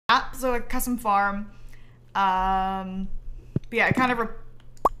So a custom farm. But yeah, it kind of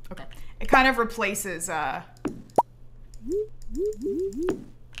it kind of replaces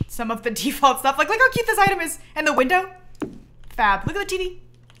some of the default stuff. Like, look how cute this item is in the window. Fab. Look at the TV.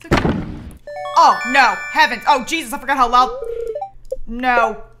 Oh no, heavens! Oh Jesus, I forgot how loud.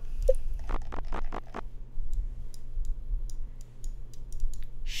 No.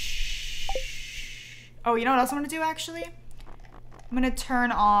 Shh. Oh, you know what else I'm gonna do actually? I'm gonna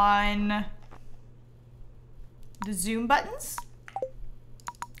turn on the zoom buttons.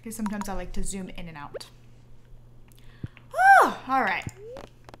 Because sometimes I like to zoom in and out. Oh, all right.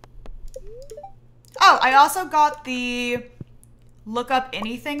 Oh, I also got the look up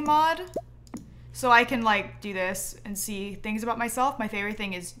anything mod. So I can like do this and see things about myself. My favorite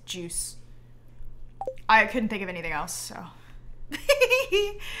thing is juice. I couldn't think of anything else, so.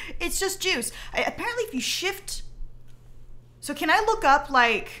 It's just juice. Apparently if you shift. So can I look up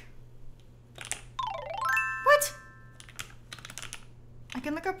like, what? I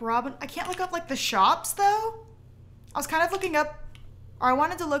can look up Robin. I can't look up like the shops though. I was kind of looking up, or I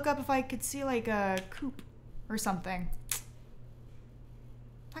wanted to look up if I could see like a Coop or something.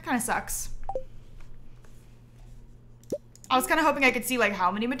 That kind of sucks. I was kind of hoping I could see like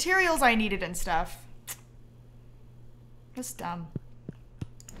how many materials I needed and stuff. That's dumb.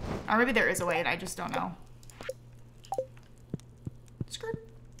 Or maybe there is a way and I just don't know. Skirt.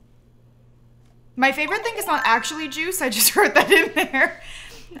 My favorite thing is not actually juice. I just wrote that in there.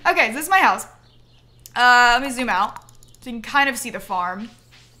 Okay, so this is my house. Let me zoom out so you can kind of see the farm.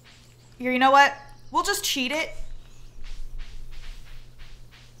 Here, you know what? We'll just cheat it.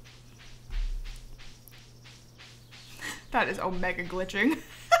 That is omega glitching.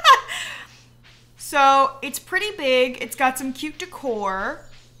 So it's pretty big. It's got some cute decor.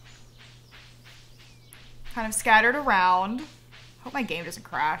 Kind of scattered around. Hope my game doesn't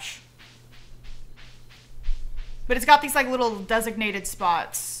crash. But it's got these like little designated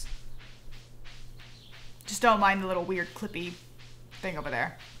spots. Just don't mind the little weird clippy thing over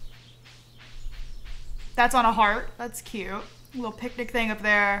there. That's on a heart. That's cute. A little picnic thing up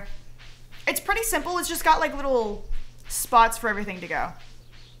there. It's pretty simple. It's just got like little spots for everything to go.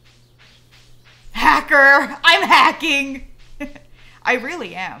 Hacker! I'm hacking! I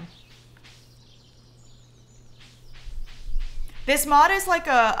really am. This mod is like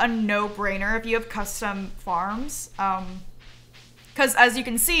a no-brainer if you have custom farms. Because as you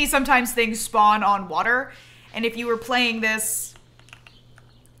can see, sometimes things spawn on water. And if you were playing this...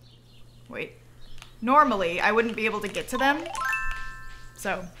 Wait. Normally, I wouldn't be able to get to them.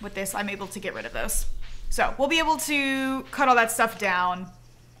 So with this, I'm able to get rid of those. So we'll be able to cut all that stuff down.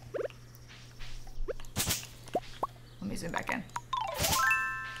 Let me zoom back in.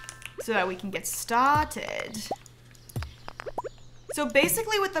 So that we can get started. So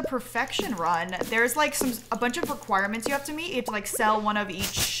basically with the perfection run, there's like a bunch of requirements you have to meet. You have to like sell one of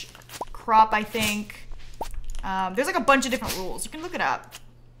each crop, I think. There's like a bunch of different rules. You can look it up.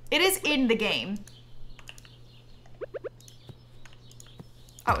 It is in the game.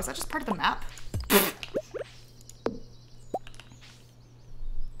 Oh, is that just part of the map?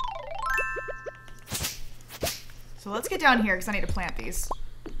 So let's get down here because I need to plant these.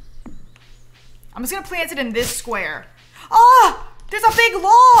 I'm just gonna plant it in this square. Ah! There's a big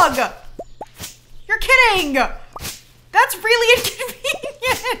log! You're kidding! That's really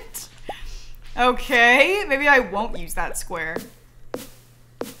inconvenient! Okay, maybe I won't use that square.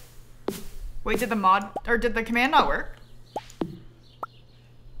 Wait, did the mod, or did the command not work?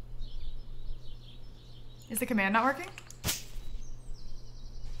 Is the command not working?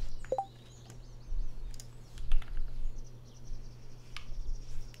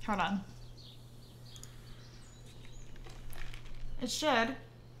 Hold on. It should.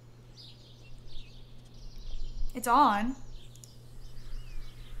 It's on.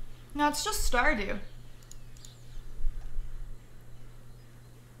 No, it's just stardew.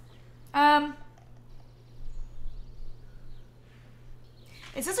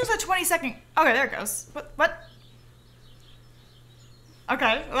 It says there's a 20-second... Okay, there it goes. What?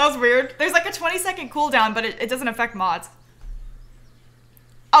 Okay, that was weird. There's like a 20-second cooldown, but it doesn't affect mods.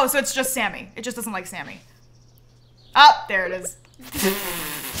 Oh, so it's just Sammy. It just doesn't like Sammy. Oh, there it is.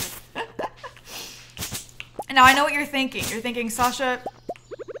 Now I know what you're thinking. You're thinking, Sasha,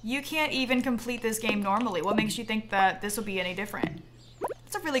 you can't even complete this game normally. What makes you think that this will be any different?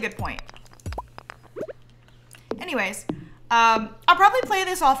 That's a really good point. Anyways, I'll probably play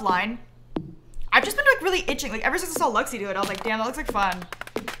this offline. I've just been like really itching. Like ever since I saw Luxie do it, I was like, damn, that looks like fun.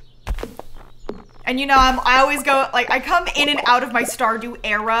 And you know, I always go, like, I come in and out of my Stardew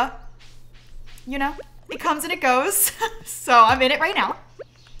era. You know? It comes and it goes. So I'm in it right now.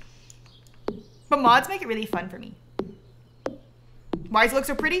 But mods make it really fun for me. Why does it look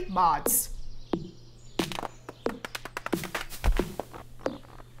so pretty? Mods.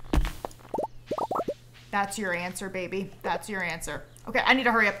 That's your answer, baby. That's your answer. Okay, I need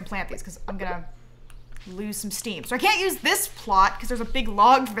to hurry up and plant these because I'm gonna lose some steam. So I can't use this plot because there's a big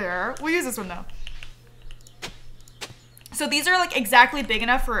log there. We'll use this one though. So these are like exactly big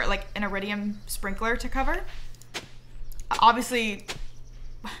enough for like an iridium sprinkler to cover. Obviously,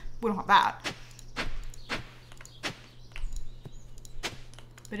 we don't have that.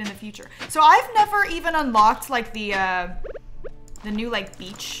 But in the future. So I've never even unlocked like the new like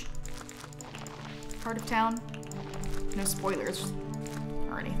beach part of town. No spoilers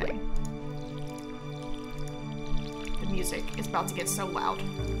or anything. The music is about to get so loud.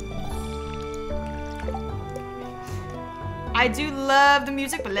 I do love the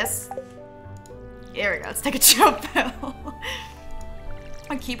music, but let's... There we go, let's take a jump pill.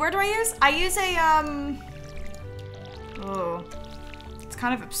 What keyboard do I use? I use a, oh, it's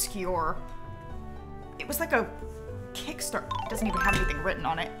kind of obscure. It was like a Kickstarter. It doesn't even have anything written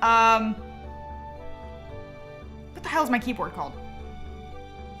on it. What the hell is my keyboard called?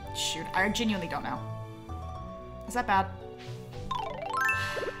 Shoot, I genuinely don't know. Is that bad?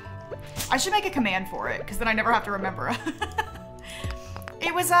 I should make a command for it, because then I never have to remember.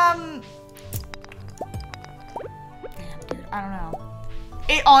 It was, damn, dude, I don't know.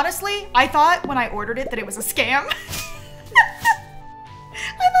 It honestly, I thought when I ordered it that it was a scam. I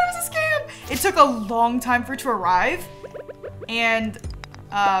thought it was a scam. It took a long time for it to arrive, and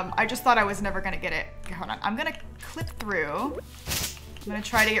I just thought I was never gonna get it. Okay, hold on, I'm gonna clip through. I'm gonna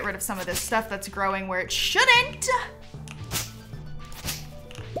try to get rid of some of this stuff that's growing where it shouldn't.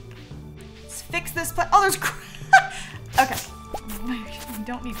 Let's fix this place. Oh, there's okay. We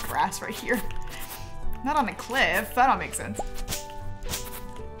don't need grass right here. Not on a cliff. That don't make sense.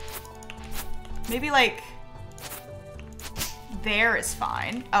 Maybe like there is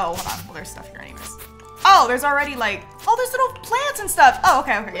fine. Oh, hold on. Well, there's stuff here anyways. Oh, there's already like, oh, there's little plants and stuff. Oh,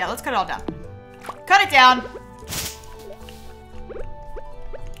 okay, okay. Yeah, let's cut it all down. Cut it down.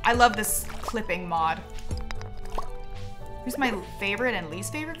 I love this clipping mod. Who's my favorite and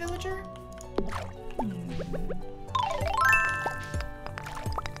least favorite villager?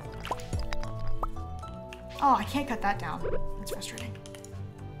 Oh, I can't cut that down. That's frustrating.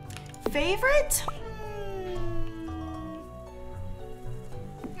 Favorite?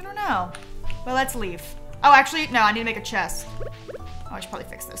 I don't know. Well, let's leave. Oh, actually, no, I need to make a chest. Oh, I should probably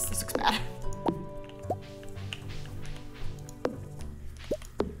fix this. This looks bad.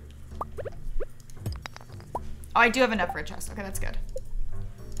 Oh, I do have enough for a chest. Okay, that's good.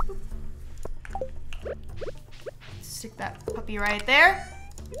 Stick that puppy right there.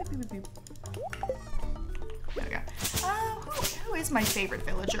 There we go. Who is my favorite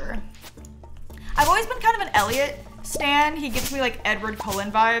villager? I've always been kind of an Elliot stan. He gives me like Edward Cullen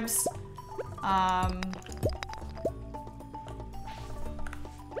vibes.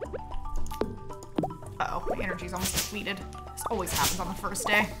 Uh-oh, my energy's almost depleted. This always happens on the first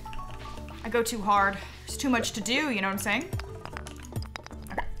day. I go too hard. There's too much to do, you know what I'm saying?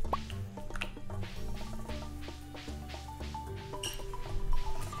 Okay.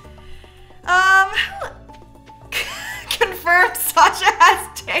 Confirmed Sasha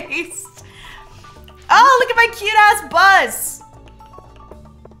has taste. Oh, look at my cute ass bus.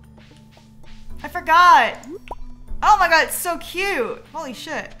 I forgot. Oh my god, it's so cute. Holy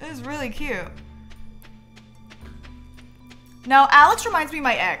shit, it is really cute. Now, Alex reminds me of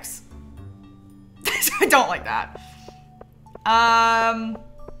my ex. I don't like that. I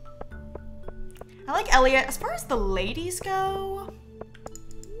like Elliot. As far as the ladies go...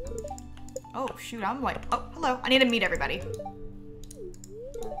 Oh, shoot, I'm like... Oh, hello. I need to meet everybody.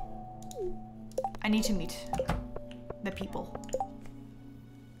 I need to meet the people.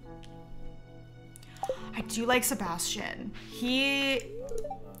 I do like Sebastian. He's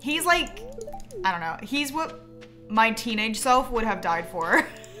like... I don't know. He's what my teenage self would have died for.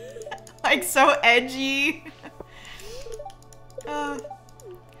 Like, so edgy.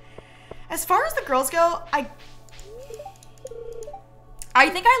 As far as the girls go, I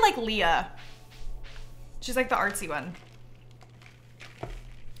think I like Leah. She's like the artsy one.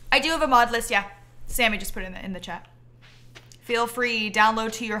 I do have a mod list, yeah. Sammy just put it in the chat. Feel free,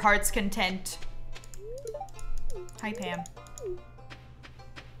 download to your heart's content. Hi, Pam.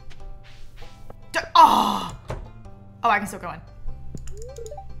 Oh! Oh, I can still go in.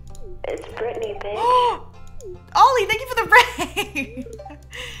 It's Brittany, bitch. Ollie, thank you for the raid.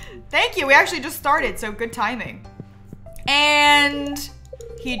 Thank you. We actually just started, so good timing. And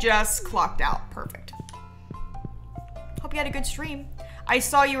he just clocked out. Perfect. Hope you had a good stream. I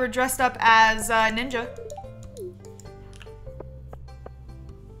saw you were dressed up as Ninja.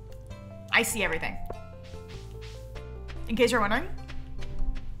 I see everything. In case you're wondering.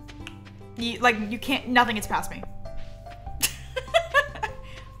 You can't, nothing gets past me.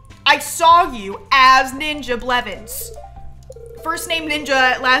 I saw you as Ninja Blevins. First name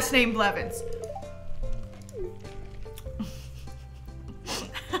Ninja, last name Blevins.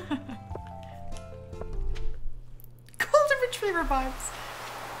 Golden Retriever vibes.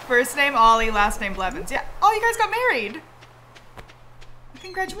 First name Ollie, last name Blevins. Yeah. Oh, you guys got married.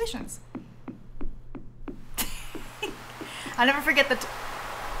 Congratulations. I'll never forget the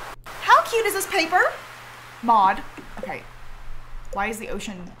how cute is this paper? Mod. Okay. Why is the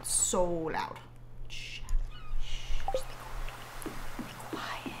ocean so loud? Shh. Shh. Be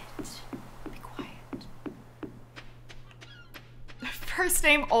quiet. Be quiet. First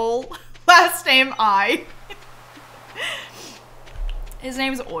name Ol, last name I. His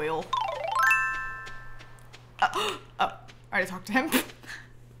name's Oil. Oh, I already talked to him.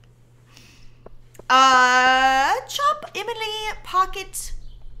 Chop, Emily, Pocket,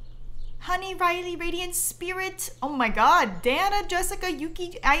 Honey, Riley, Radiant Spirit. Oh my god. Dana, Jessica,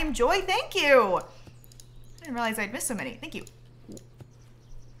 Yuki, I am Joy. Thank you. I didn't realize I'd missed so many. Thank you.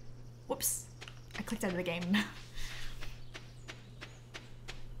 Whoops. I clicked out of the game.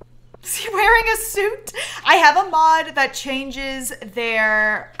 Is he wearing a suit? I have a mod that changes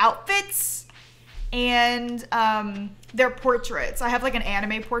their outfits and their portraits. I have like an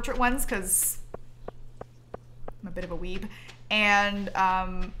anime portrait ones because I'm a bit of a weeb. And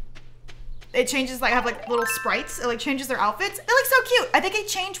it changes, like I have like little sprites. It like changes their outfits. They look so cute. I think it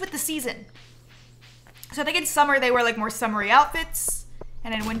changed with the season. So I think in summer they wear like more summery outfits.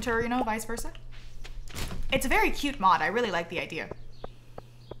 And in winter, you know, vice versa. It's a very cute mod. I really like the idea.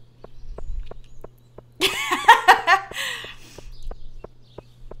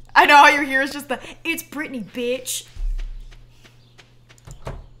 I know all you hear is just the, it's Brittany, bitch.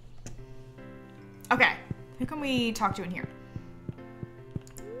 Okay, who can we talk to in here?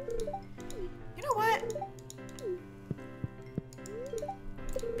 You know what?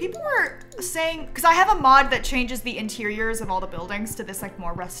 People were saying, because I have a mod that changes the interiors of all the buildings to this like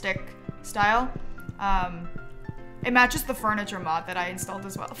more rustic style. It matches the furniture mod that I installed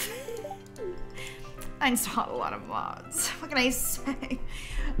as well. I installed a lot of mods. What can I say?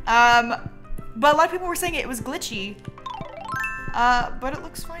 But a lot of people were saying it was glitchy. But it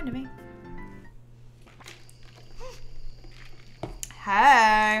looks fine to me.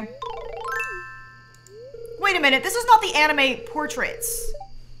 Hey. Wait a minute, this is not the anime portraits.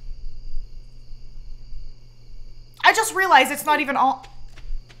 I just realized it's not even all.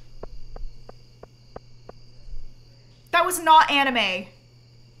 That was not anime.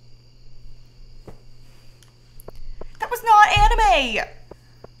 That was not anime.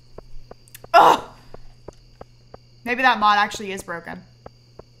 Ugh. Maybe that mod actually is broken.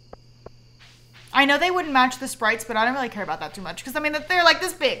 I know they wouldn't match the sprites, but I don't really care about that too much. Because, I mean, they're like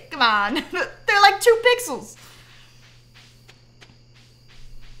this big. Come on. They're like 2 pixels.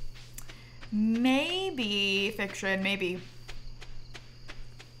 Maybe fiction. Maybe.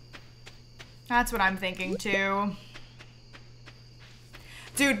 That's what I'm thinking, too.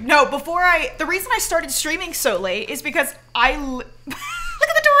 Dude, no, the reason I started streaming so late is because look at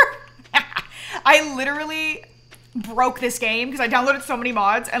the door. I literally broke this game because I downloaded so many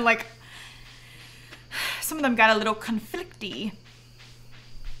mods and like, some of them got a little conflicty.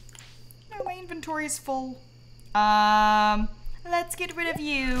 No, my inventory is full. Let's get rid of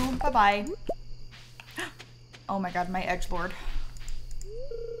you. Bye-bye. Oh my god, my edgelord.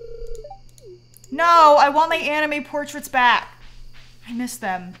 No, I want my anime portraits back. I miss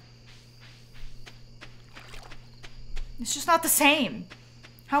them. It's just not the same.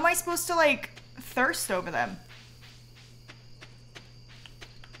 How am I supposed to, like, thirst over them?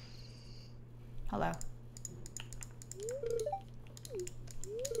 Hello.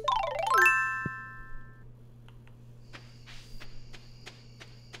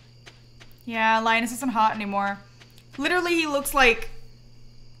 Yeah, Linus isn't hot anymore. Literally, he looks like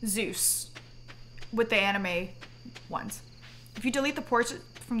Zeus with the anime ones. If you delete the portrait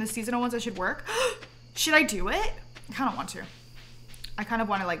from the seasonal ones, that should work. Should I do it? I kind of want to. I kind of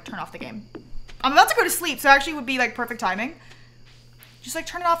want to like turn off the game. I'm about to go to sleep, so it actually would be like perfect timing. Just like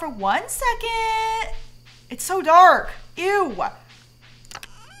turn it off for 1 second. It's so dark. Ew.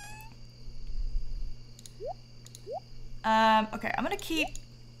 Okay, I'm gonna keep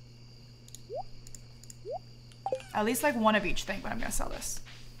at least like one of each thing, but I'm gonna sell this.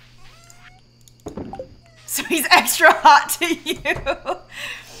 So he's extra hot to you.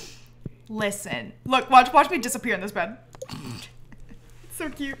 Listen, look, watch me disappear in this bed. So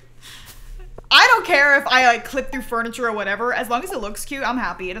cute. I don't care if I like clip through furniture or whatever. As long as it looks cute, I'm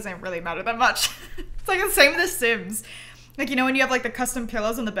happy. It doesn't really matter that much. It's like the same with The Sims. Like, you know, when you have like the custom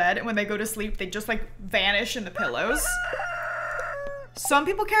pillows on the bed and when they go to sleep, they just like vanish in the pillows. Some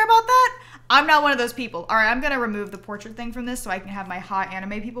people care about that. I'm not one of those people. All right, I'm gonna remove the portrait thing from this so I can have my hot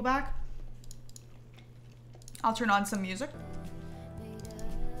anime people back. I'll turn on some music.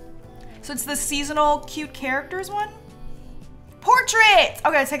 So it's the seasonal cute characters one. Portrait!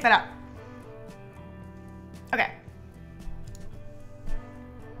 Okay, let's take that out. Okay.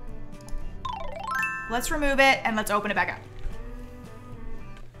 Let's remove it and let's open it back up.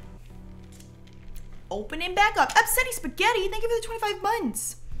 Opening back up. Upsetty Spaghetti, thank you for the 25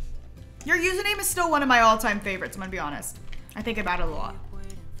 months. Your username is still one of my all-time favorites, I'm gonna be honest. I think about it a lot.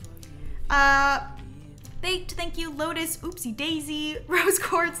 Baked, thank you. Lotus, Oopsie Daisy. Rose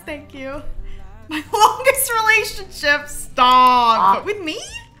Quartz, thank you. My longest relationship, stop. With me?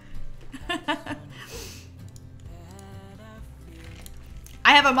 I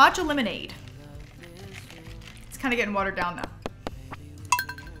have a matcha lemonade. It's kind of getting watered down now.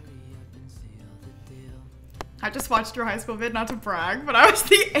 I just watched your high school vid, not to brag, but I was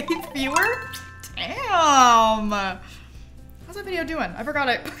the 8th viewer. Damn. How's that video doing? I forgot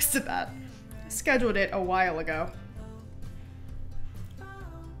I posted that. I scheduled it a while ago.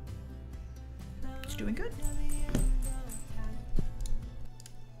 It's doing good.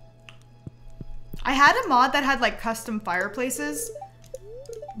 I had a mod that had like custom fireplaces,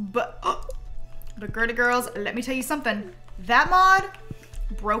 but Gerda girls, let me tell you something. That mod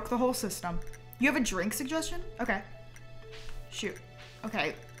broke the whole system. You have a drink suggestion? Okay. Shoot.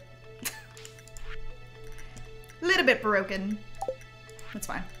 Okay. Little bit broken. That's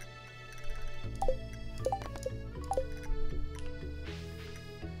fine.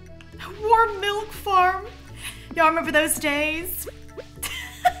 Warm milk farm. Y'all remember those days?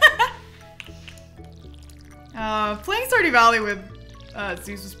 Playing Stardew Valley with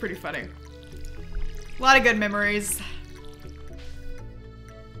Zeus was pretty funny. A lot of good memories.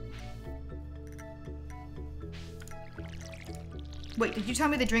 Wait, did you tell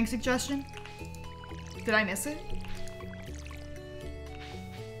me the drink suggestion? Did I miss it?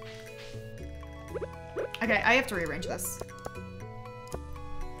 Okay, I have to rearrange this.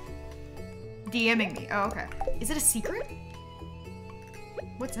 DMing me. Oh, okay. Is it a secret?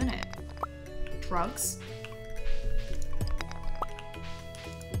 What's in it? Drugs?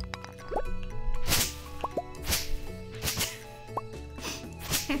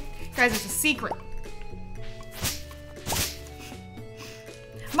 Guys, it's a secret.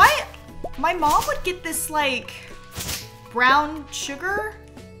 My mom would get this like brown sugar,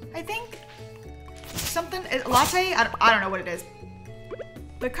 I think. Something, latte? I don't know what it is.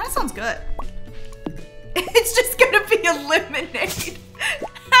 But it kind of sounds good. It's just gonna be a lemonade.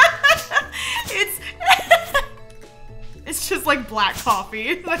 It's just like black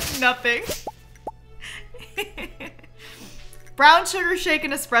coffee, like nothing. Brown sugar shake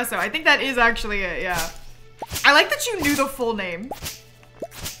and espresso. I think that is actually it, yeah. I like that you knew the full name.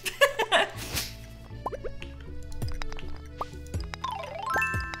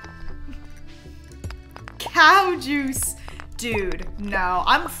 Cow juice. Dude, no.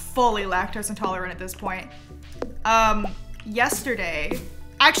 I'm fully lactose intolerant at this point. Yesterday,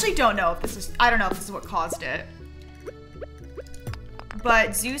 I actually don't know if this is, I don't know if this is what caused it.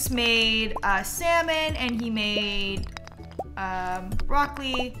 But Zeus made salmon and he made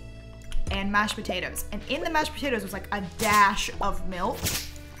broccoli and mashed potatoes. And in the mashed potatoes was like a dash of milk.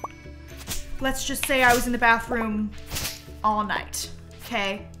 Let's just say I was in the bathroom all night,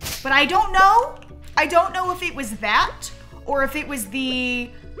 okay? But I don't know. I don't know if it was that or if it was the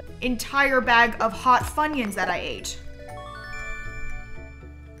entire bag of hot Funyuns that I ate.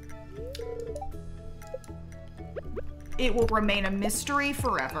 It will remain a mystery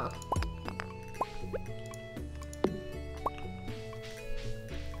forever.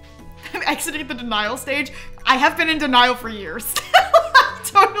 I'm exiting the denial stage. I have been in denial for years. I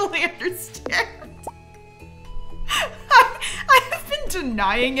totally understand. I have been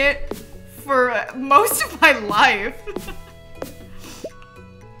denying it for most of my life.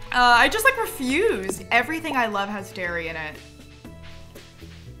 I just like refuse. Everything I love has dairy in it.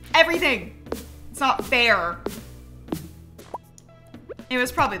 Everything. It's not fair. It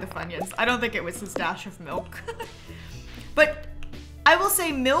was probably the Funyuns. I don't think it was his dash of milk. But I will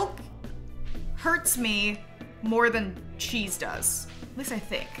say milk hurts me more than cheese does. At least I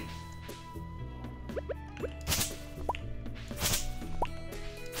think.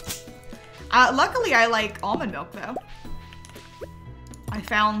 Luckily, I like almond milk, though. I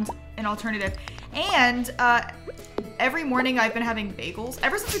found an alternative. And every morning I've been having bagels.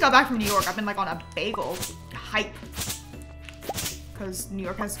 Ever since we got back from New York, I've been like on a bagel hype. Because New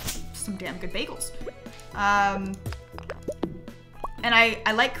York has some damn good bagels. And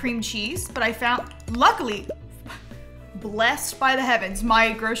I like cream cheese, but I found, luckily, blessed by the heavens,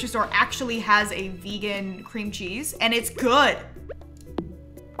 my grocery store actually has a vegan cream cheese, and it's good.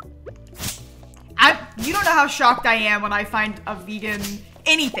 You don't know how shocked I am when I find a vegan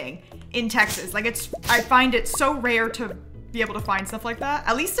anything in Texas. Like I find it so rare to be able to find stuff like that,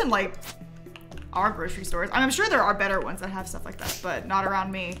 at least in like our grocery stores. I'm sure there are better ones that have stuff like that, but not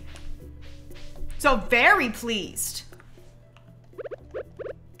around me. So very pleased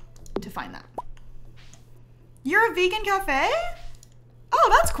to find that. You're a vegan cafe?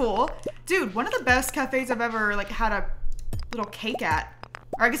 Oh, that's cool. Dude, one of the best cafes I've ever like had a little cake at,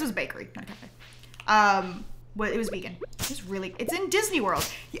 or I guess it was a bakery, not a cafe. It was vegan. It was really, it's in Disney World.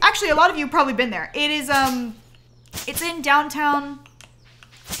 Actually, a lot of you have probably been there. It is, it's in downtown,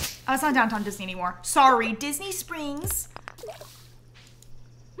 oh, it's not downtown Disney anymore. Sorry, Disney Springs.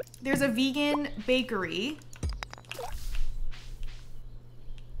 There's a vegan bakery.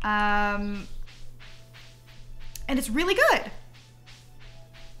 And it's really good.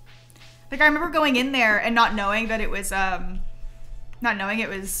 Like I remember going in there and not knowing that it was,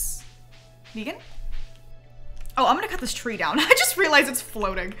 vegan. Oh, I'm gonna cut this tree down. I just realized it's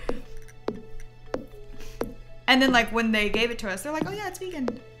floating. And then like when they gave it to us, they're like, oh yeah, it's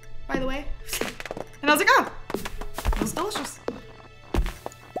vegan, by the way. And I was like, oh, it was delicious.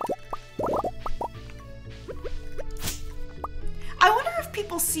 I wonder if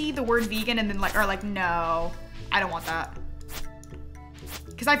people see the word vegan and then like are like, no, I don't want that.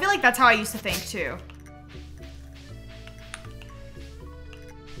 Because I feel like that's how I used to think too.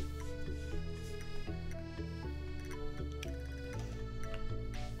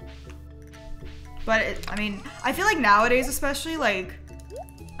 But I mean, I feel like nowadays especially, like,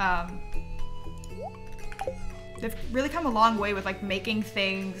 they've really come a long way with like making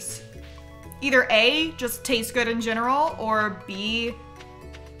things either A, just taste good in general, or B,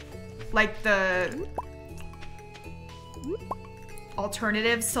 like the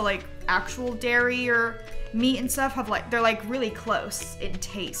alternatives to like actual dairy or meat and stuff have like, they're like really close in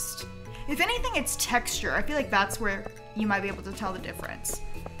taste. If anything, it's texture. I feel like that's where you might be able to tell the difference.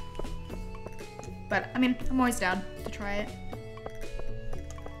 But I mean, I'm always down to try it.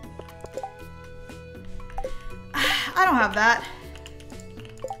 I don't have that.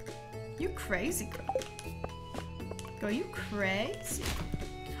 You crazy girl. Go, you crazy.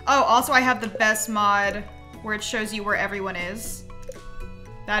 Oh, also I have the best mod where it shows you where everyone is.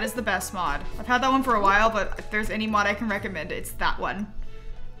 That is the best mod. I've had that one for a while, but if there's any mod I can recommend, it's that one.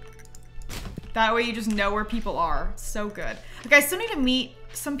 That way you just know where people are. It's so good. Okay, I still need to meet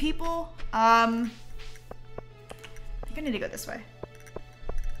some people. I think I need to go this way.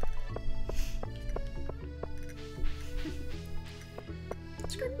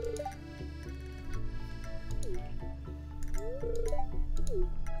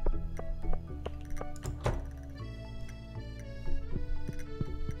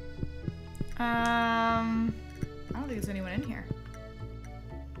 I don't think there's anyone in here.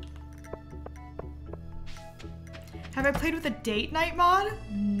 Have I played with a date night mod?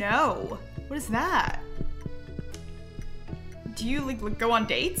 No. What is that? Do you like go on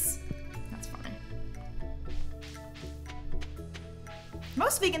dates? That's funny.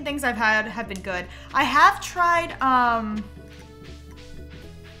 Most vegan things I've had have been good. I have tried,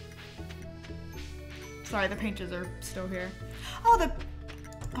 sorry, the painters are still here. Oh,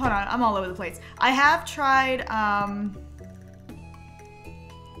 hold on, I'm all over the place. I have tried,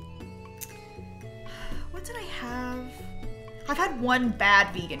 what did I have? I've had one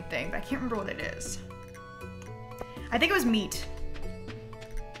bad vegan thing, but I can't remember what it is. I think it was meat.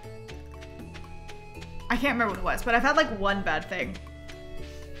 I can't remember what it was, but I've had like one bad thing.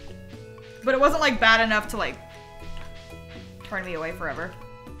 But it wasn't like bad enough to like turn me away forever.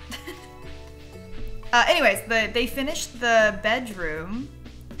 Anyways, they finished the bedroom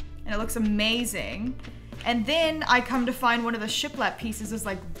and it looks amazing. And then I come to find one of the shiplap pieces is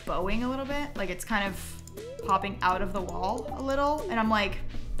like bowing a little bit. Like it's kind of popping out of the wall a little. And I'm like,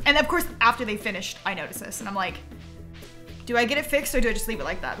 and of course after they finished, I noticed this and I'm like, do I get it fixed or do I just leave it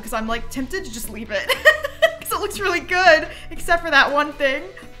like that? Because I'm like tempted to just leave it. Because it looks really good, except for that one thing.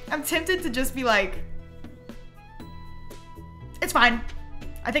 I'm tempted to just be like, it's fine.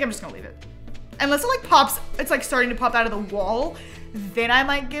 I think I'm just gonna leave it. Unless it like pops, it's like starting to pop out of the wall, then I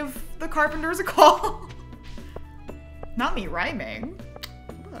might give the carpenters a call. Not me rhyming.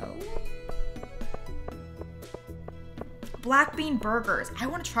 Hello. Black bean burgers. I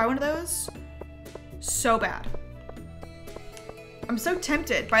want to try one of those so bad. I'm so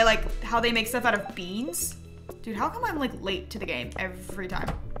tempted by like how they make stuff out of beans. Dude, how come I'm like late to the game every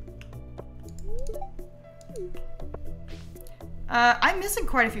time? I'm missing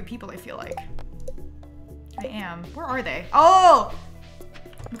quite a few people, I feel like. I am. Where are they? Oh!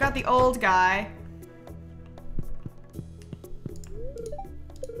 We've got the old guy.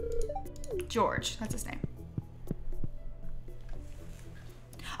 George, that's his name.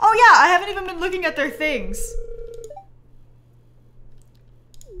 Oh yeah, I haven't even been looking at their things.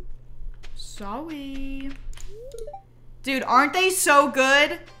 Sorry. Dude, aren't they so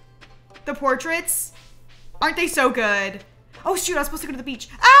good? The portraits? Aren't they so good? Oh shoot, I was supposed to go to the beach.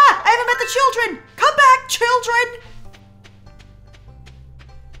 Ah! I haven't met the children! Come back, children!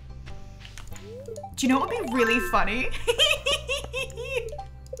 Do you know what would be really funny?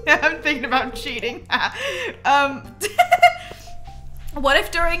 I'm thinking about cheating. What if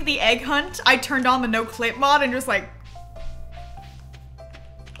during the egg hunt, I turned on the no clip mod and just like...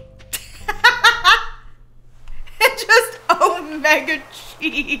 and just omega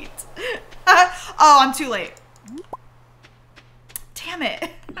cheat. Oh, I'm too late. Damn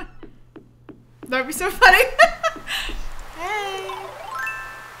it. That would be so funny. Hey.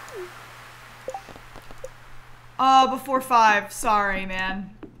 Oh, before 5. Sorry,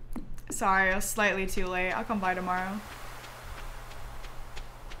 man. Sorry, I was slightly too late. I'll come by tomorrow.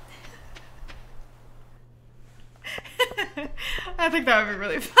 I think that would be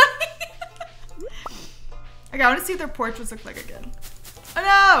really funny. Okay, I want to see what their portraits look like again. Oh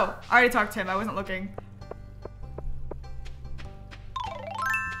no! I already talked to him. I wasn't looking.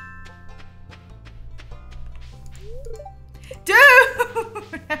 Dude!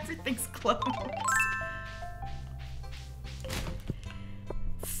 Everything's closed.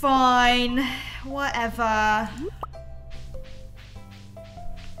 Fine. Whatever.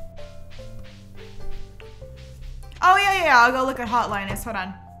 Oh, yeah. I'll go look at Hotliners. Hold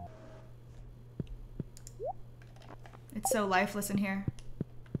on. It's so lifeless in here.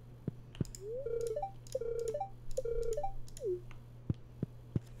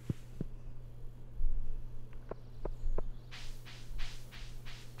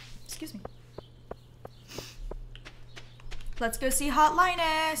 Excuse me. Let's go see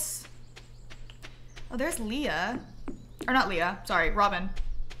Hotliners. Oh, there's Leah. Or not Leah. Sorry, Robin.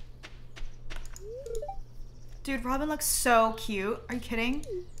 Dude, Robin looks so cute. Are you kidding?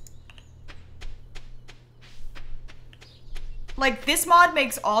 Like, this mod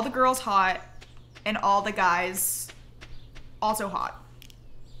makes all the girls hot and all the guys also hot.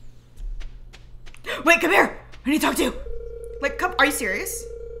 Wait, come here! I need to talk to you! Like, come, are you serious?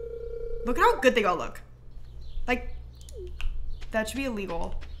 Look at how good they all look. Like, that should be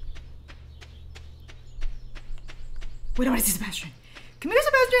illegal. Wait, I want to see Sebastian. Come here,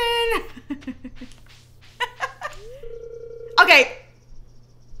 Sebastian! Okay.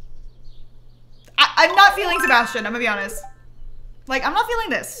 I'm not feeling Sebastian, I'm gonna be honest. Like, I'm not feeling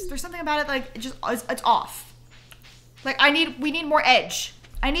this. There's something about it, like, it's off. Like, we need more edge.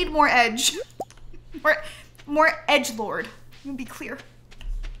 I need more edge. more edgelord. Let me be clear.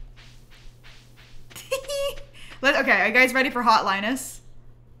 Okay, are you guys ready for Hot Linus?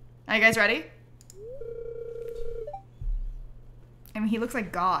 Are you guys ready? I mean, he looks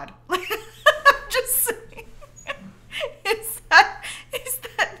like God. I'm just saying. Is that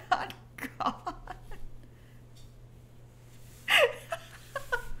not God?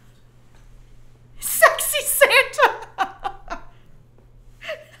 Sexy Santa!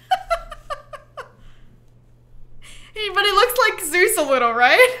 But he looks like Zeus a little,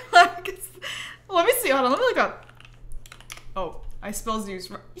 right? Like, let me see, hold on, let me look up. Oh, I spelled Zeus.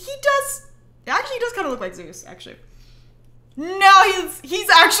 He does, actually he does kind of look like Zeus, actually. No, he's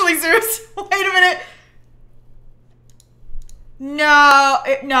actually Zeus. Wait a minute.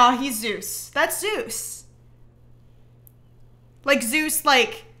 No, he's Zeus. That's Zeus. Like Zeus,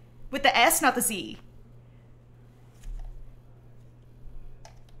 like, with the S, not the Z.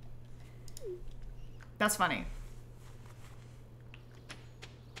 That's funny.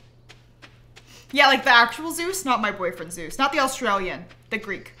 Yeah, like the actual Zeus, not my boyfriend Zeus. Not the Australian, the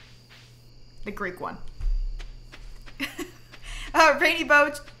Greek. The Greek one. Rainy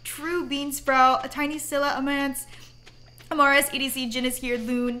Boat, True Bean Sprout, a Tiny Scylla, Amance, Amaris, EDC, Jin is here,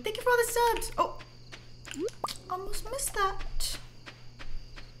 Loon. Thank you for all the subs. Oh, almost missed that.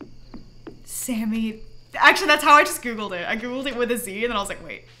 Sammy. Actually, that's how I just Googled it. I Googled it with a Z, and then I was like,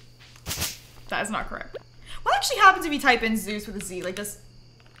 wait, that is not correct. What actually happens if you type in Zeus with a Z? Like, does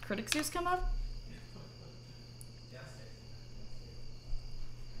Critic Zeus come up?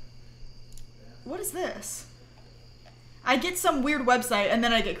 What is this? I get some weird website, and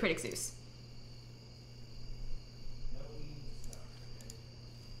then I get Critic Zeus.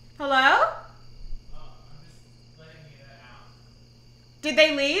 Hello? Did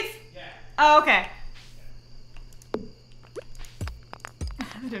they leave? Yeah. Oh, okay.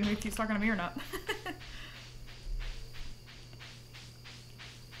 I didn't know if he's talking to me or not.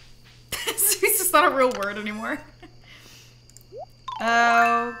 It's just not a real word anymore.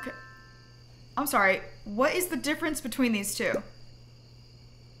 Okay. I'm sorry. What is the difference between these two?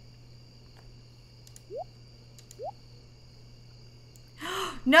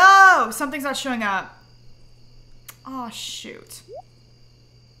 No! Something's not showing up. Oh, shoot.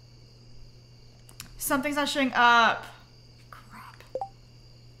 Something's not showing up. Crap.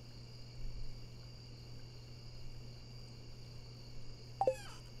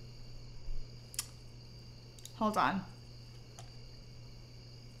 Hold on.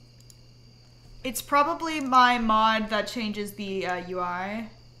 It's probably my mod that changes the UI.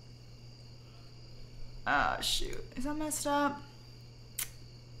 Shoot. Is that messed up?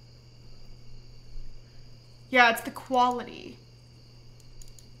 Yeah, it's the quality.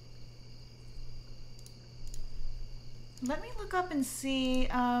 Let me look up and see,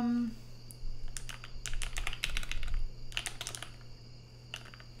 I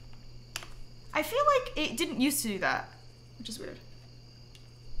feel like it didn't used to do that, which is weird.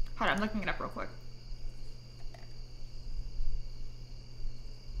 Hold on, I'm looking it up real quick.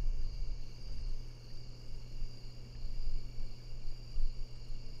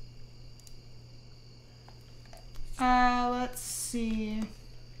 Let's see.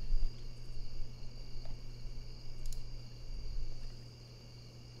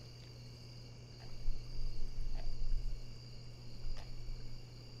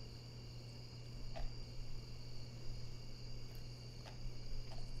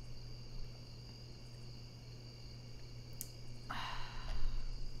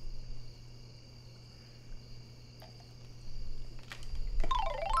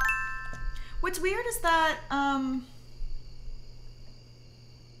 What's weird is that,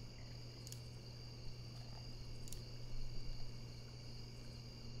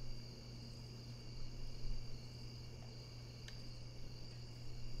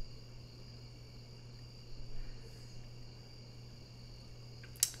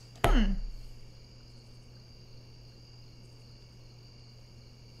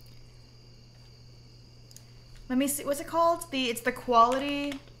 let me see, what's it called? It's the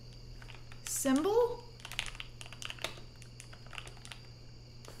quality symbol?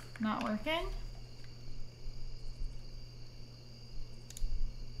 Not working?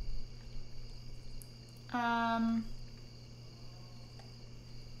 I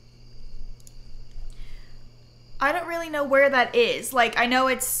don't really know where that is. Like, I know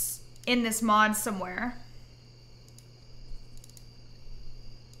it's in this mod somewhere.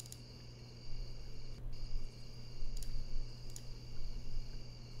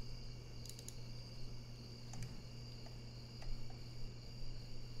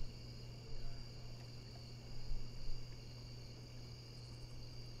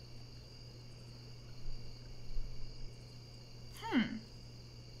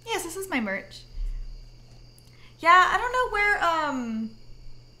 Yes, this is my merch. Yeah, I don't know where,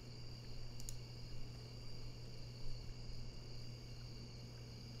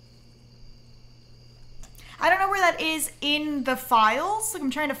 I don't know where that is in the files. Like, I'm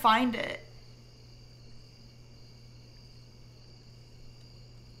trying to find it.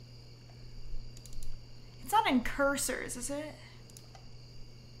 It's not in cursors, is it?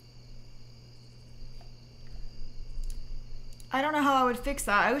 I don't know how I would fix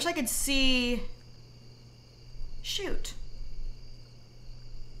that. I wish I could see... Shoot.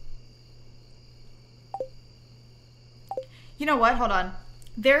 You know what? Hold on.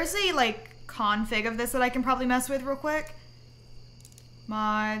 There's a, like, config of this that I can probably mess with real quick.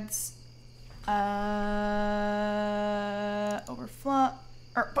 Mods.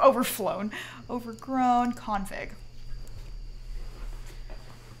 Overgrown config.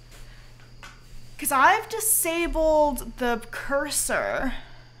 Because I've disabled the cursor.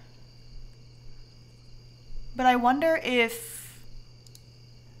 But I wonder if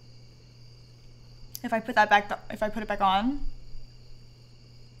I put that back, if I put it back on.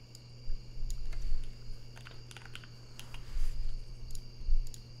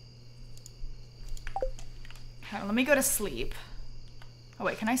 Okay, let me go to sleep. Oh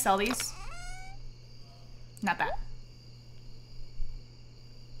wait, can I sell these? Not that.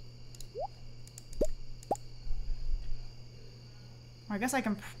 I guess I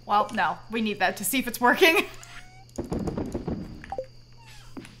can, well, no, we need that to see if it's working.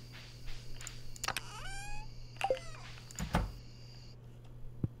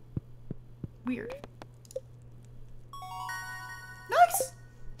 Weird. Nice!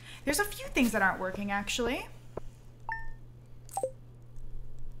 There's a few things that aren't working, actually.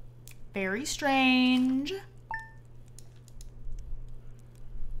 Very strange.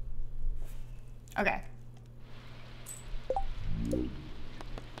 Okay.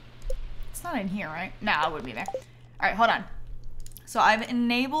 It's not in here, right? No, it wouldn't be there. All right, hold on. So I've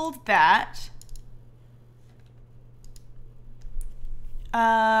enabled that.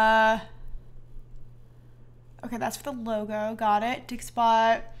 Okay, that's for the logo. Got it. Dig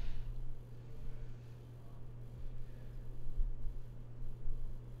spot.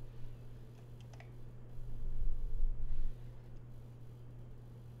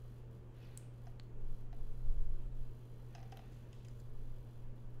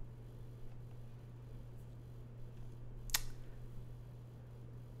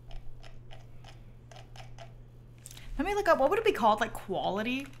 Let me look up, what would it be called? Like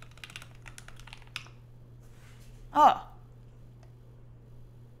quality? Oh.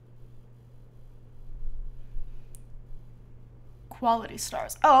 Quality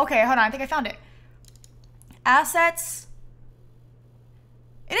stars. Oh, okay, hold on, I think I found it. Assets.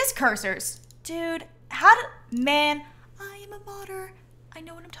 It is cursors. Dude, man, I am a modder. I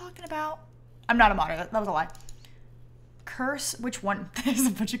know what I'm talking about. I'm not a modder, that was a lie. Which one? There's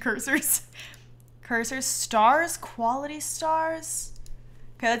a bunch of cursors. Cursors, stars, quality stars.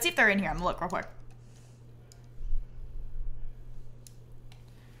 Okay, let's see if they're in here. I'm gonna look real quick.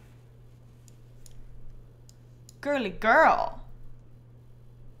 Girly girl.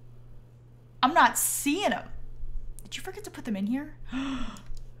 I'm not seeing them. Did you forget to put them in here?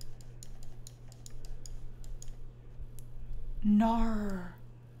 Nar.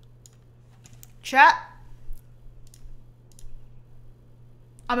 Chat.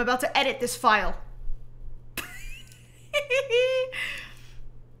 I'm about to edit this file.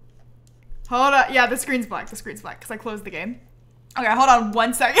 Hold on. Yeah, the screen's black. The screen's black because I closed the game. Okay, hold on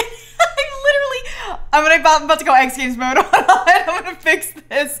 1 second. I'm about to go X Games mode. I'm gonna fix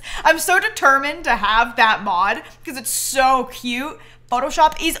this. I'm so determined to have that mod because it's so cute.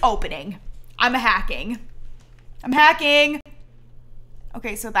 Photoshop is opening. I'm hacking. I'm hacking.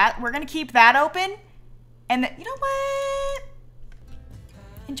 Okay, so we're gonna keep that open. And then, you know what?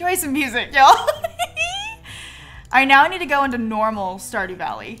 Enjoy some music, y'all. Alright, now I need to go into normal Stardew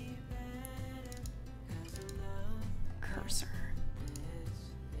Valley. Cursor.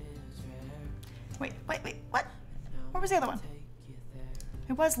 Wait, what? Where was the other one?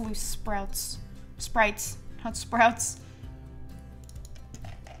 It was loose sprouts. Sprites, not sprouts.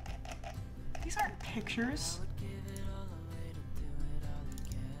 These aren't pictures.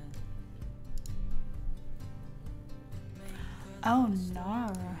 Oh,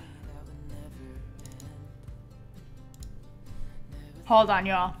 no. Hold on,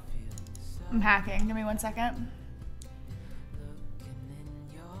 y'all. I'm hacking. Give me 1 second.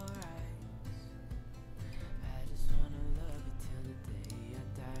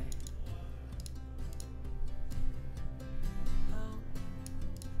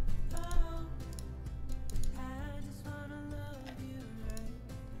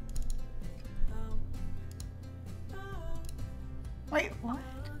 Wait, what?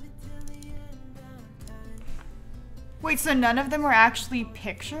 Wait, so none of them were actually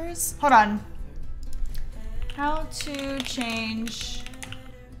pictures? Hold on. How to change...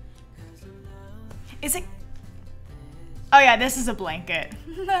 Is it... Oh yeah, this is a blanket.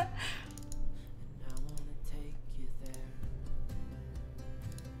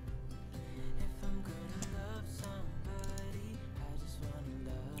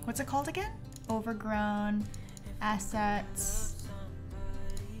 What's it called again? Overgrown assets.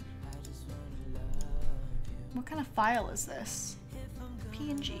 What kind of file is this?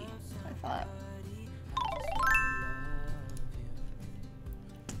 PNG, I thought.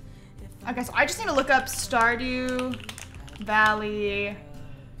 Okay, so I just need to look up Stardew Valley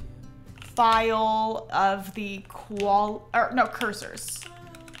file of the cursors.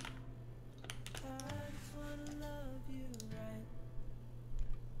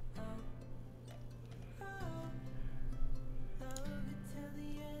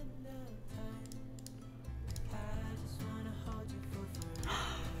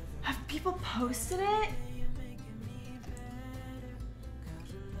 Have people posted it?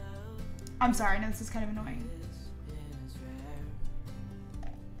 I'm sorry, no, this is kind of annoying.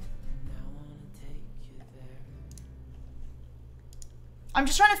 I'm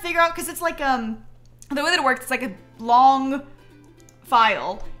just trying to figure out, because it's like, the way that it works, it's like a long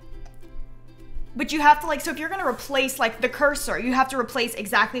file. But you have to, like, so if you're going to replace, like, the cursor, you have to replace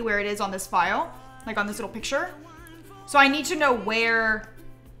exactly where it is on this file. Like, on this little picture. So I need to know where,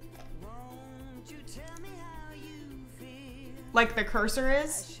 like, the cursor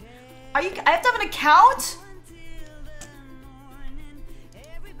is. I have to have an account?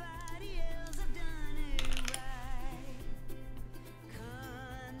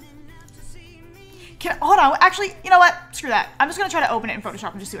 Hold on, actually, you know what? Screw that. I'm just gonna try to open it in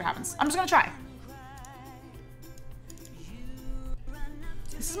Photoshop and just see what happens. I'm just gonna try.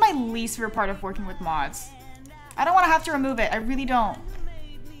 This is my least favorite part of working with mods. I don't want to have to remove it. I really don't.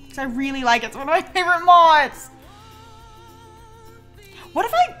 Because I really like it. It's one of my favorite mods. What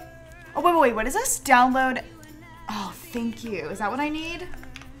if I... Oh, wait. What is this? Download... Oh, thank you. Is that what I need?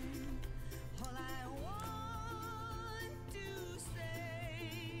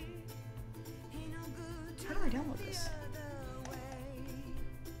 How do I download this?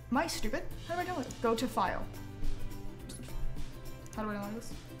 Am I stupid? How do I download it? Go to file. How do I download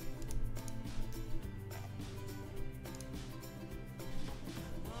this?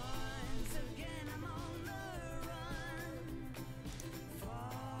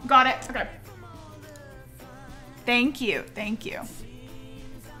 Got it. Okay. Thank you. Thank you.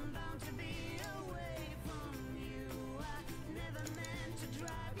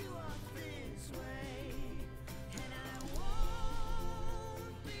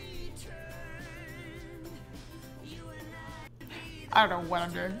 I don't know what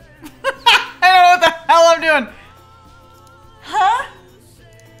I'm doing. I don't know what the hell I'm doing. Huh?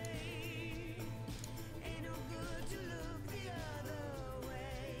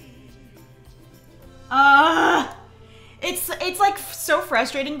 It's like so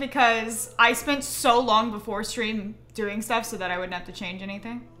frustrating because I spent so long before stream doing stuff so that I wouldn't have to change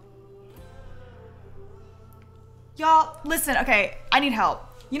anything. Y'all, listen, okay, I need help.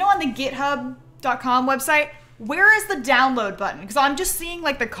 You know on the github.com website, where is the download button? Because I'm just seeing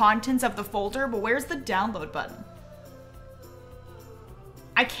like the contents of the folder, but where's the download button?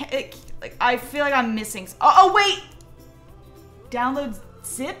 I can't, I feel like I'm missing. Oh, wait! Download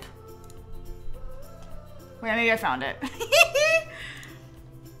zip? Wait, maybe I found it.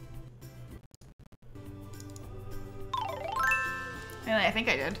 I think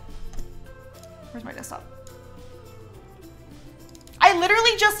I did. Where's my desktop? I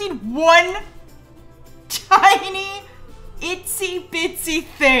literally just need one tiny itsy bitsy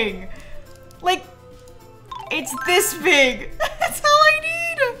thing. Like, it's this big. That's all I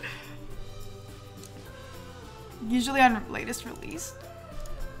need. Usually on latest release.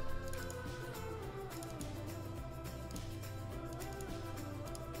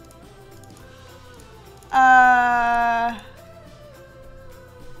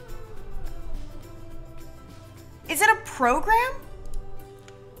 Is it a program?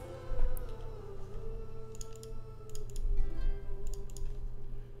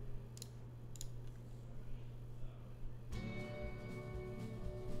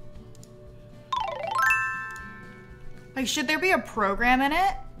 Like, should there be a program in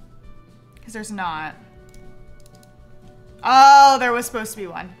it? Because there's not. Oh, there was supposed to be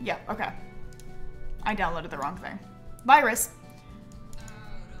one. Yep, okay. I downloaded the wrong thing. Virus.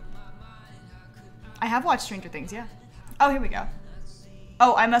 I have watched Stranger Things, yeah. Oh, here we go.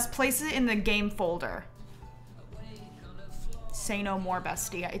 Oh, I must place it in the game folder. Say no more,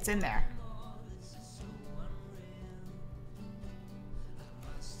 bestie. It's in there.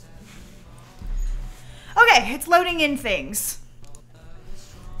 Okay, it's loading in things.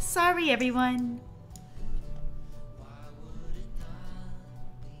 Sorry, everyone.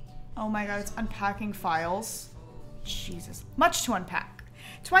 Oh my god, it's unpacking files. Jesus. Much to unpack.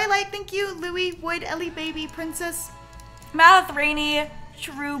 Twilight, thank you. Louie, Wood, Ellie, Baby, Princess, Math, Rainy,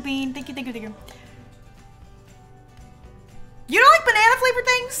 Cherubine. Thank you, thank you, thank you. You don't like banana flavored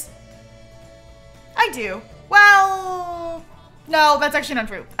things? I do. Well, no, that's actually not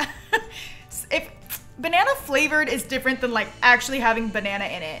true. If banana flavored is different than like actually having banana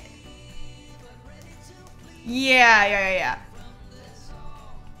in it. Yeah.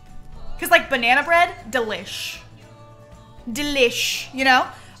 Cause like banana bread, delish, you know?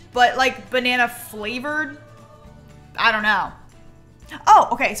 But like banana flavored, I don't know. Oh,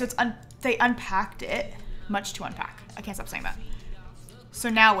 okay, so it's they unpacked it. Much to unpack. I can't stop saying that. So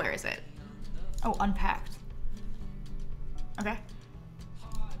now where is it? Oh, unpacked. Okay.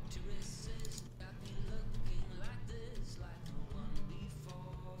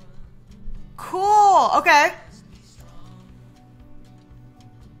 Cool, okay.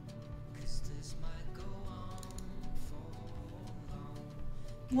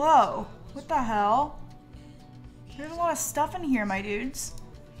 Whoa, what the hell? There's a lot of stuff in here, my dudes.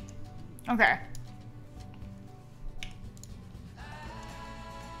 Okay.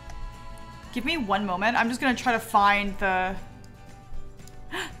 Give me one moment. I'm just gonna try to find the...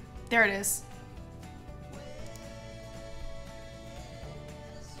 There it is.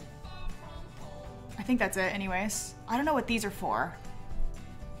 I think that's it anyways. I don't know what these are for.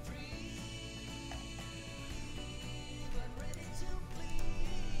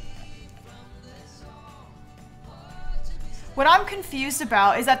 What I'm confused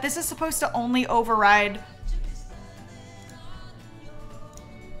about is that this is supposed to only override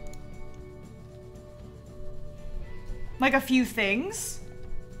like a few things.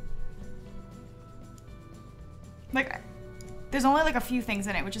 Like, there's only like a few things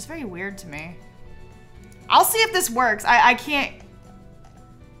in it, which is very weird to me. I'll see if this works. I can't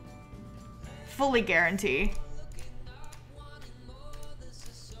fully guarantee.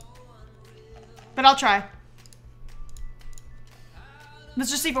 But I'll try. Let's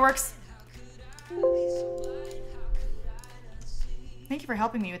just see if it works. Thank you for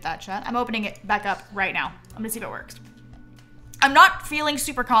helping me with that, chat. I'm opening it back up right now. I'm gonna see if it works. I'm not feeling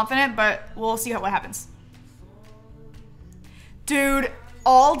super confident, but we'll see what happens. Dude,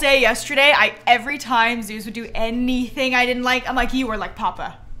 all day yesterday, every time Zeus would do anything I didn't like, I'm like, you were like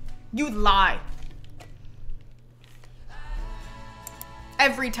Papa. You lie.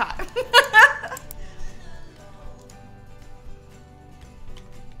 Every time.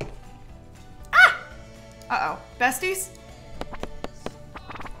 Ah! Uh-oh. Besties?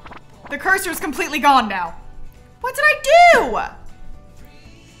 The cursor's completely gone now. What did I do?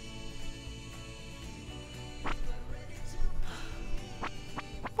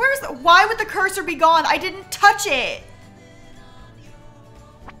 Why would the cursor be gone? I didn't touch it.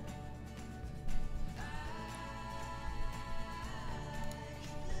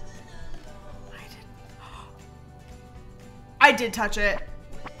 I did touch it.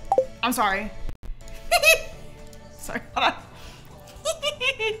 I'm sorry. Sorry, hold on.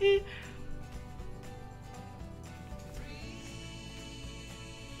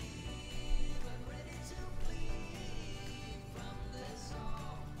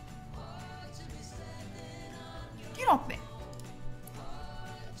 You don't think.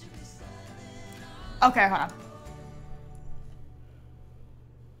 Okay, hold on.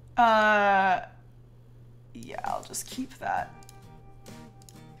 Yeah, I'll just keep that.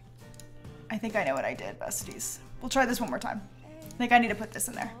 I think I know what I did, besties. We'll try this one more time. I think I need to put this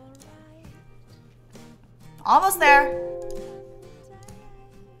in there. Almost there.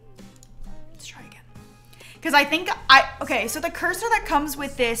 Let's try again. Because I think okay, so the cursor that comes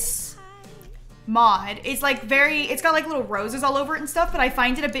with this mod is like it's got like little roses all over it and stuff, but I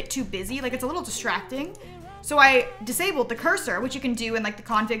find it a bit too busy. Like it's a little distracting. So I disabled the cursor, which you can do in like the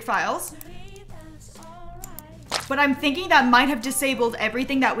config files. But I'm thinking that might have disabled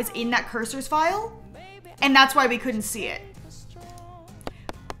everything that was in that cursor's file. And that's why we couldn't see it.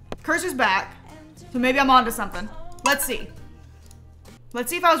 Cursor's back. So maybe I'm onto something. Let's see. Let's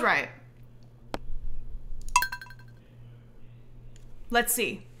see if I was right. Let's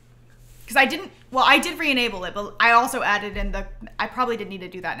see. Because I did re-enable it, but I also added in I probably didn't need to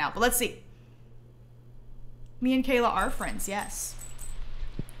do that now, but let's see. Me and Kayla are friends, yes.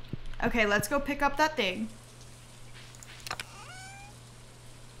 Okay, let's go pick up that thing.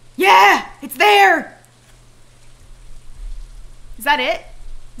 Yeah! It's there! Is that it?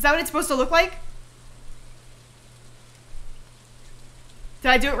 Is that what it's supposed to look like?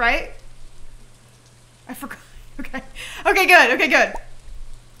 Did I do it right? I forgot. Okay. Okay, good. Okay, good.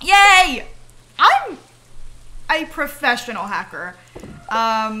 Yay! I'm a professional hacker.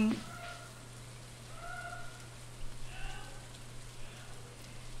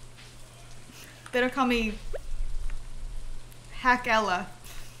 They don't call me Hackella.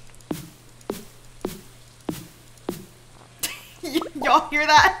 Y'all hear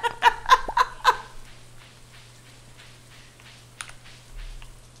that?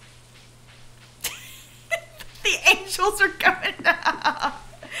 The angels are coming down.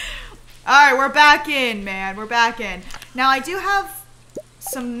 Alright, we're back in, man. We're back in. Now, I do have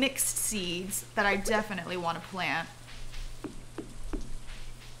some mixed seeds that I definitely want to plant.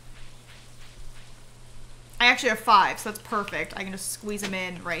 I actually have 5, so that's perfect. I can just squeeze them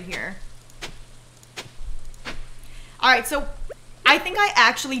in right here. Alright, so I think I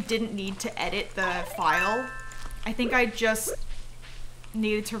actually didn't need to edit the file. I think I just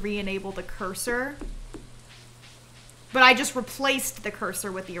needed to re-enable the cursor. But I just replaced the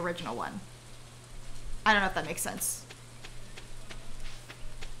cursor with the original one. I don't know if that makes sense.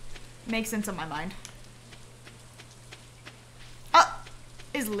 Makes sense in my mind.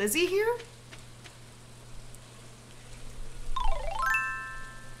 Is Lizzie here?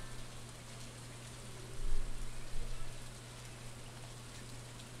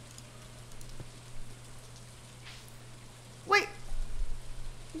 Wait.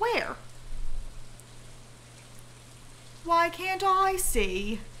 Where? Why can't I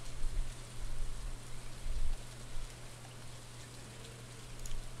see?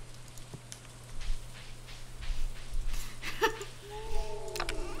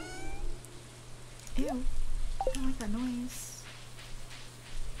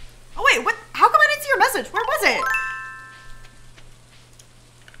 message. Where was it?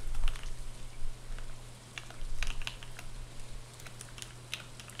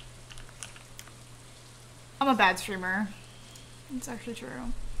 I'm a bad streamer. It's actually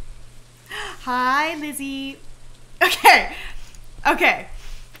true. Hi, Lizzie. Okay. Okay.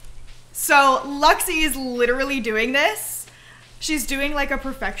 So, Luxie is literally doing this. She's doing like a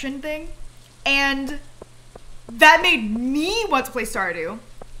perfection thing. And that made me want to play Stardew.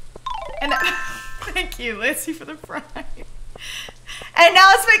 And thank you, Lizzie, for the fry. And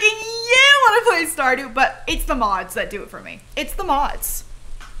now it's making you want to play Stardew, but it's the mods that do it for me. It's the mods.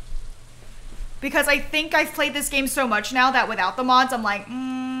 Because I think I've played this game so much now that without the mods, I'm like,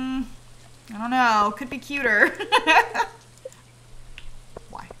 I don't know, could be cuter.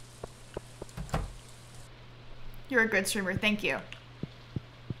 Why? You're a good streamer, thank you.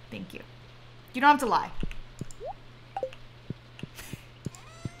 Thank you. You don't have to lie.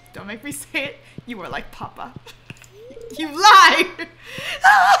 Don't make me say it. You are like Papa. You lied!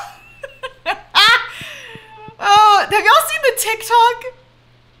 Oh, have y'all seen the TikTok?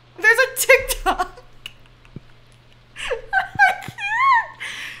 There's a TikTok. I can't.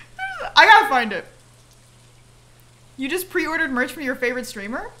 I gotta find it. You just pre-ordered merch from your favorite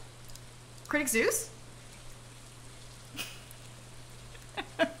streamer? Critic Zeus?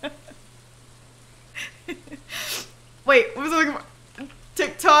 Wait, what was I looking for?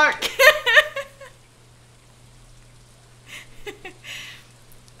 TikTok.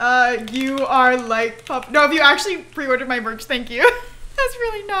 You are like Pop. No, if you actually pre-ordered my merch, thank you. That's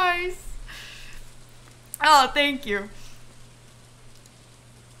really nice. Oh, thank you.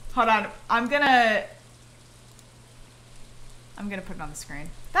 Hold on. I'm gonna put it on the screen.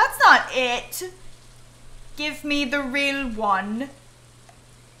 That's not it. Give me the real one.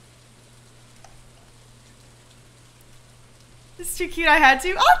 It's too cute, I had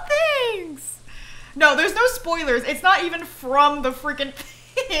to. Oh, thanks. No, there's no spoilers. It's not even from the freaking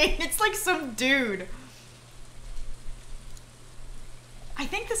thing. It's like some dude. I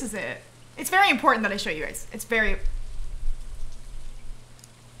think this is it. It's very important that I show you guys. It's very...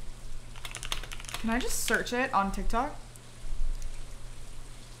 Can I just search it on TikTok?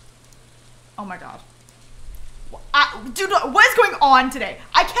 Oh my god. Dude, what is going on today?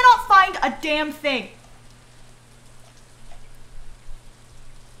 I cannot find a damn thing.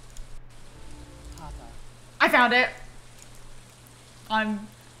 I found it. I'm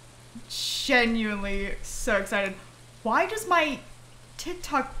genuinely so excited. Why does my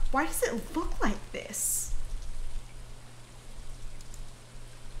TikTok, why does it look like this?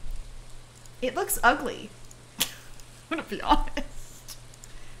 It looks ugly. I'm gonna be honest.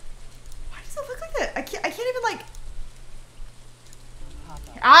 Why does it look like that? I can't even like...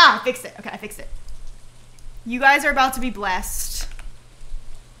 Ah, I fixed it. Okay, I fixed it. You guys are about to be blessed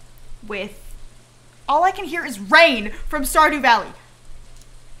with... All I can hear is rain from Stardew Valley.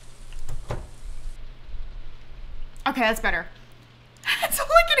 Okay, that's better. That's all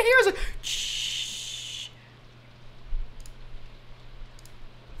I can hear is a shh.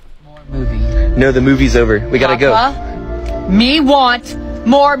 More movie. No, the movie's over. We gotta go. Me want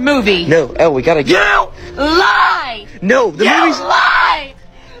more movie. No, oh, we gotta go. You lie! No, the you movie's... lie!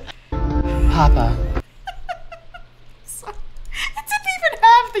 Papa. So, it didn't even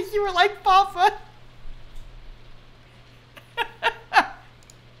have the "you were like Papa."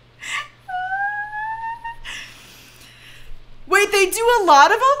 Wait, they do a lot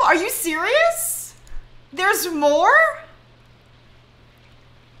of them? Are you serious? There's more?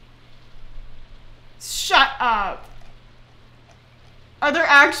 Shut up. Are there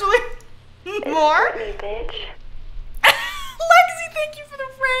actually more? It's Brittany, bitch. Lexi, thank you for the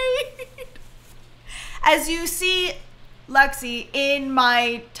raid. As you see, Lexi, in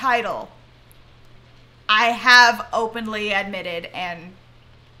my title, I have openly admitted and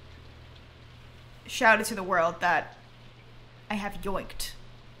shouted to the world that I have yoinked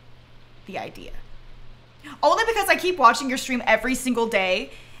the idea. Only because I keep watching your stream every single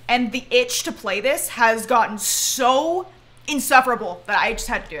day, and the itch to play this has gotten so insufferable that I just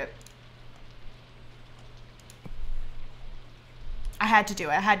had to do it. I had to do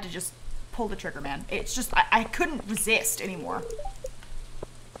it. I had to just pull the trigger, man. It's just, I couldn't resist anymore.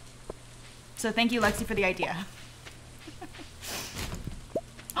 So thank you, Lexi, for the idea.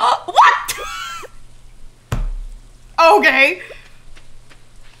 What? Okay.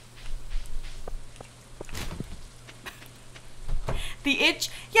 The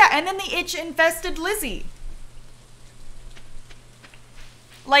itch, yeah, and then the itch infested Lizzie.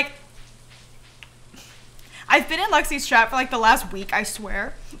 Like, I've been in Lexi's chat for like the last week, I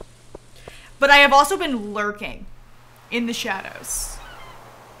swear. But I have also been lurking in the shadows.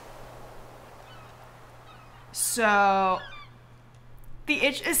 So, the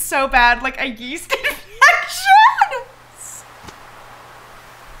itch is so bad, like a yeast infection.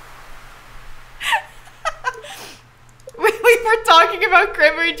 we were talking about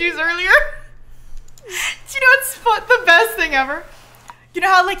cranberry juice earlier. Do you know what's the best thing ever? You know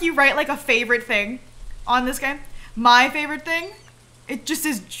how like you write like a favorite thing on this game? My favorite thing, it just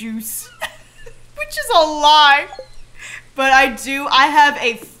says juice, which is a lie. But I have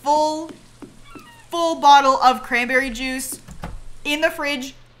a full bottle of cranberry juice in the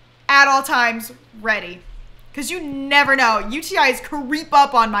fridge at all times ready. Because you never know. UTIs creep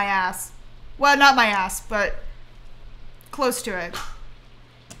up on my ass. Well, not my ass, but close to it.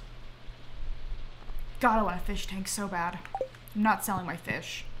 God, I want a fish tank so bad. I'm not selling my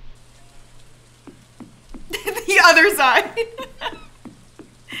fish. The other side.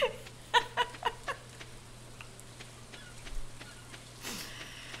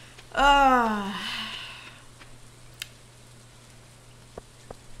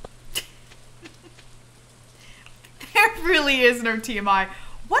 There really is no TMI.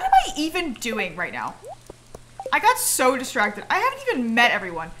 What am I even doing right now? I got so distracted. I haven't even met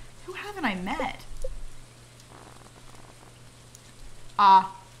everyone. Who haven't I met?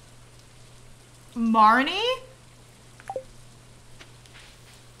 Marnie?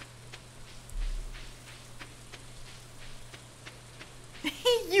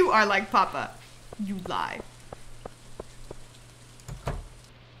 You are like Papa. You lie.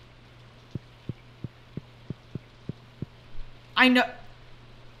 I know.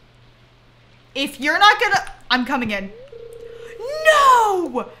 If you're not gonna... I'm coming in.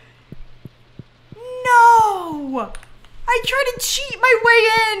 No! No! I tried to cheat my way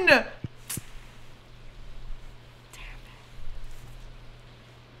in! Damn it.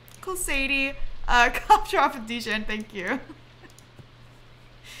 Cool, Sadie. Cop drop edition, thank you.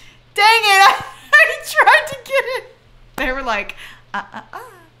 Dang it! I tried to get it. They were like,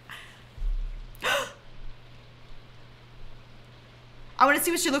 I want to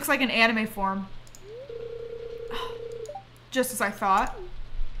see what she looks like in anime form. Just as I thought.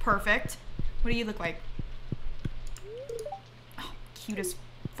 Perfect. What do you look like? Oh, cute as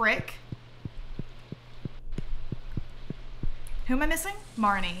frick. Who am I missing?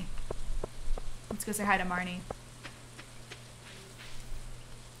 Marnie. Let's go say hi to Marnie.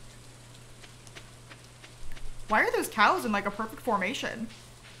 Why are those cows in like a perfect formation?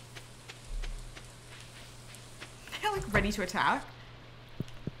 They're like ready to attack.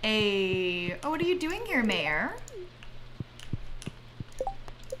 Oh, what are you doing here, Mayor?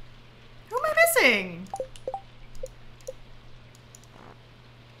 Who am I missing?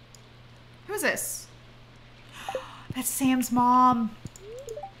 Who is this? That's Sam's mom.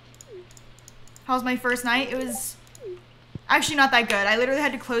 How was my first night? It was actually not that good. I literally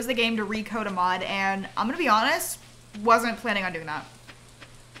had to close the game to recode a mod, and I'm gonna be honest, wasn't planning on doing that.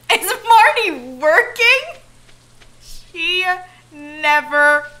 Is Marty working? She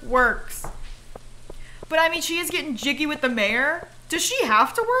never works. But I mean, she is getting jiggy with the mayor. Does she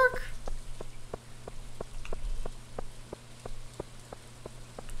have to work?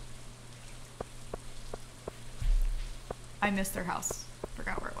 I missed their house.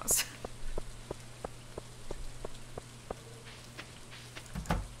 Forgot where it was.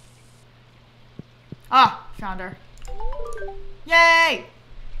 Ah, found her. Yay!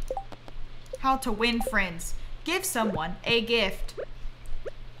 How to win friends. Give someone a gift.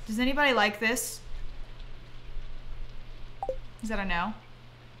 Does anybody like this? Is that a no?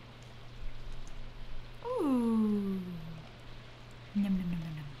 Ooh. Nom, nom, nom,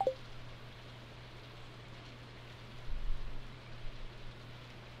 nom, nom.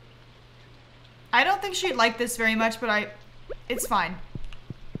 I don't think she'd like this very much, but it's fine.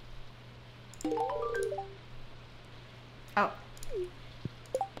 Oh.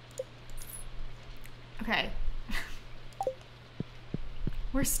 Okay.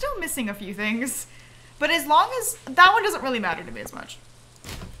 We're still missing a few things, but as long as that one doesn't really matter to me as much.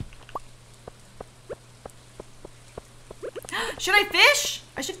 Should I fish?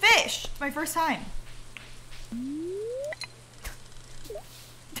 I should fish. It's my first time.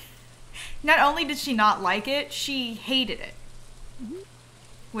 Not only did she not like it, she hated it,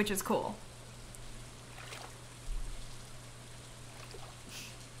 which is cool.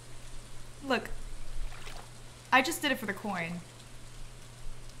 Look, I just did it for the coin.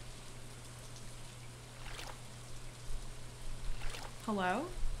 Hello?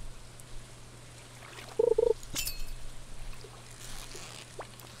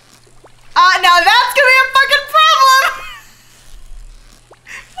 Now that's gonna be a fucking problem!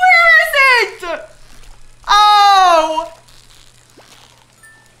 Where is it? Oh!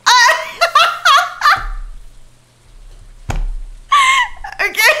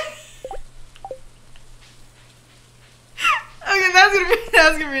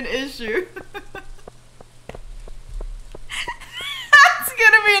 issue. That's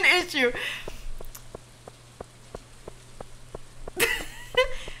gonna be an issue.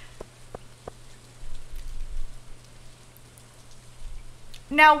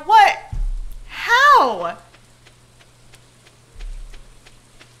 Now what? How?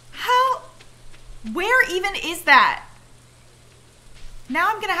 How? Where even is that? Now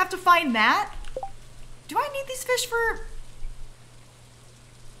I'm gonna have to find that? Do I need these fish for...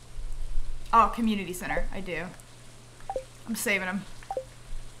 Oh, community center. I do. I'm saving them.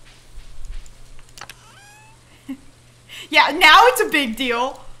 Yeah, now it's a big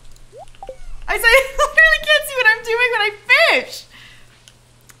deal. I literally can't see what I'm doing when I fish.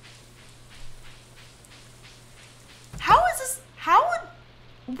 How is this? How would...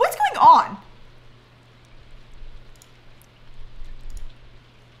 What's going on?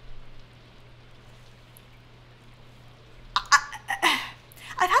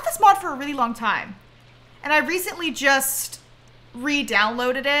 I've had this mod for a really long time. And I recently just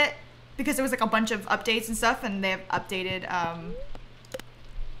re-downloaded it because there was like a bunch of updates and stuff, and they've updated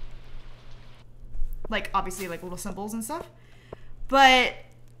like obviously like little symbols and stuff. But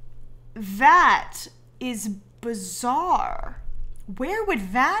that is bizarre. Where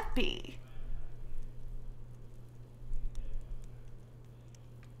would that be?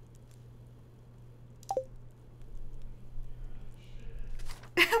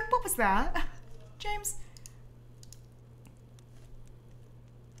 What was that, James?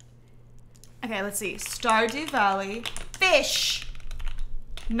 Okay, let's see. Stardew Valley. Fish.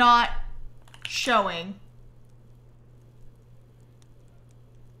 Not showing.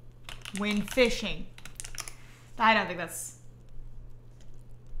 When fishing. I don't think that's...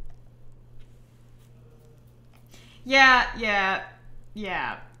 Yeah.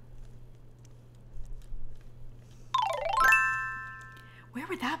 Where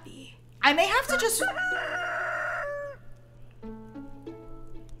would that be? I may have to just...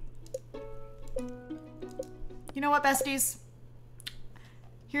 You know what, besties?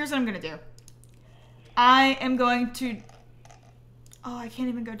 Here's what I'm gonna do. I am going to... Oh, I can't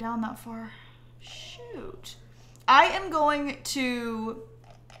even go down that far. Shoot. I am going to...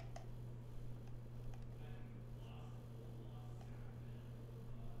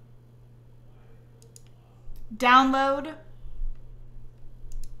 download...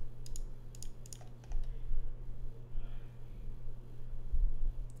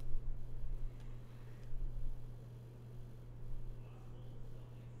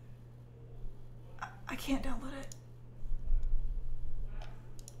 I can't download it.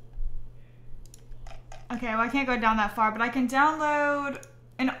 Okay, well I can't go down that far, but I can download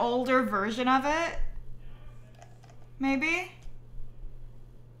an older version of it. Maybe?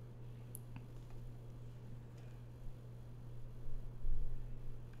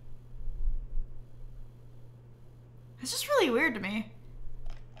 It's just really weird to me.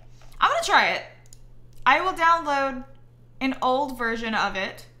 I'm gonna try it. I will download an old version of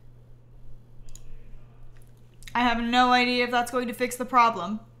it. I have no idea if that's going to fix the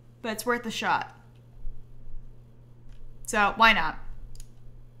problem, but it's worth a shot. So, why not?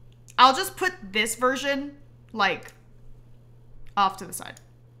 I'll just put this version, like, off to the side.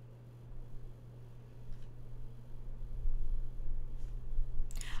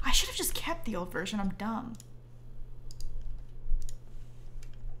 I should have just kept the old version. I'm dumb.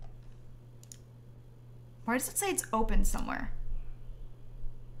 Why does it say it's open somewhere?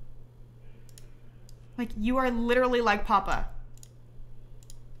 Like, you are literally like Papa.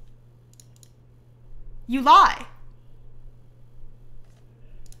 You lie.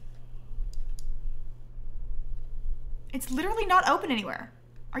 It's literally not open anywhere.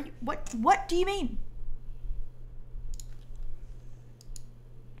 Are you, what do you mean?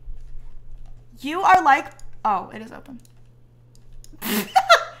 You are like, oh, it is open.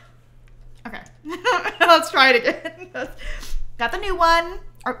 Okay, let's try it again. Got the new one,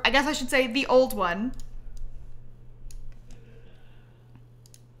 or I guess I should say the old one.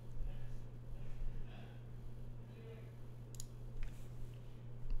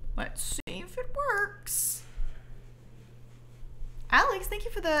 Let's see if it works. Alex, thank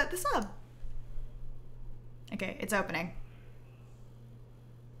you for the sub. Okay, it's opening.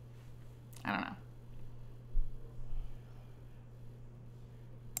 I don't know.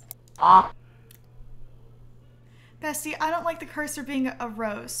 Bestie, I don't like the cursor being a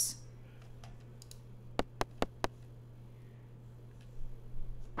rose.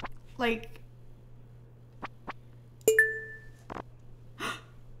 Like...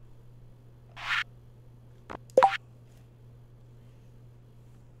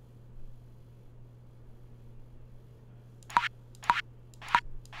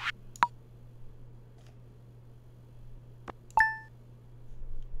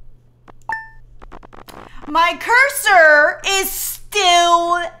 My cursor is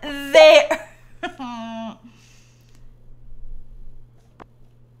still there.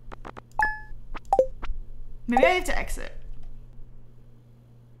 Maybe I have to exit.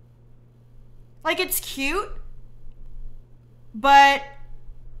 Like, it's cute, but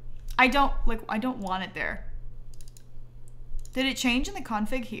I don't want it there. Did it change in the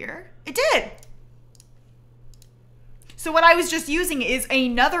config here? It did. So what I was just using is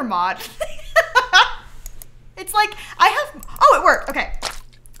another mod. It's like, I have, oh, it worked, okay.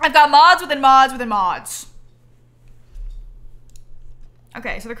 I've got mods within mods within mods.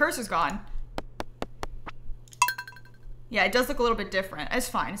 Okay, so the cursor's gone. Yeah, it does look a little bit different. It's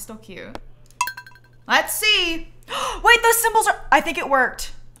fine, it's still cute. Let's see. Wait, those symbols are, I think it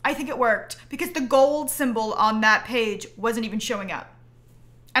worked. I think it worked because the gold symbol on that page wasn't even showing up.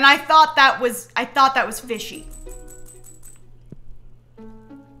 And I thought that was fishy.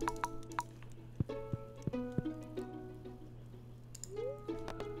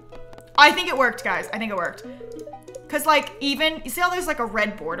 I think it worked, guys. I think it worked. Cause like even, you see how there's like a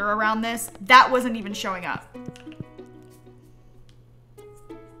red border around this? That wasn't even showing up.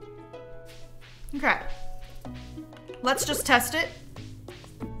 Okay. Let's just test it.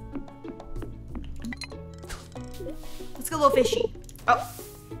 Let's get a little fishy. Oh.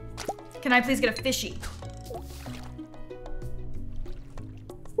 Can I please get a fishy?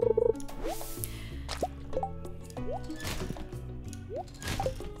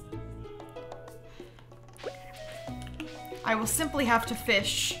 I will simply have to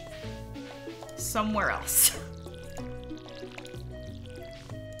fish somewhere else.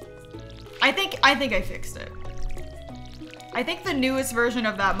 I think I fixed it. I think the newest version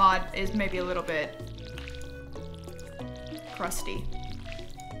of that mod is maybe a little bit crusty.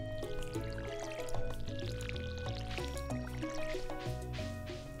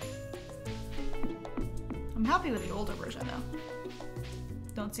 I'm happy with the older version though.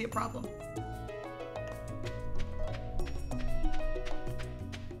 Don't see a problem.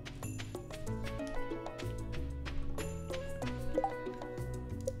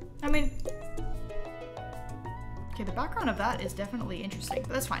 I mean, okay, the background of that is definitely interesting,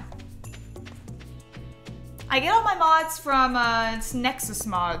 but that's fine. I get all my mods from it's Nexus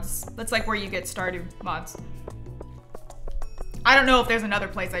mods. That's like where you get Stardew mods. I don't know if there's another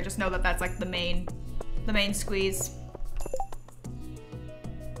place. I just know that that's like the main squeeze.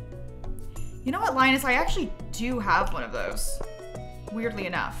 You know what, Linus? I actually do have one of those. Weirdly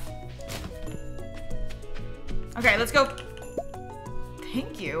enough. Okay, let's go.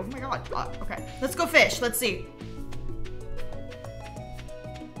 Thank you. Oh my god. Okay, let's go fish. Let's see.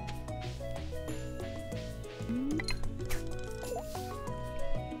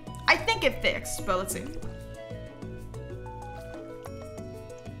 I think it fixed, but let's see.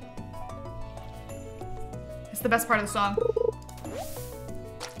 It's the best part of the song.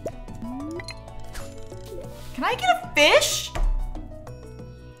 Can I get a fish?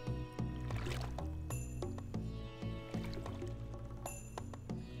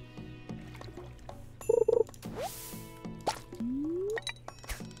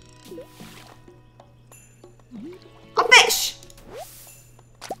 A fish!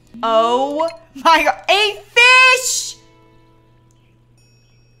 Oh my god, a fish!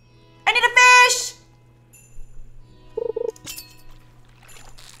 I need a fish!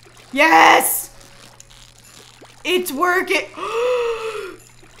 Yes! It's working!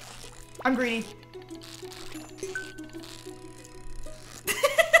 I'm greedy.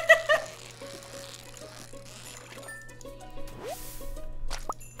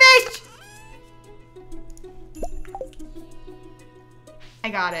 Fish! I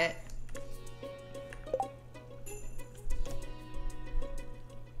got it.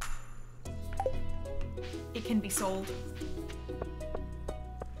 It can be sold.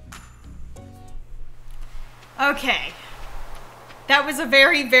 Okay. That was a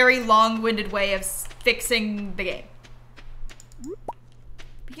very, very long-winded way of fixing the game.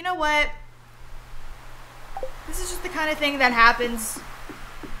 But you know what? This is just the kind of thing that happens.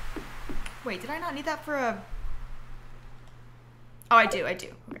 Wait, did I not need that for a... Oh, I do.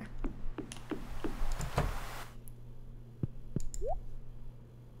 Okay.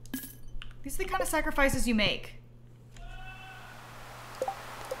 These are the kind of sacrifices you make.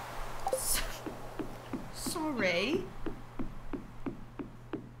 Sorry.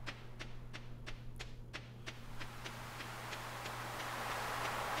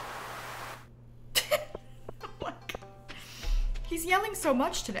 Oh my God. He's yelling so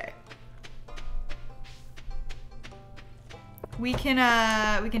much today. We can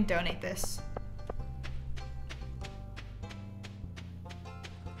donate this.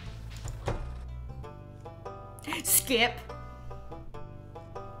 Skip.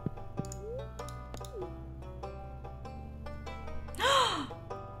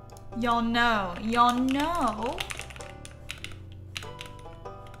 Y'all know. Y'all know.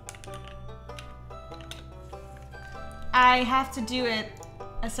 I have to do it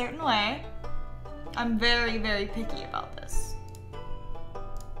a certain way. I'm very, very picky about this.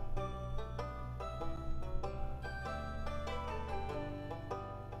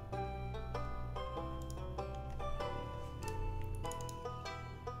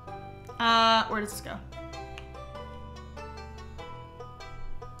 Where does this go?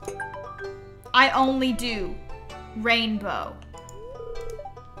 I only do rainbow.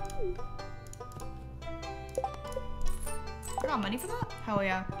 I got money for that? Hell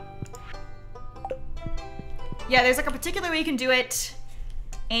yeah. Yeah, there's like a particular way you can do it,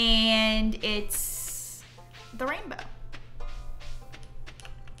 and it's the rainbow.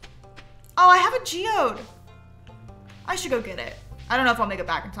 Oh, I have a geode. I should go get it. I don't know if I'll make it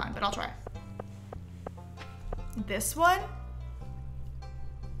back in time, but I'll try. This one?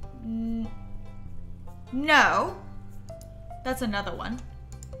 No. That's another one.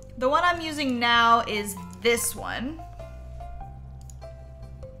 The one I'm using now is this one.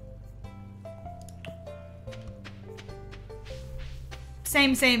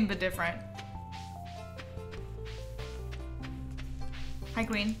 Same, but different. Hi,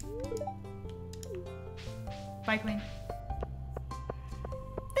 Queen. Bye, Queen.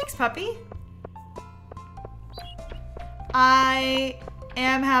 Thanks, puppy. I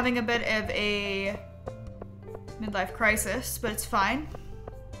am having a bit of a midlife crisis, but it's fine.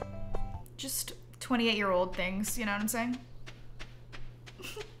 Just 28-year-old things, you know what I'm saying?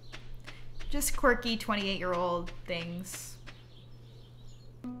 Just quirky 28-year-old things.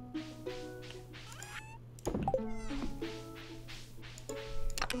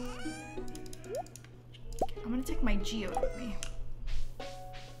 I'm gonna take my geode with me.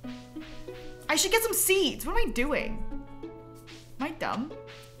 I should get some seeds. What am I doing? Am I dumb?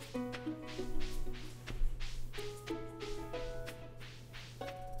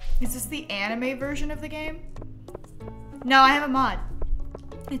 Is this the anime version of the game? No, I have a mod.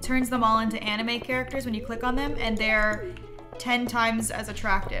 It turns them all into anime characters when you click on them, and they're 10 times as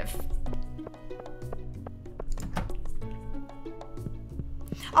attractive.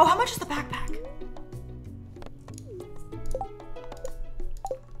 Oh, how much is the backpack?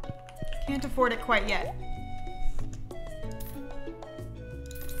 Can't afford it quite yet.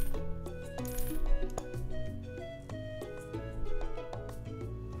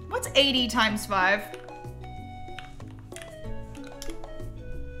 What's 80 times 5?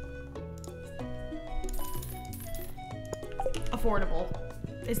 Affordable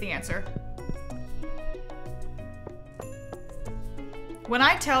is the answer. When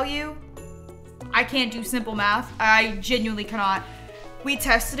I tell you I can't do simple math, I genuinely cannot. We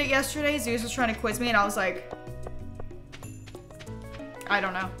tested it yesterday. Zeus was trying to quiz me and I was like, I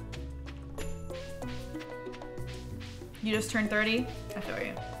don't know. You just turned 30? I feel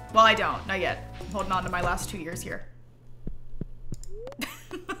you. Well, I don't. Not yet. I'm holding on to my last 2 years here.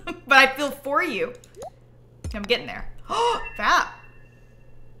 But I feel for you. I'm getting there. Oh, fat.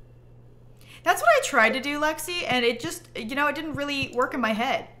 That's what I tried to do, Lexi, and it just, you know, it didn't really work in my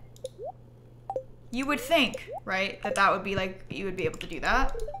head. You would think, right, that would be like, you would be able to do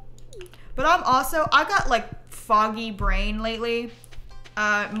that. But I got like foggy brain lately.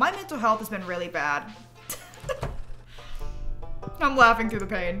 My mental health has been really bad. I'm laughing through the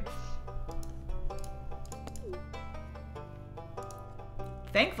pain.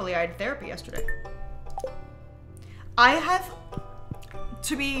 Thankfully, I had therapy yesterday. I have,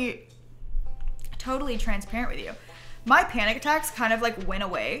 to be totally transparent with you, my panic attacks kind of like went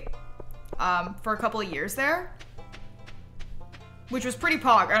away for a couple of years there, which was pretty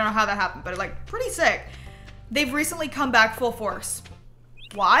pog. I don't know how that happened, but like pretty sick. They've recently come back full force.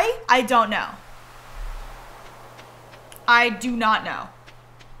 Why? I don't know. I do not know.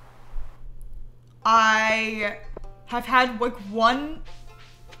 I have had like one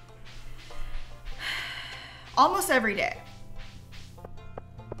almost every day.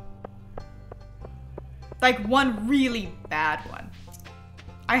 Like one really bad one.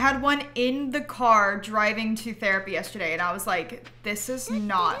 I had one in the car driving to therapy yesterday and I was like, this is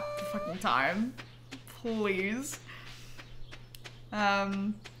not the fucking time. Please.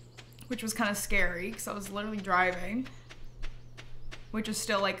 Which was kind of scary because I was literally driving. Which is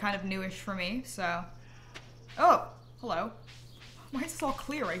still like kind of newish for me, so. Oh, hello. Why is this all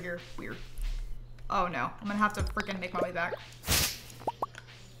clear right here? Weird. Oh no, I'm gonna have to freaking make my way back.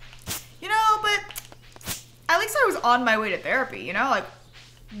 You know, but at least I was on my way to therapy, you know? Like,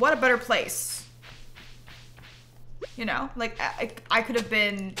 what a better place. You know, like I could have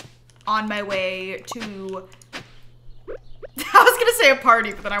been on my way to, I was gonna say a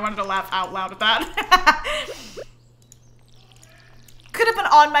party, but then I wanted to laugh out loud at that. Could have been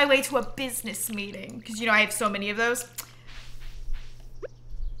on my way to a business meeting, because you know I have so many of those.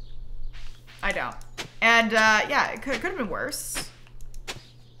 I don't. And yeah, it could have been worse.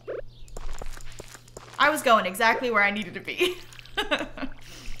 I was going exactly where I needed to be.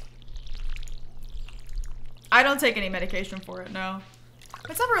 I don't take any medication for it, no.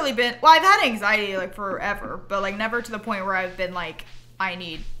 It's never really been, well, I've had anxiety like forever, but like never to the point where I've been like, I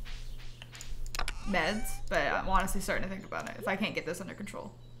need meds, but I'm honestly starting to think about it. If I can't get this under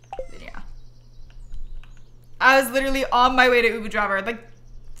control, then yeah. I was literally on my way to Uber driver, like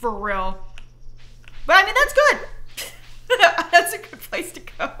for real. But I mean, that's good. That's a good place to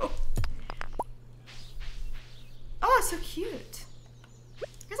go. Oh, it's so cute. I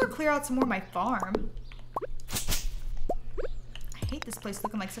guess I'll clear out some more of my farm. I hate this place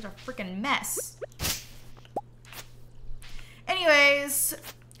looking like such a freaking mess. Anyways,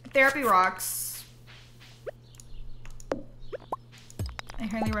 therapy rocks. I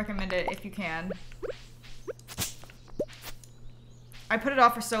highly recommend it if you can. I put it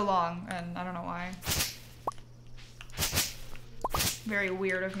off for so long, and I don't know why. Very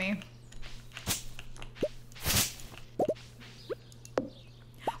weird of me.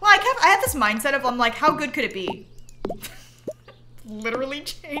 Well, I had this mindset of, I'm like, how good could it be? Literally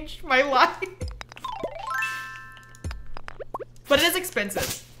changed my life. But it is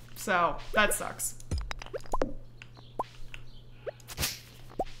expensive, so that sucks.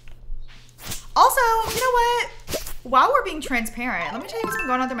 Also, you know what? While we're being transparent, let me tell you what's been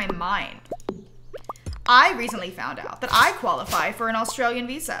going on through my mind. I recently found out that I qualify for an Australian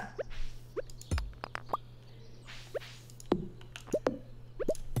visa.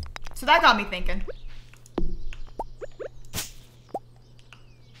 So that got me thinking.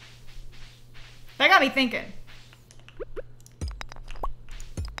 That got me thinking.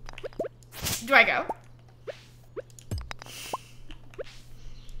 Do I go?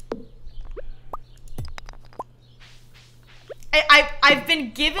 I've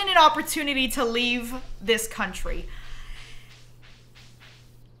been given an opportunity to leave this country.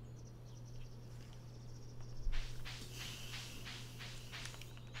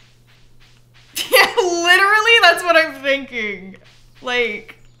 Yeah, literally, that's what I'm thinking.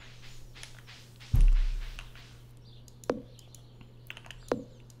 Like,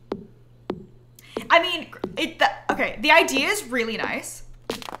 I mean, okay, the idea is really nice,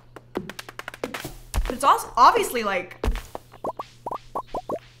 but it's also obviously like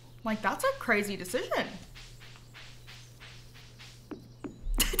that's a crazy decision.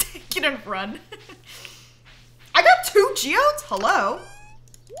 Take it and run. I got 2 geodes? Hello?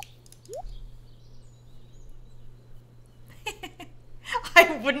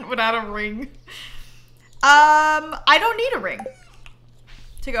 I wouldn't without a ring. I don't need a ring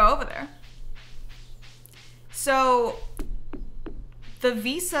to go over there. So the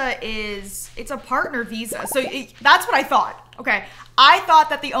visa it's a partner visa. So that's what I thought. Okay. I thought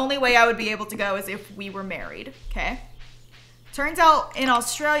that the only way I would be able to go is if we were married. Okay. Turns out in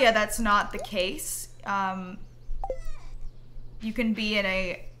Australia, that's not the case. You can be in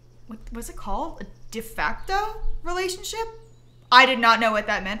a, what's it called? A de facto relationship? I did not know what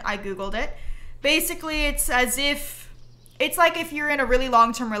that meant. I Googled it. Basically, it's as if, it's like if you're in a really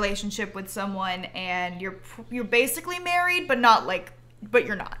long-term relationship with someone and you're basically married, but not like, but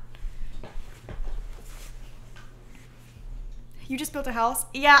you're not. You just built a house?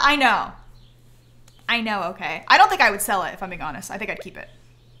 Yeah, I know. I know, okay. I don't think I would sell it, if I'm being honest. I think I'd keep it.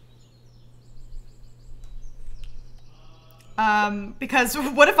 Because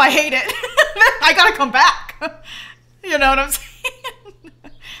what if I hate it? I gotta come back. You know what I'm saying?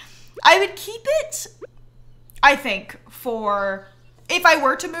 I would keep it, I think, for if I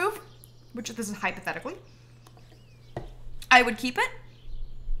were to move, which this is hypothetically, I would keep it.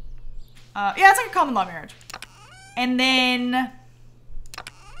 Yeah, it's like a common law marriage. And then,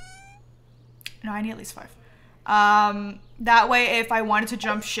 no, I need at least 5. That way, if I wanted to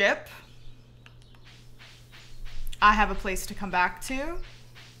jump ship, I have a place to come back to,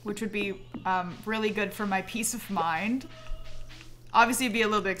 which would be really good for my peace of mind. Obviously, it'd be a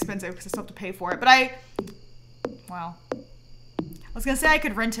little bit expensive because I still have to pay for it, but well, I was gonna say I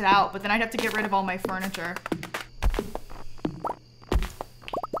could rent it out, but then I'd have to get rid of all my furniture.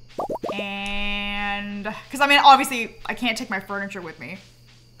 And, because I mean, obviously, I can't take my furniture with me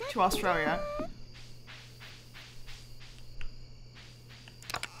to Australia.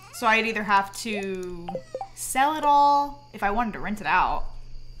 So I'd either have to sell it all if I wanted to rent it out,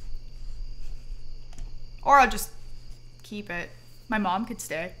 or I'll just keep it. My mom could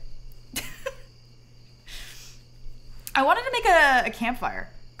stay. I wanted to make a campfire.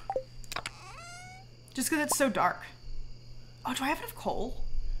 Just because it's so dark. Oh, do I have enough coal?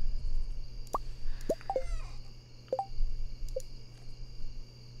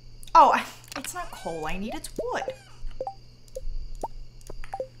 Oh, it's not coal I need, it's wood.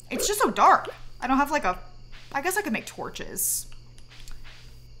 It's just so dark. I don't have like a... I guess I could make torches.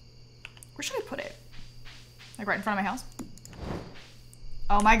 Where should I put it? Like right in front of my house?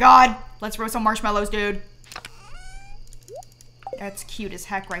 Oh my god. Let's roast some marshmallows, dude. That's cute as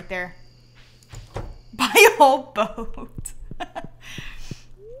heck right there. Buy a whole boat.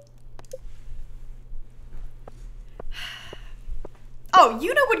 Oh,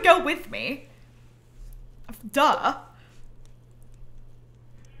 Yuna would go with me. Duh.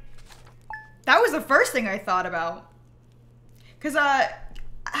 That was the first thing I thought about. Because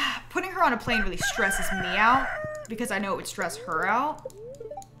putting her on a plane really stresses me out. Because I know it would stress her out.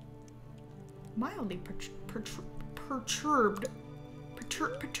 Mildly perturbed. Perturbed.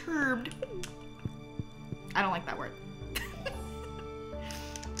 I don't like that word.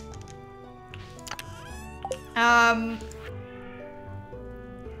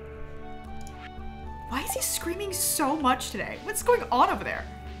 Why is he screaming so much today? What's going on over there?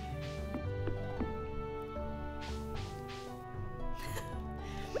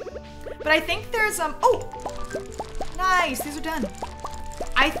 But I think there's, oh! Nice, these are done.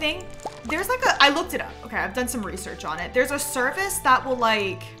 I think there's like I looked it up. Okay, I've done some research on it. There's a service that will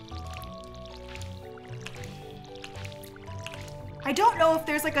like, I don't know if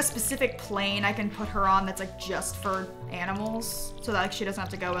there's like a specific plane I can put her on that's like just for animals, so that like she doesn't have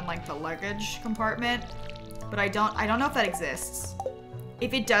to go in like the luggage compartment. But I don't know if that exists.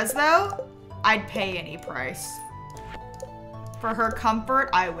 If it does though, I'd pay any price. For her comfort,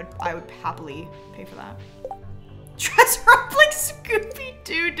 I would happily pay for that. Dress her up like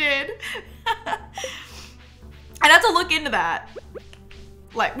Scooby-Doo did. I'd have to look into that.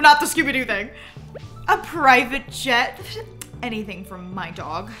 Like, not the Scooby-Doo thing. A private jet. Anything from my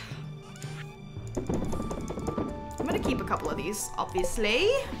dog. I'm gonna keep a couple of these, obviously.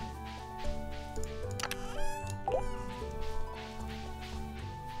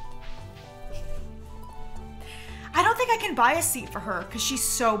 I don't think I can buy a seat for her because she's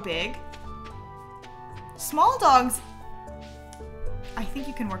so big. Small dogs, I think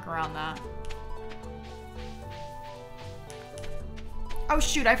you can work around that. Oh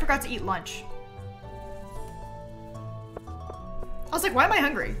shoot, I forgot to eat lunch. I was like, why am I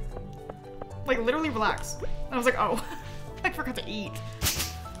hungry? Like, literally relax. And I was like, oh, I forgot to eat.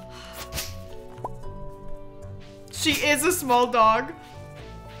 She is a small dog.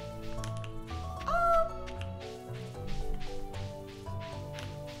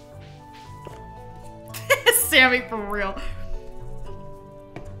 Sammy, for real.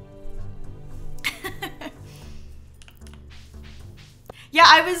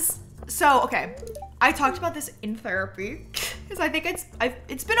 Yeah, okay. I talked about this in therapy because I think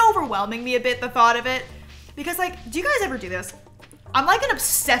it's been overwhelming me a bit, the thought of it. Because like, do you guys ever do this? I'm like an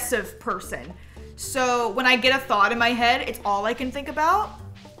obsessive person. So when I get a thought in my head, it's all I can think about.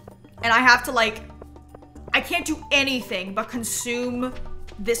 And I have to like, I can't do anything but consume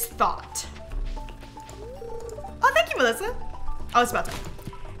this thought. Oh, thank you, Melissa. Oh, it's about time.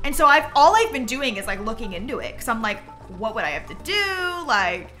 And so all I've been doing is like looking into it because I'm like, what would I have to do?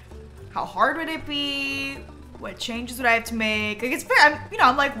 Like, how hard would it be? What changes would I have to make? Like, it's very,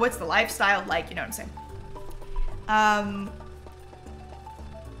 I'm like, what's the lifestyle like? You know what I'm saying?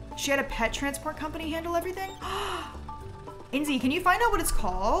 She had a pet transport company handle everything. Inzy, can you find out what it's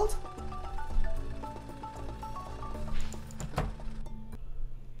called?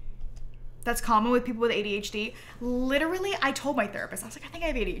 That's common with people with ADHD. Literally, I told my therapist, I was like, I think I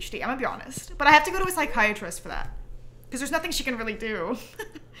have ADHD. I'm gonna be honest. But I have to go to a psychiatrist for that. Because there's nothing she can really do.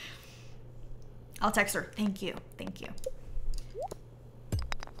 I'll text her. Thank you. Thank you.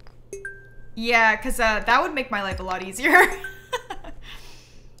 Yeah, because that would make my life a lot easier.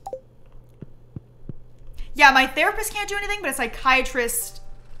 Yeah, my therapist can't do anything, but a psychiatrist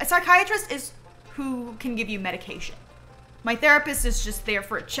is who can give you medication. My therapist is just there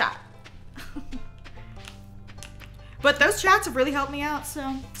for a chat. But those chats have really helped me out,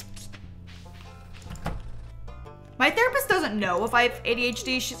 so. My therapist doesn't know if I have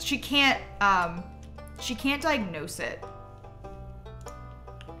ADHD. She can't diagnose it.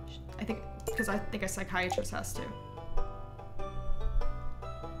 Because I think a psychiatrist has to.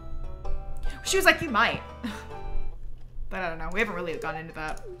 She was like, you might. But I don't know. We haven't really gone into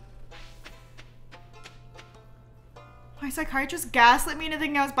that. My psychiatrist gaslit me into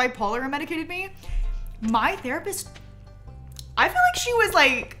thinking I was bipolar and medicated me. My therapist I feel like she was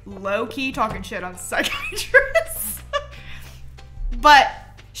like low-key talking shit on psychiatrists. But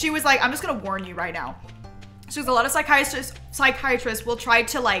she was like, I'm just gonna warn you right now. So there's a lot of psychiatrists will try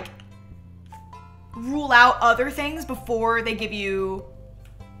to like rule out other things before they give you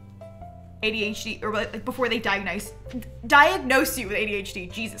ADHD, or like before they diagnose you with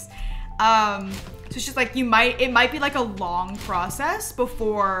ADHD. Jesus. So it's just like it might be like a long process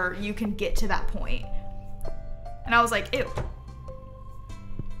before you can get to that point. And I was like, ew.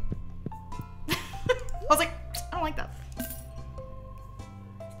 I was like, I don't like that.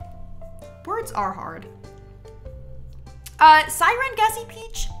 Words are hard. Siren, Gassy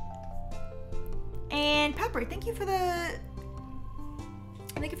Peach, and Pepper, thank you for the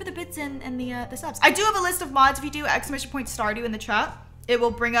bits and the subs. I do have a list of mods. If you do ! Stardew in the chat, it will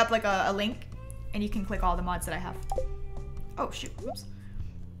bring up like a link, and you can click all the mods that I have. Oh shoot, whoops.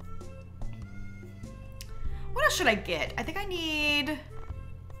 What else should I get? I think I need...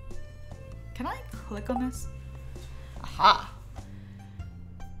 Can I click on this? Aha.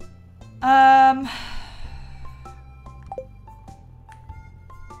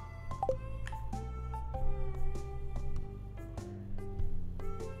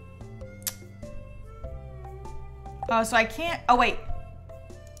 Oh, so I can't... Oh, wait.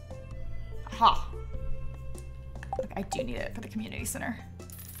 Aha. Okay, I do need it for the community center.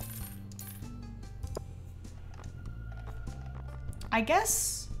 I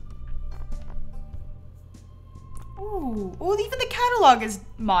guess... Ooh. Ooh, even the catalog is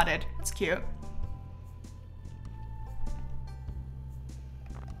modded. That's cute.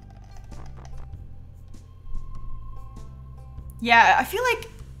 Yeah, I feel like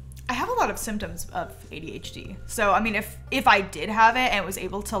I have a lot of symptoms of ADHD. So, I mean, if I did have it and was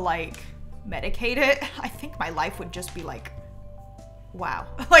able to, like, medicate it, I think my life would just be, like, wow.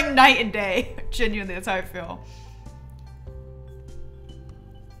 Like, night and day. Genuinely, that's how I feel.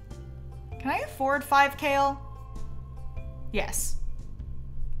 Can I afford 5 kale? Yes.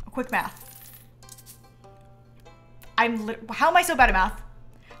 A quick math. How am I so bad at math?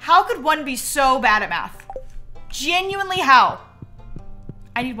 How could one be so bad at math? Genuinely, how?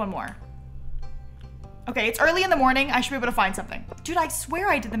 I need one more. Okay, it's early in the morning. I should be able to find something. Dude, I swear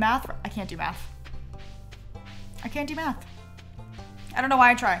I did the math. I can't do math. I can't do math. I don't know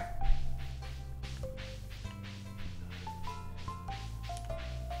why I try.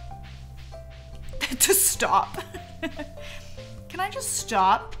 To stop. Can I just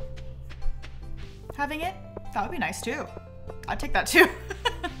stop having it? That would be nice too. I'd take that too.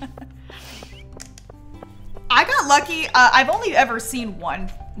 I got lucky. I've only ever seen one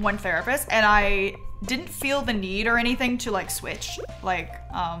therapist, and I didn't feel the need or anything to like switch. Like,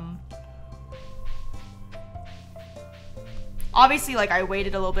 obviously, like I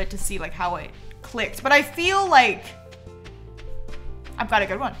waited a little bit to see like how it clicked, but I feel like I've got a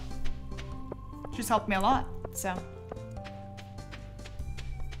good one. She's helped me a lot, so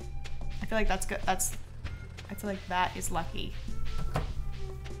I feel like that's good. I feel like that is lucky.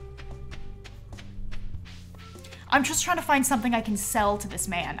 I'm just trying to find something I can sell to this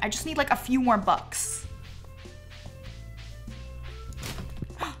man. I just need like a few more bucks.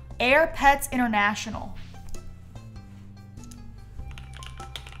 Air Pets International.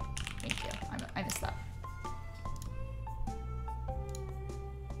 Thank you. I missed that.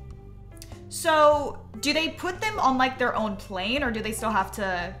 So, do they put them on like their own plane, or do they still have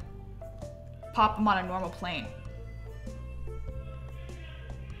to pop them on a normal plane?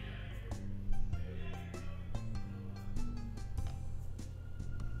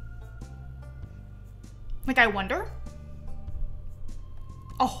 Like, I wonder.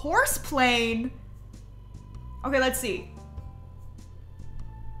 A horse plane? Okay, let's see.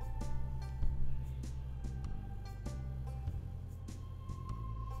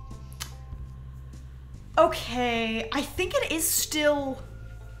 Okay, I think it is still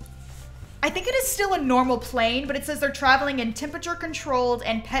a normal plane, but it says they're traveling in temperature-controlled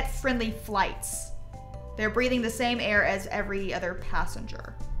and pet-friendly flights. They're breathing the same air as every other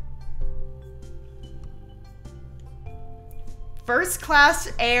passenger. First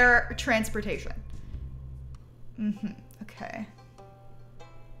class air transportation. Okay.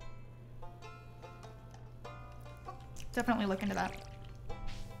 Definitely look into that.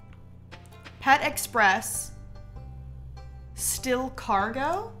 Pet Express. Still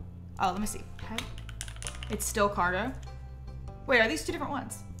cargo? Oh, let me see. Pet. It's still cargo. Wait, are these two different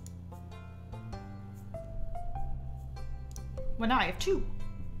ones? Well, now I have two.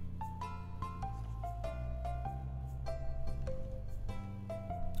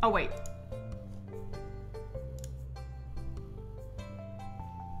 Oh, wait.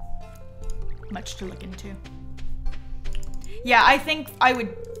 Much to look into. Yeah, I think I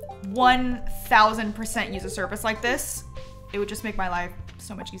would 1000% use a service like this. It would just make my life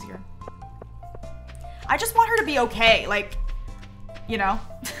so much easier. I just want her to be okay, like, you know?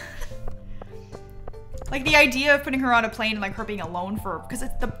 Like the idea of putting her on a plane and like her being alone for, because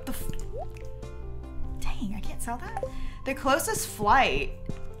it's dang, I can't sell that. The closest flight,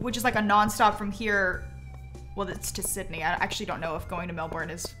 which is like a non-stop from here, well, it's to Sydney. I actually don't know if going to Melbourne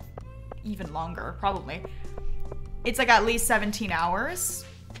is even longer, probably. It's like at least 17 hours.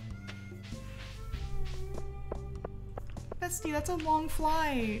 Bestie, that's a long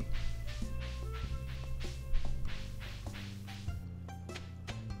flight.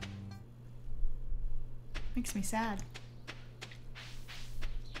 Makes me sad.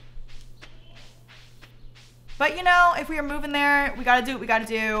 But you know, if we are moving there, we gotta do what we gotta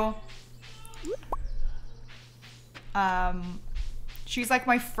do. She's like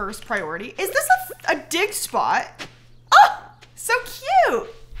my first priority. Is this a dig spot? Oh, so cute.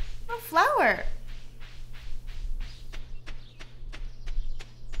 A flower.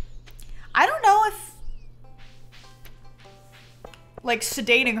 I don't know if like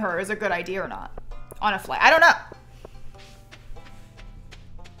sedating her is a good idea or not on a flight. I don't know.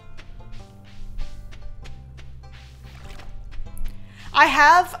 I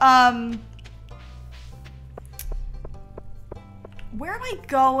have, where am I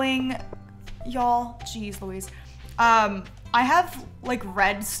going, y'all? Jeez Louise. I have like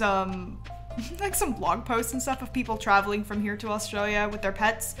read some, like some blog posts and stuff of people traveling from here to Australia with their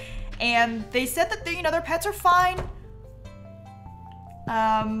pets. And they said that they, you know, their pets are fine.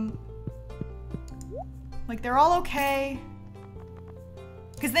 Like they're all okay.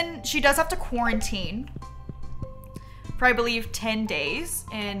 Because then she does have to quarantine for, I believe, 10 days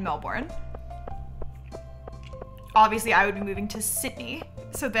in Melbourne. Obviously, I would be moving to Sydney.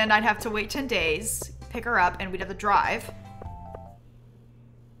 So then I'd have to wait 10 days, pick her up, and we'd have to drive.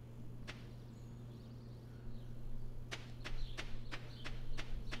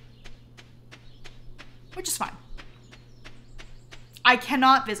 Which is fine. I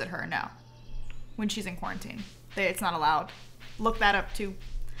cannot visit her now when she's in quarantine. It's not allowed. Look that up too.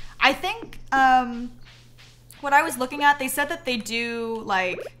 I think what I was looking at, they said that they do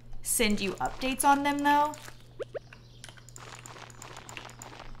like send you updates on them though.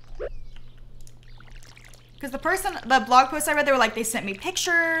 Because the blog post I read, they were like, they sent me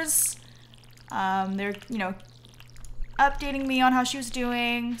pictures. They're, you know, updating me on how she was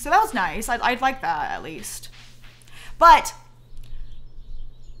doing. So that was nice. I'd like that at least. But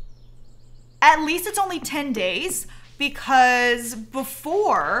at least it's only 10 days because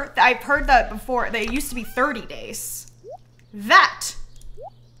before, I've heard that before, they used to be 30 days. That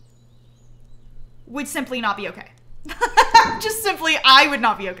would simply not be okay. Just simply, I would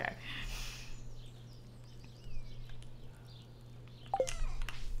not be okay.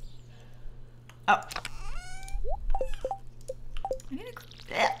 Oh. I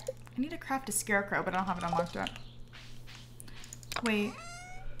need to craft a scarecrow, but I don't have it unlocked yet. Wait.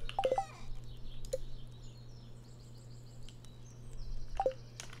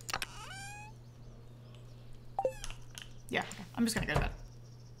 Yeah, okay. I'm just gonna go to bed.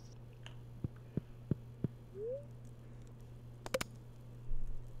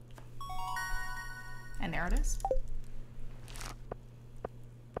 And there it is.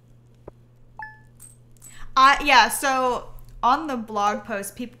 Yeah, so on the blog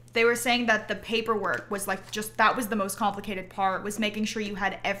post, they were saying that the paperwork was like that was the most complicated part, was making sure you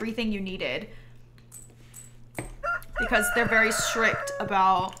had everything you needed. Because they're very strict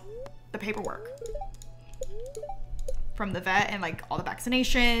about the paperwork. From the vet and like all the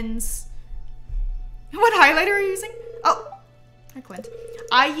vaccinations. What highlighter are you using? Oh, hi Clint.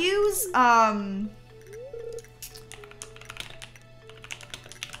 I use, let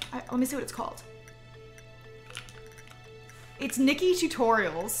me see what it's called. It's Nikki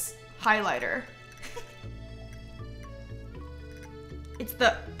Tutorials highlighter. It's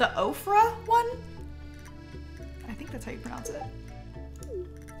the Ofra one? I think that's how you pronounce it.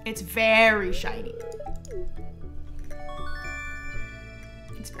 It's very shiny.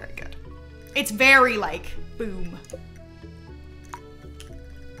 It's very good. It's very like, boom.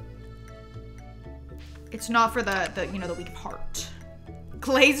 It's not for the you know, the weak part.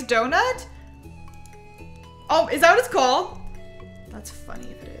 Glazed donut? Oh, is that what it's called? That's funny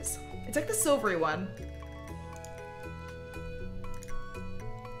if it is. It's like the silvery one.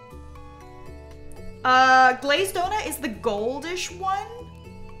 Glazed donut is the goldish one.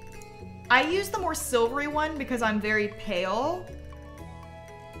 I use the more silvery one because I'm very pale.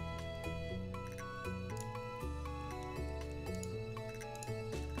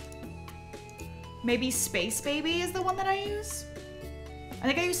 Maybe Space Baby is the one that I use? I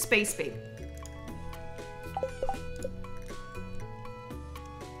think I use Space Baby.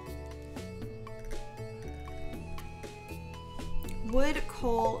 Wood,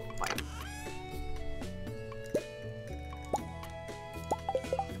 coal, fire.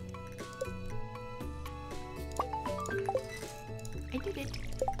 I did it.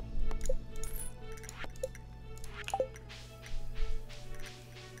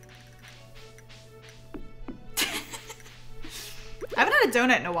 I haven't had a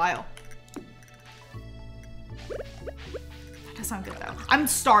donut in a while. That does sound good though. I'm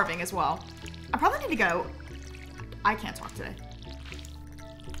starving as well. I probably need to go. I can't talk today.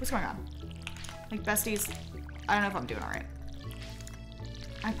 What's going on? Like, besties, I don't know if I'm doing all right.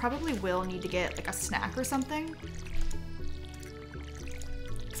 I probably will need to get like a snack or something.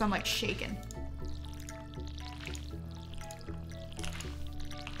 Cause I'm like shaking.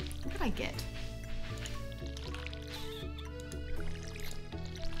 What did I get?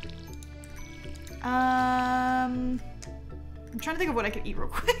 I'm trying to think of what I could eat real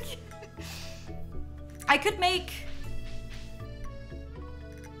quick. I could make...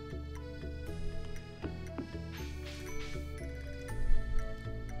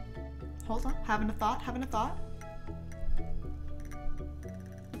 Hold on, having a thought. I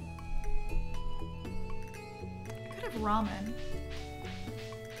could have ramen.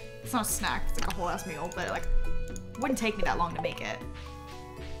 It's not a snack, it's like a whole ass meal, but like, it wouldn't take me that long to make it.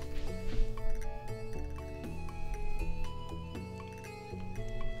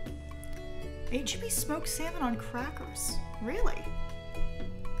 HB smoked salmon on crackers. Really?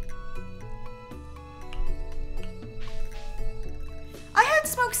 I had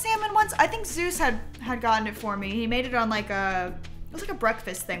smoked salmon once. I think Zeus had gotten it for me. He made it on like a, it was like a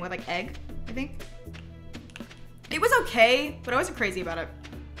breakfast thing with like egg, I think. It was okay, but I wasn't crazy about it.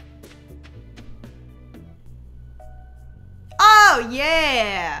 Oh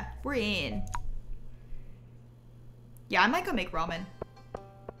yeah, we're in. Yeah, I might go make ramen.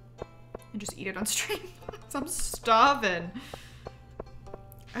 And just eat it on stream. I'm starving.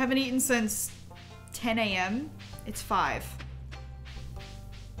 I haven't eaten since 10 a.m. It's 5.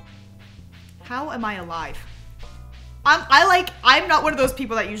 How am I alive? I'm not one of those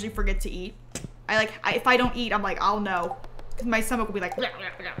people that usually forget to eat. If I don't eat, I'm like, I'll know. Cause my stomach will be like,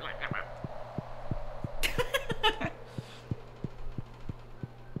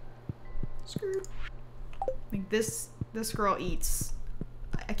 screw. Like this girl eats.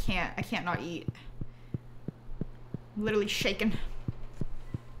 I can't not eat. I'm literally shaking.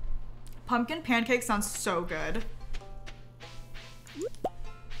 Pumpkin pancake sounds so good.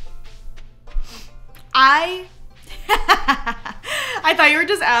 I thought you were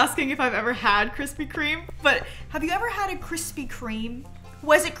just asking if I've ever had Krispy Kreme, but have you ever had a Krispy Kreme?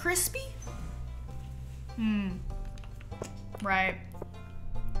 Was it crispy? Right.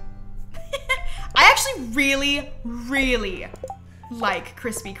 I actually really, really like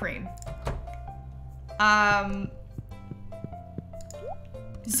Krispy Kreme.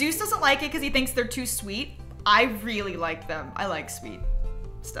 Zeus doesn't like it because he thinks they're too sweet. I really like them. I like sweet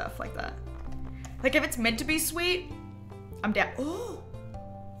stuff like that. Like if it's meant to be sweet, I'm down. Oh,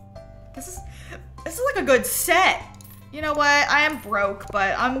 this is like a good set. You know what? I am broke,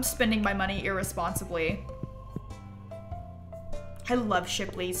 but I'm spending my money irresponsibly. I love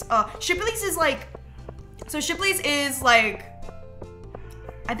Shipley's. Shipley's is like, so Shipley's is like,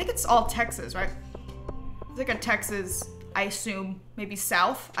 I think it's all Texas, right? It's like a Texas, I assume, maybe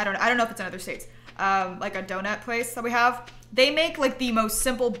South. I don't know if it's in other states. Like a donut place that we have. They make like the most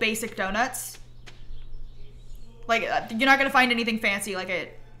simple, basic donuts. Like you're not gonna find anything fancy like at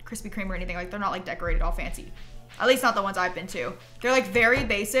Krispy Kreme or anything. Like they're not like decorated all fancy. At least not the ones I've been to. They're like very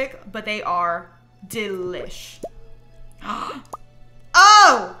basic, but they are delish.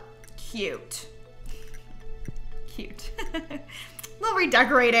 Oh, cute. Cute. Little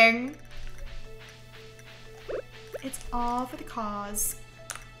redecorating. It's all for the cause.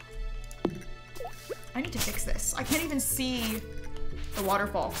 I need to fix this. I can't even see the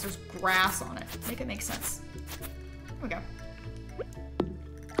waterfall because there's grass on it. Make it make sense. Here we go.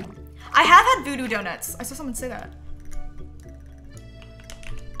 I have had voodoo donuts. I saw someone say that.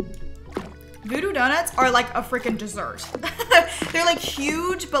 Voodoo donuts are like a freaking dessert. They're like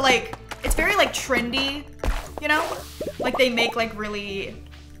huge, but like, it's very like trendy, you know? Like they make like really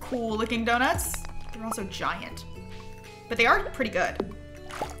cool looking donuts. They're also giant, but they are pretty good.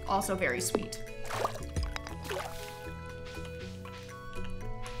 Also very sweet.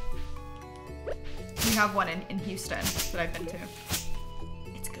 We have one in Houston that I've been to.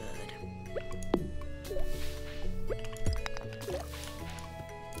 It's good.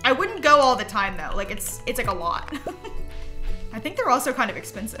 I wouldn't go go all the time though. Like it's like a lot. I think they're also kind of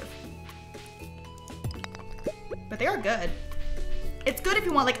expensive. But they are good. It's good if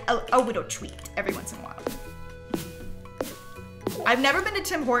you want like a little treat every once in a while. I've never been to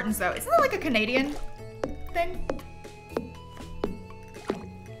Tim Hortons though. Isn't that like a Canadian thing?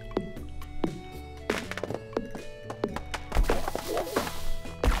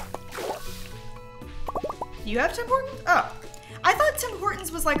 You have Tim Hortons? Oh. I thought Tim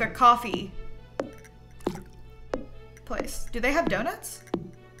Hortons was like a coffee place. Do they have donuts?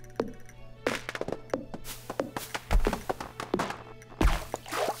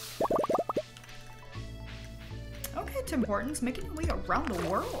 Okay, Tim Hortons, making your way around the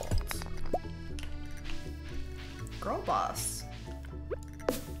world. Girl boss.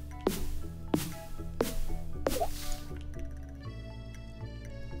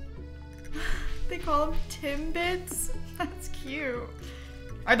 They call them Timbits. That's cute.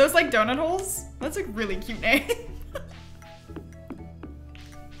 Are those like donut holes? That's a really cute name.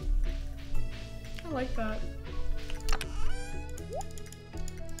 I like that.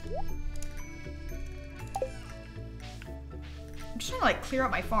 I'm just trying to like clear out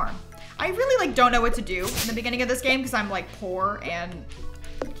my farm. I really like don't know what to do in the beginning of this game because I'm like poor and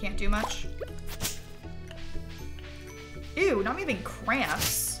can't do much. Ew, not even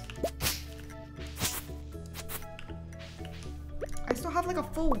cramps. I still have like a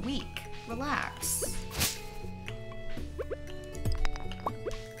full week. Relax.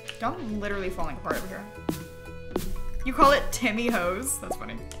 I'm literally falling apart over here. You call it Timmy Hose? That's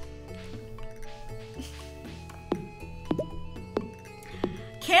funny.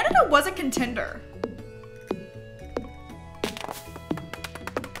 Canada was a contender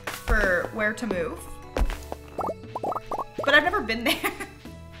for where to move, but I've never been there.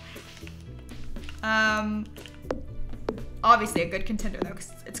 Obviously a good contender though,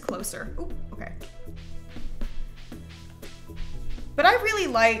 because it's closer. Ooh, okay. But I really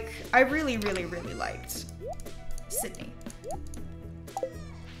liked Sydney.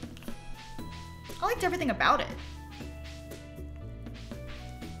 I liked everything about it.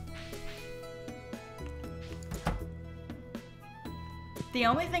 The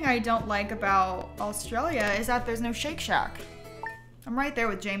only thing I don't like about Australia is that there's no Shake Shack. I'm right there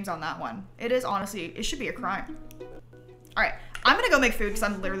with James on that one. It is honestly, it should be a crime. All right, I'm gonna go make food because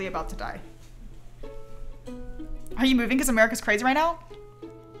I'm literally about to die. Are you moving because America's crazy right now?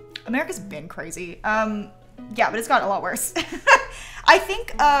 America's been crazy. Yeah, but it's gotten a lot worse. I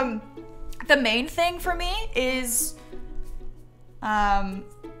think the main thing for me is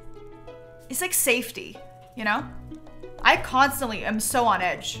it's like safety, you know? I constantly am so on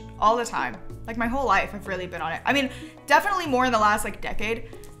edge all the time. Like my whole life, I've really been on it. I mean, definitely more in the last like decade,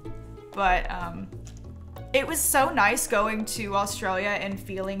 but it was so nice going to Australia and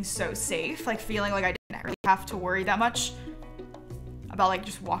feeling so safe, like feeling like I didn't really have to worry that much about like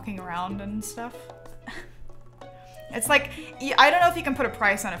just walking around and stuff. It's like, I don't know if you can put a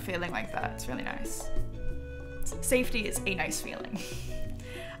price on a feeling like that. It's really nice. Safety is a nice feeling.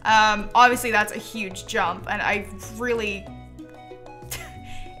 Obviously that's a huge jump and I really,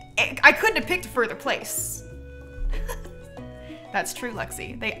 I couldn't have picked a further place. That's true,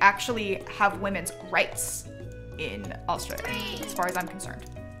 Lexi. They actually have women's rights in Australia, as far as I'm concerned.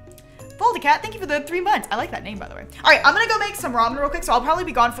 Foldicat, thank you for the 3 months. I like that name, by the way. All right, I'm gonna go make some ramen real quick, so I'll probably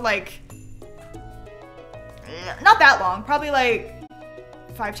be gone for like, not that long, probably like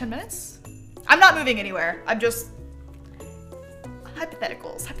 5-10 minutes. I'm not moving anywhere. I'm just,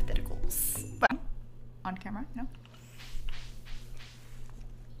 hypotheticals. But on camera, no?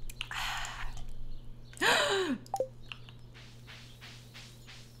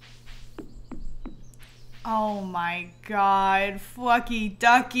 Oh my god, Flucky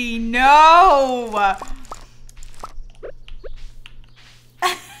Ducky, no!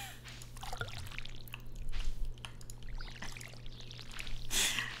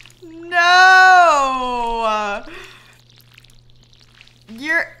 No!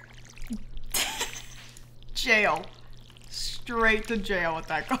 You're jail. Straight to jail with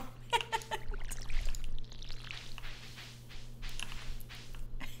that comment.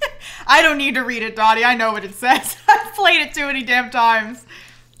 I don't need to read it, Dottie. I know what it says. I've played it too many damn times.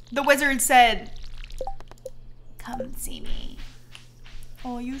 The wizard said, "Come see me,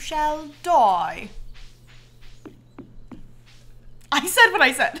 or you shall die." I said what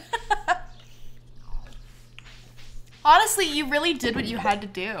I said. Honestly, you really did what you had to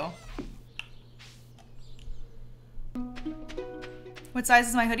do. What size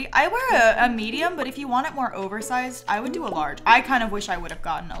is my hoodie? I wear a medium, but if you want it more oversized, I would do a large. I kind of wish I would have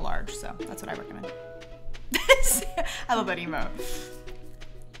gotten a large, so that's what I recommend. I love that emote.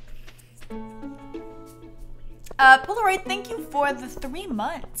 Polaroid, thank you for the 3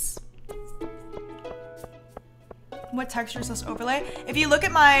 months. What texture is this overlay? If you look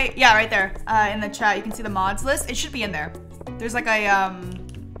at my, yeah, right there, in the chat, you can see the mods list. It should be in there. There's like a,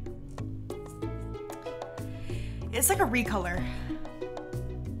 it's like a recolor.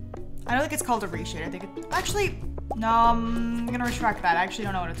 I don't think it's called a reshade. I think it, actually, no, I'm gonna retract that. I actually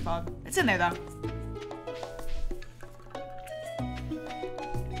don't know what it's called. It's in there though.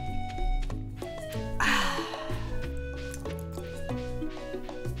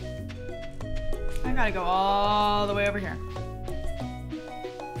 I gotta go all the way over here.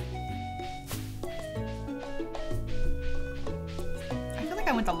 I feel like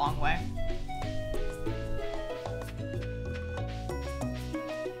I went the long way.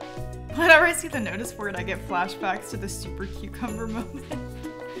 Whenever I see the notice board, I get flashbacks to the super cucumber moment.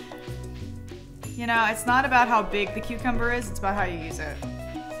 You know, it's not about how big the cucumber is, it's about how you use it.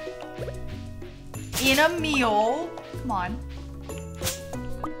 In a meal. Come on.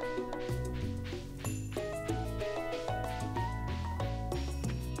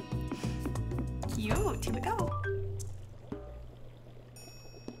 Cute, here we go.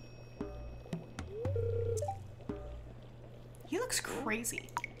 He looks crazy.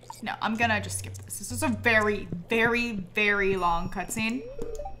 No, I'm gonna just skip this. This is a very, very, very long cutscene.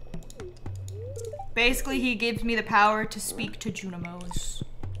 Basically, he gives me the power to speak to Junimos.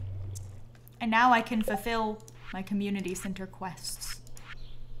 And now I can fulfill my community center quests.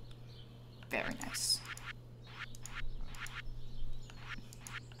 Very nice.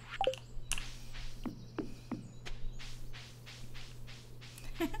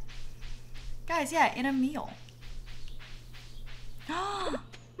 Guys, yeah, in a meal.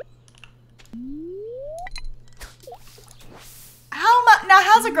 Now,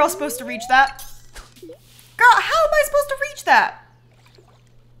 how's a girl supposed to reach that? Girl, how am I supposed to reach that?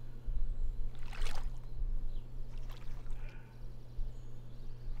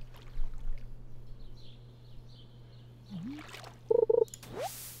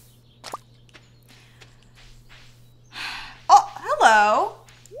 Oh, hello.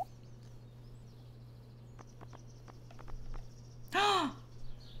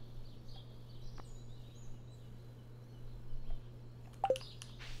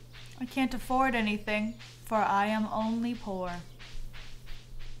 I can't afford anything, for I am only poor.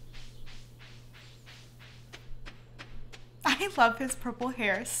 I love his purple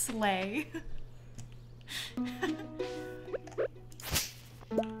hair, slay. I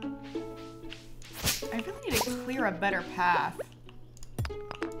really need to clear a better path.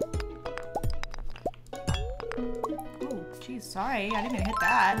 Oh, geez, sorry, I didn't even hit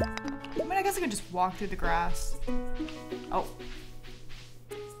that. I mean, I guess I could just walk through the grass. Oh.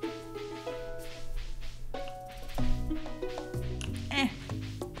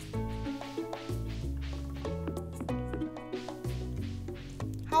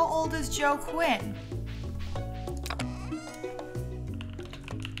 How old is Joe Quinn?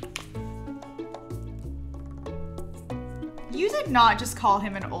 You did not just call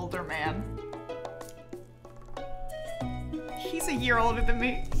him an older man. He's a year older than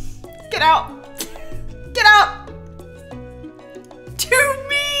me. Get out! Get out! To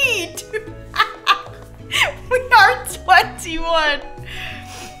me! We are 21!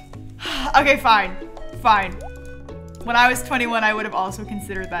 Okay, fine. Fine. When I was 21, I would have also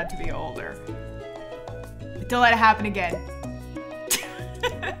considered that to be older. But don't let it happen again.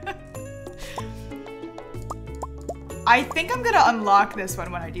 I think I'm gonna unlock this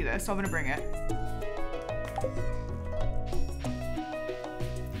one when I do this, so I'm gonna bring it.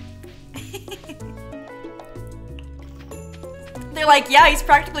 They're like, yeah, he's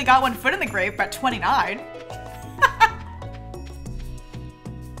practically got one foot in the grave at 29.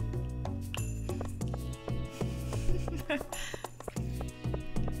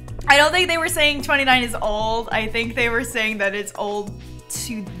 I don't think they were saying 29 is old. I think they were saying that it's old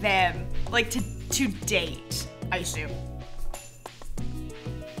to them. Like, to date, I assume.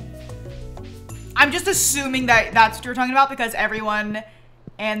 I'm just assuming that that's what you're talking about because everyone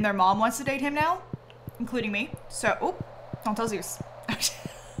and their mom wants to date him now, including me. So, oh, don't tell Zeus.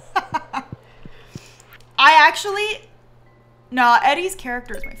 I actually, no, Eddie's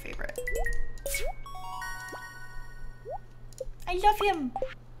character is my favorite. I love him.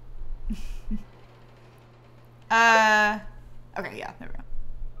 Okay, yeah, there we go.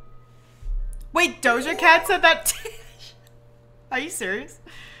 Wait, Doja Cat said that? Are you serious?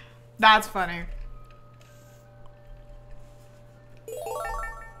 That's funny.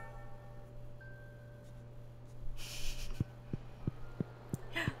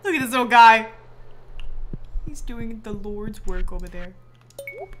 Look at this little guy. He's doing the Lord's work over there.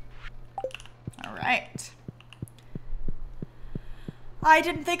 All right. I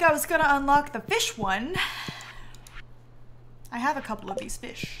didn't think I was gonna unlock the fish one. I have a couple of these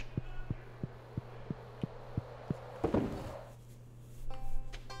fish.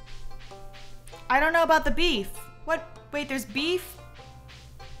 I don't know about the beef. What? Wait, there's beef?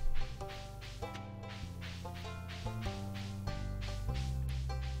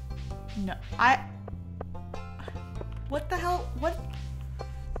 No, what the hell? What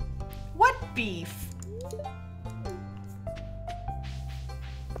beef?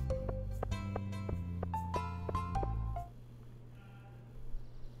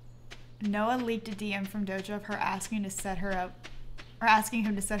 Noah leaked a DM from Dojo of her asking to set her up, or asking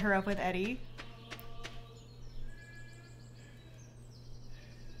him to set her up with Eddie.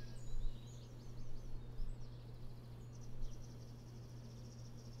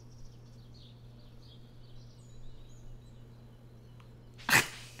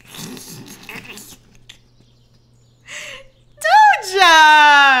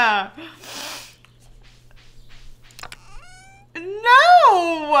 Doja!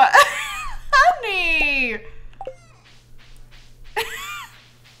 No! Honey!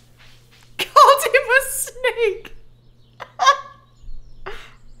 Called him a snake.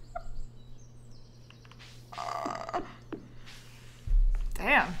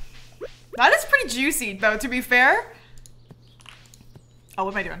 Damn. That is pretty juicy, though, to be fair. Oh,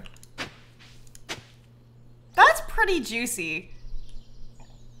 what am I doing? That's pretty juicy.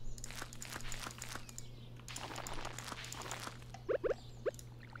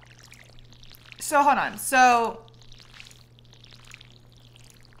 So, hold on. So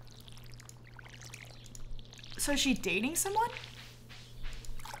is she dating someone?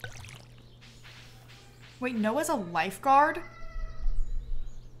 Wait, Noah's a lifeguard?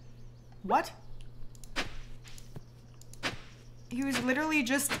 What? He was literally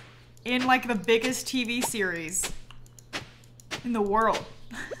just in like the biggest TV series in the world.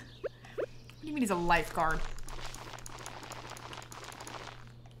 What do you mean he's a lifeguard?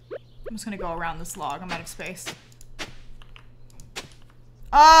 I'm just gonna go around this log. I'm out of space.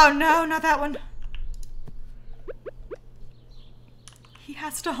 Oh no, not that one. He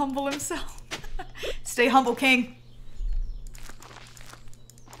has to humble himself. Stay humble, king.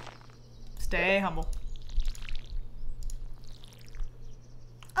 Stay humble.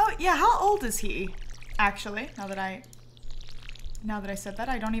 Oh yeah, how old is he? Actually, now that I said that,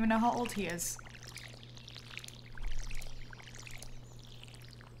 I don't even know how old he is.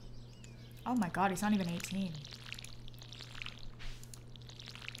 Oh my god, he's not even 18.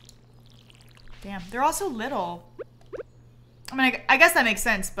 Damn, they're all so little. I mean, I guess that makes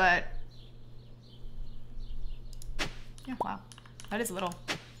sense, but... yeah, wow. That is little.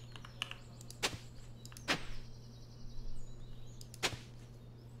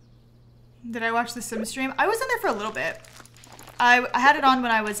 Did I watch the Sim stream? I was in there for a little bit. I had it on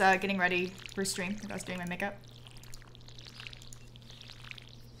when I was getting ready for stream. Like I was doing my makeup.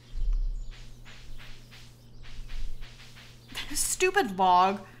 Stupid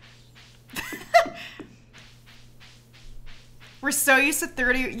log. We're so used to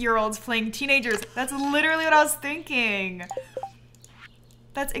 30-year-olds playing teenagers. That's literally what I was thinking.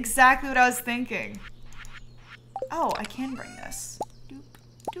 That's exactly what I was thinking. Oh, I can bring this. Doop,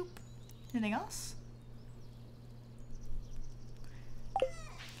 doop. Anything else?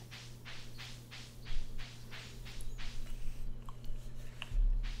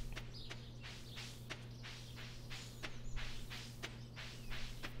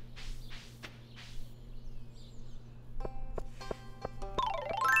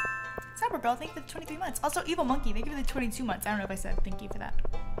 Girl, thank you for the 23 months. Also, Evil Monkey, thank you for the 22 months. I don't know if I said thank you for that.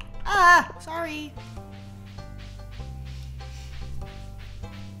 Ah, sorry.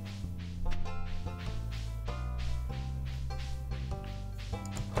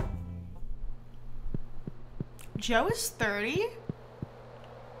 Joe is 30?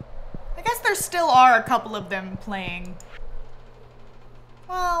 I guess there still are a couple of them playing.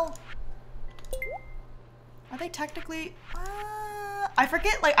 Well, are they technically... I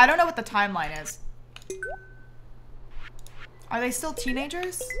forget, like, I don't know what the timeline is. Are they still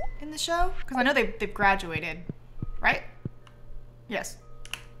teenagers in the show? Because I know they've graduated, right? Yes.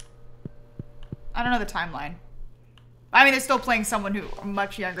 I don't know the timeline. I mean, they're still playing someone who are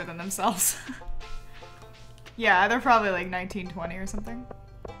much younger than themselves. Yeah, they're probably like 19, 20 or something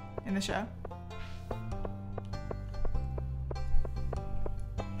in the show.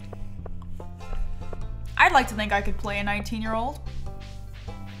 I'd like to think I could play a 19-year-old.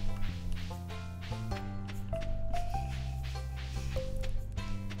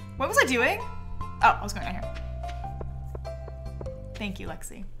 What was I doing? Oh, I was going down here. Thank you,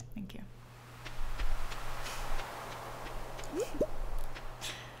 Lexi. Thank you.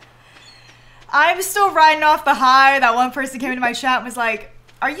 I'm still riding off the high. That one person came into my chat and was like,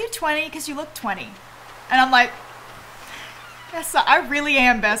 are you 20? Because you look 20. And I'm like, yes, I really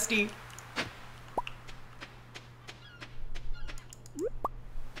am, bestie.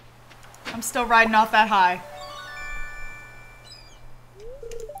 I'm still riding off that high.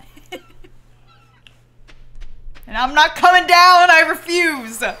 And I'm not coming down. I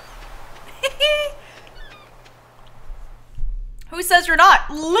refuse. Who says you're not?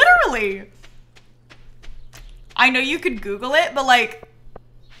 Literally. I know you could Google it, but like,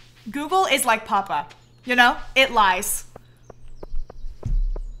 Google is like Papa. You know? It lies.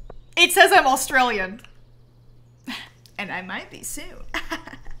 It says I'm Australian. And I might be soon.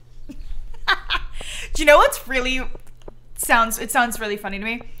 Do you know what's really it sounds really funny to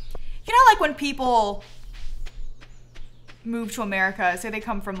me? You know, like when people move to America, say they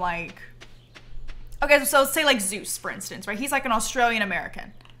come from like, okay, so say like Zeus, for instance, right? He's like an Australian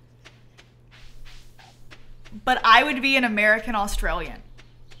American. But I would be an American Australian.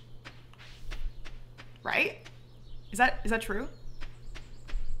 Right? Is that true?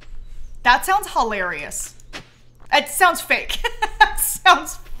 That sounds hilarious. It sounds fake. That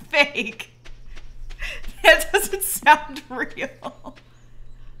sounds fake. That doesn't sound real.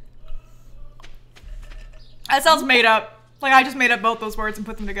 That sounds made up. Like I just made up both those words and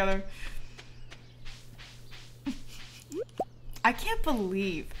put them together. I can't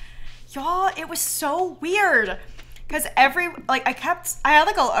believe. Y'all, it was so weird. Because I had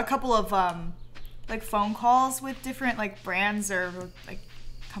like a couple of like phone calls with different like brands or like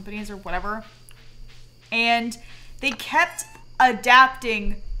companies or whatever. And they kept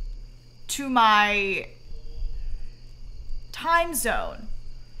adapting to my time zone.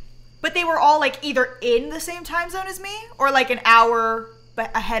 But they were all like either in the same time zone as me or like an hour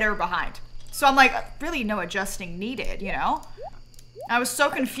ahead or behind. So I'm like, really no adjusting needed, you know? I was so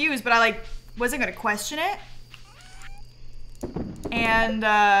confused, but I like wasn't gonna question it. And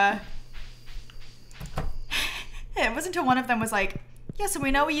it wasn't until one of them was like, yeah, so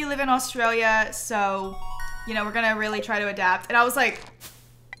we know you live in Australia, so, you know, we're gonna really try to adapt. And I was like,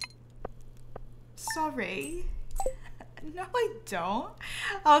 sorry. No, I don't.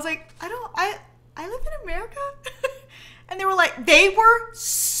 I was like, I live in America. And they were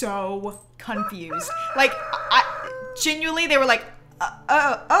so confused. Like, genuinely, they were like,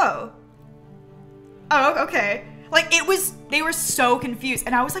 oh, okay. Like, they were so confused.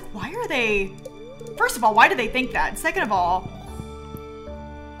 And I was like, first of all, why do they think that? And second of all,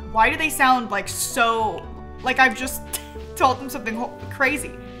 why do they sound like so, like I've just told them something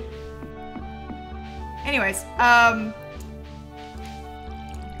crazy? Anyways,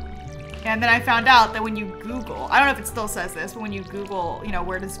 and then I found out that when you Google, I don't know if it still says this, but when you Google, you know,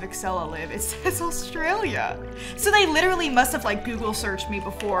 where does Vixella live, it says Australia. So they literally must have like Google searched me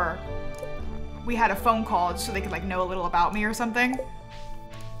before we had a phone call so they could like know a little about me or something.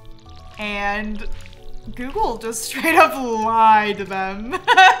 And Google just straight up lied to them.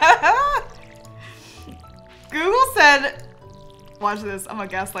 Google said, watch this, I'm gonna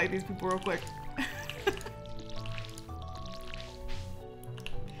gaslight these people real quick.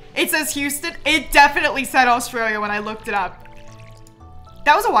 It says Houston. It definitely said Australia when I looked it up.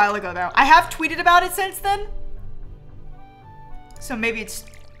 That was a while ago though. I have tweeted about it since then. So maybe it's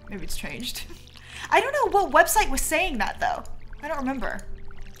changed. I don't know what website was saying that though. I don't remember.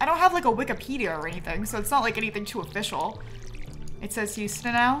 I don't have like a Wikipedia or anything, so it's not like anything too official. It says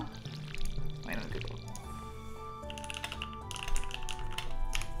Houston now. Wait, let me Google.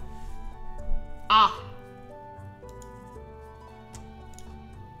 Ah.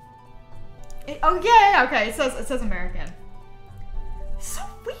 Oh yeah, okay. It says American. So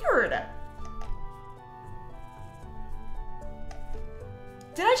weird.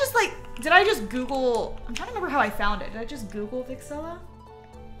 Did I just Google? I'm trying to remember how I found it. Did I just Google Vixella?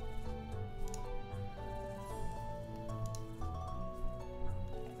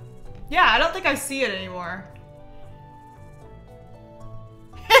 Yeah, I don't think I see it anymore.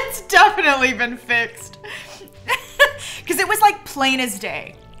 It's definitely been fixed. Because it was like plain as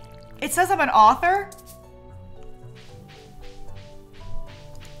day. It says I'm an author.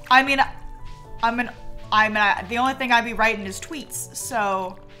 I mean, the only thing I'd be writing is tweets,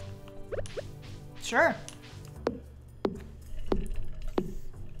 so sure.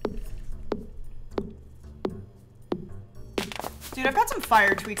 Dude, I've got some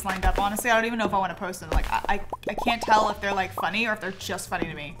fire tweets lined up. Honestly, I don't even know if I want to post them. Like, I can't tell if they're like funny or if they're just funny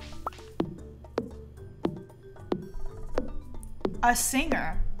to me. A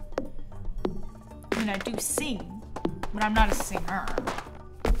singer. I mean, I do sing, but I'm not a singer.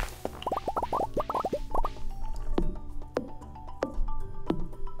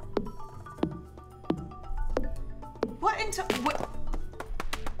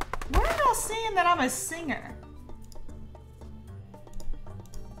 I'm a singer.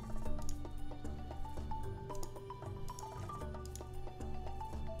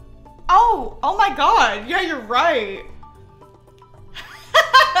 Oh my god. Yeah, you're right.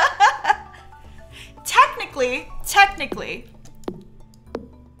 Technically,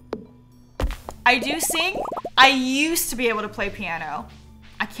 I do sing. I used to be able to play piano.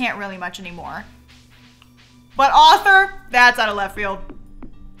 I can't really much anymore. But author, that's out of left field.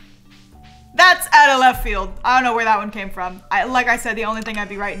 That's out of left field. I don't know where that one came from. Like I said, the only thing I'd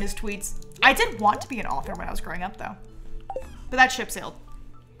be writing is tweets. I did want to be an author when I was growing up, though. But that ship sailed.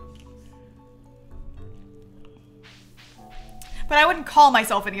 But I wouldn't call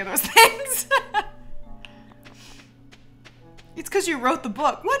myself any of those things. It's because you wrote the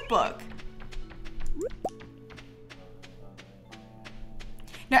book. What book?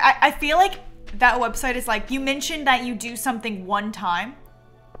 No, I feel like that website is like, you mentioned that you do something one time.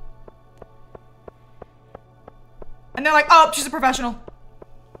 And they're like, oh, she's a professional.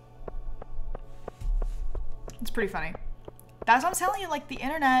 It's pretty funny. That's what I'm telling you, like the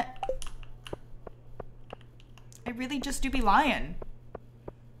internet. I really just do be lying.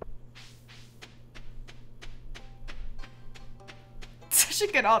 Such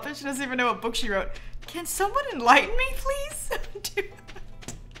a good author. She doesn't even know what book she wrote. Can someone enlighten me, please?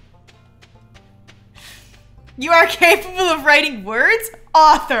 You are capable of writing words?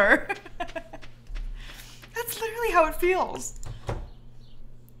 Author. That's literally how it feels.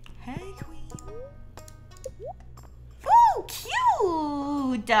 Hey, queen. Ooh,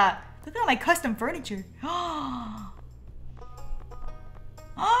 cute. Look at all my custom furniture.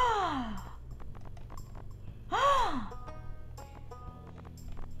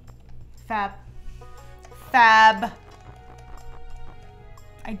 Fab. Fab.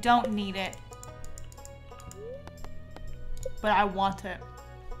 I don't need it. But I want it.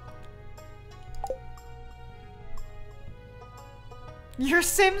 Your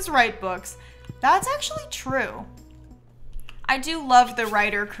Sims write books. That's actually true. I do love the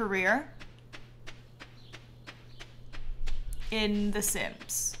writer career in The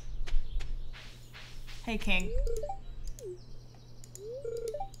Sims. Hey, King.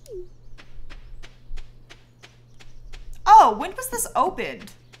 Oh, when was this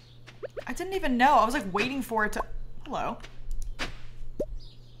opened? I didn't even know. I was like waiting for it to... Hello.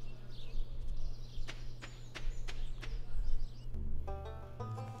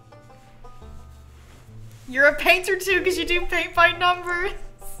 You're a painter too because you do paint by numbers.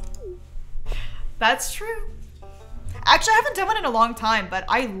 That's true. Actually, I haven't done one in a long time, but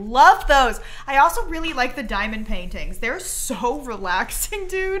I love those. I also really like the diamond paintings. They're so relaxing,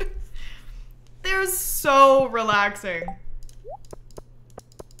 dude. They're so relaxing.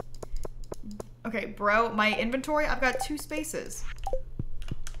 Okay, bro, my inventory, I've got 2 spaces.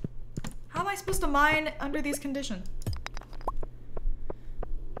 How am I supposed to mine under these conditions?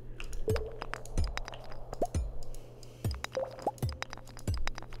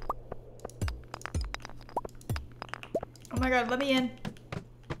 Oh my god, let me in.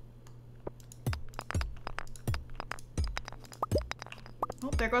 Oh,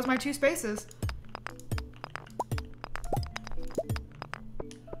 there goes my 2 spaces.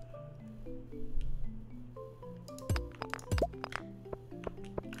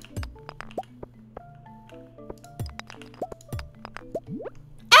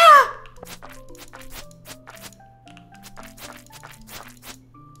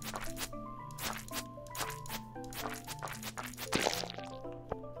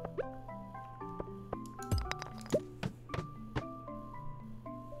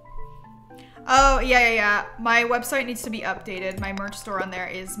 Oh, yeah. My website needs to be updated. My merch store on there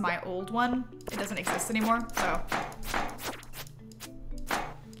is my old one. It doesn't exist anymore, so.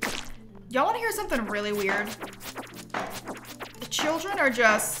 Y'all want to hear something really weird? The children are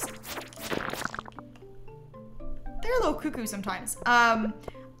just... They're a little cuckoo sometimes. When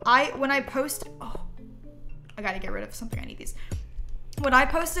I post... Oh, I gotta get rid of something. I need these. When I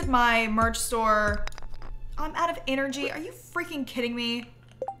posted my merch store... I'm out of energy. Are you freaking kidding me?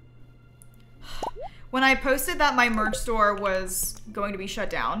 When I posted that my merch store was going to be shut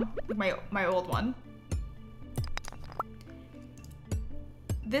down, my old one,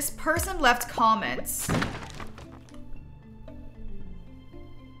 this person left comments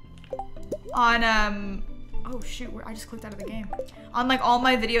on, oh shoot, I just clicked out of the game. On like all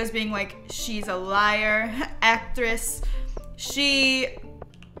my videos being like, she's a liar, actress, they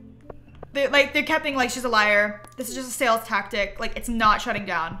kept being like, she's a liar, this is just a sales tactic, like it's not shutting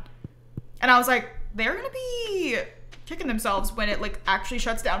down. And I was like, they're gonna be kicking themselves when it like actually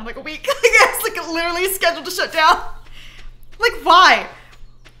shuts down in like a week. I guess like it literally is scheduled to shut down. Like why?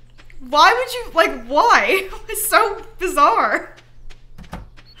 Why would you, like, why? It's so bizarre.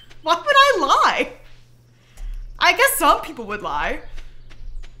 Why would I lie? I guess some people would lie.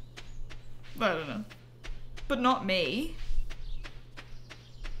 I don't know. But not me.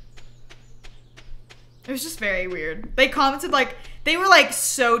 It was just very weird. They commented, like, they were, like,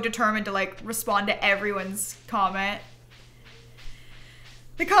 so determined to, like, respond to everyone's comment.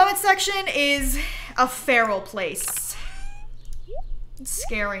 The comment section is a feral place. It's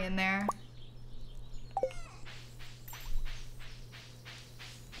scary in there.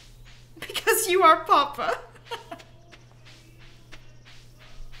 Because you are Papa.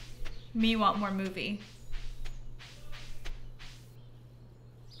 Me want more movie.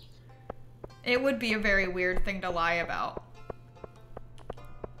 It would be a very weird thing to lie about.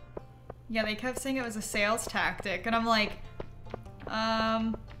 Yeah, they kept saying it was a sales tactic, and I'm like,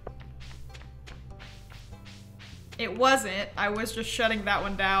 it wasn't. I was just shutting that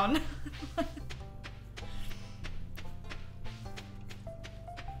one down.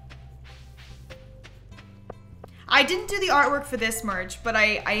 I didn't do the artwork for this merch, but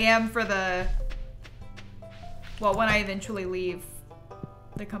I am for the, well, when I eventually leave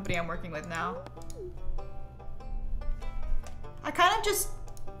the company I'm working with now. I kind of just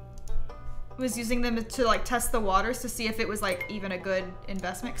was using them to like test the waters to see if it was like even a good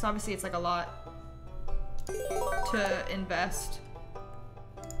investment, because obviously it's like a lot to invest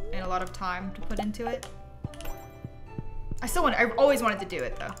and a lot of time to put into it. I've always wanted to do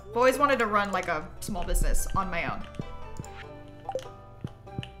it though. I've always wanted to run like a small business on my own.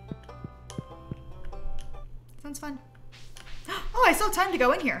 Sounds fun. Oh, I still have time to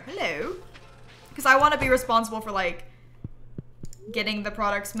go in here. Hello. Because I want to be responsible for like getting the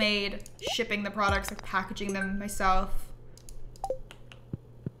products made, shipping the products, like packaging them myself.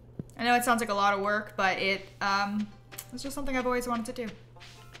 I know it sounds like a lot of work, but it's just something I've always wanted to do.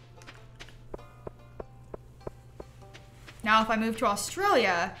 Now, if I move to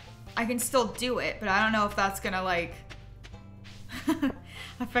Australia, I can still do it, but I don't know if that's gonna like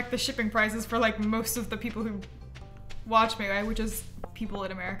affect the shipping prices for like most of the people who watch me, right? Which is people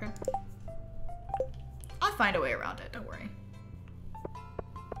in America. I'll find a way around it, don't worry.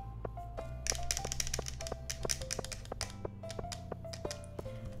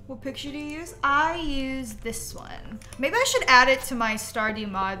 What picture do you use? I use this one. Maybe I should add it to my Stardew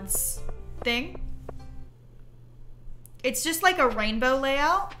mods thing. It's just like a rainbow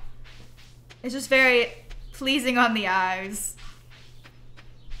layout. It's just very pleasing on the eyes.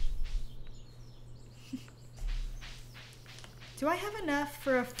 Do I have enough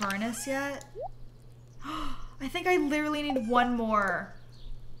for a furnace yet? I think I literally need one more.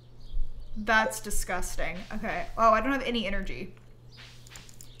 That's disgusting. Okay. Oh, I don't have any energy.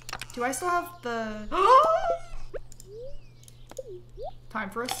 Do I still have the... Time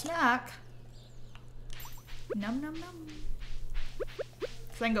for a snack. Num num num.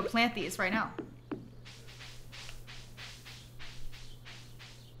 So I can go plant these right now.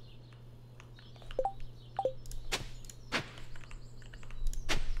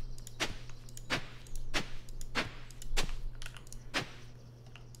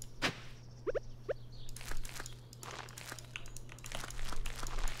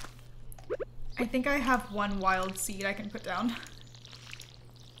 I think I have one wild seed I can put down.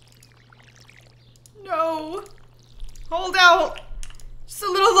 No! Hold out! Just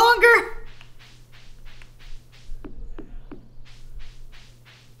a little longer!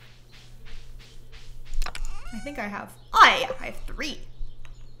 I think I have... Oh, yeah, I have 3.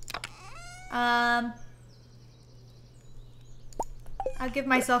 I'll give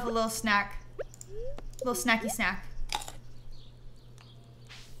myself a little snack. A little snacky snack.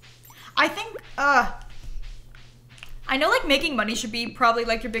 I think, I know like making money should be probably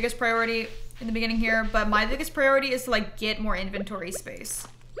like your biggest priority in the beginning here, but my biggest priority is to like get more inventory space.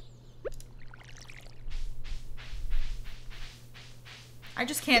 I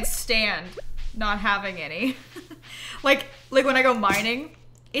just can't stand not having any. like when I go mining,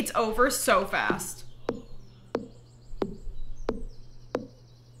 it's over so fast.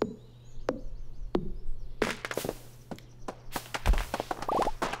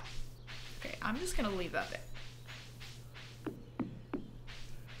 Okay, I'm just gonna leave that there.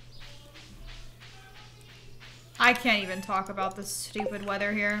 I can't even talk about this stupid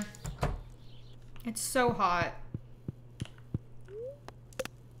weather here. It's so hot.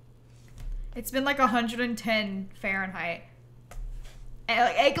 It's been like 110 Fahrenheit.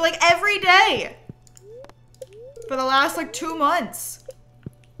 And like every day. For the last like 2 months.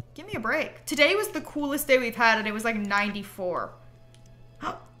 Give me a break. Today was the coolest day we've had and it was like 94.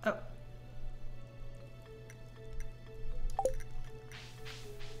 Oh.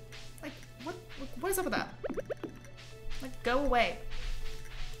 What is up with that? Like, go away.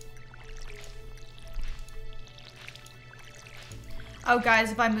 Oh,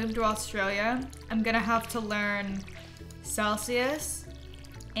 guys, if I move to Australia, I'm gonna have to learn Celsius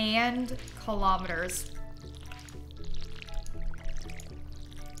and kilometers.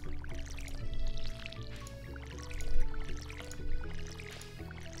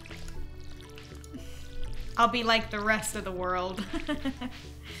 I'll be like the rest of the world.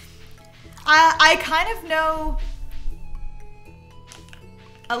 I kind of know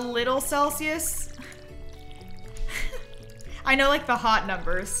a little Celsius. I know like the hot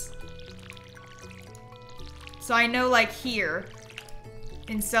numbers. So I know like here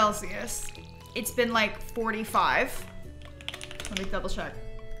in Celsius, it's been like 45. Let me double check.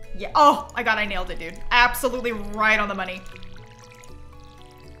 Yeah, oh my God, I nailed it, dude. Absolutely right on the money.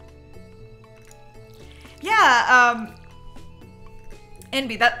 Yeah,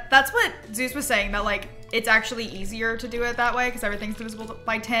 Envy, that's what Zeus was saying, that like, it's actually easier to do it that way because everything's divisible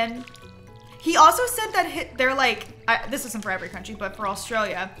by 10. He also said that they're like, this isn't for every country, but for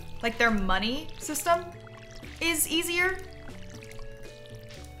Australia, like their money system is easier.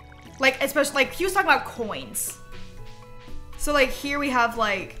 Like, especially, like, he was talking about coins. So like, here we have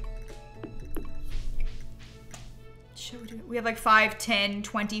like, we have like 5, 10,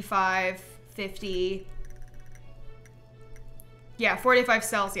 25, 50. Yeah, 45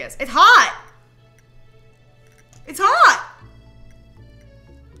 Celsius. It's hot! It's hot!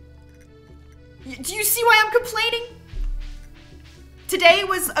 Do you see why I'm complaining? Today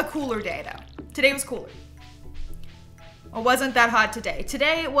was a cooler day, though. Today was cooler. It wasn't that hot today.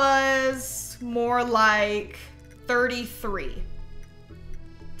 Today it was more like 33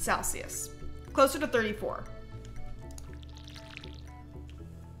 Celsius. Closer to 34.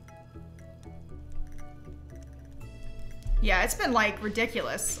 Yeah, it's been like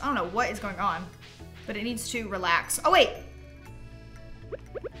ridiculous. I don't know what is going on, but it needs to relax. Oh wait!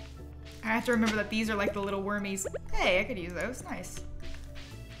 I have to remember that these are like the little wormies. Hey, I could use those. Nice.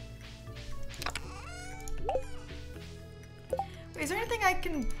 Wait, is there anything I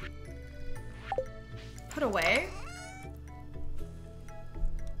can put away?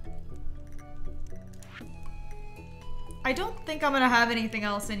 I don't think I'm gonna have anything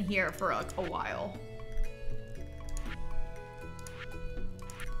else in here for like a while.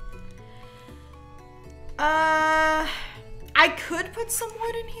 I could put some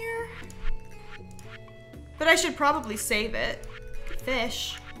wood in here, but I should probably save it.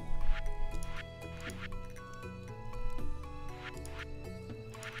 Fish.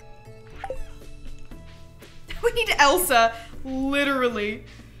 We need Elsa, literally.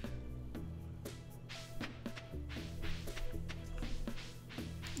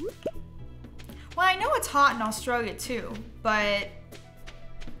 Well, I know it's hot in Australia too, but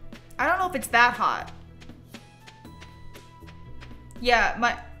I don't know if it's that hot.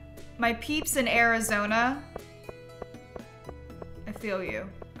 Yeah, my peeps in Arizona. I feel you.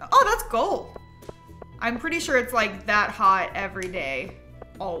 Oh, that's gold. I'm pretty sure it's like that hot every day,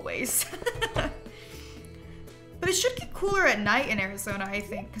 always. But it should get cooler at night in Arizona, I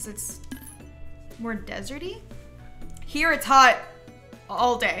think, because it's more deserty. Here it's hot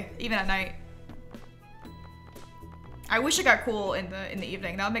all day, even at night. I wish it got cool in the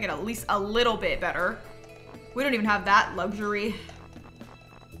evening. That would make it at least a little bit better. We don't even have that luxury.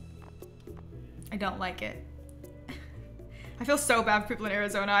 I don't like it. I feel so bad for people in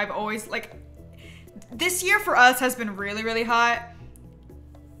Arizona. I've always, like, this year for us has been really, really hot.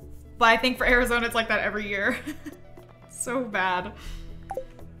 But I think for Arizona, it's like that every year. So bad.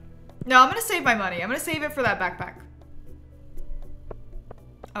 No, I'm gonna save my money. I'm gonna save it for that backpack.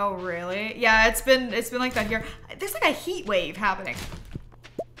 Oh, really? Yeah, it's been like that here. There's like a heat wave happening.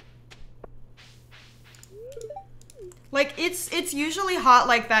 Like, it's usually hot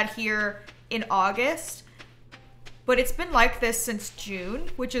like that here in August, but it's been like this since June,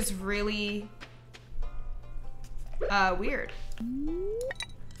 which is really weird.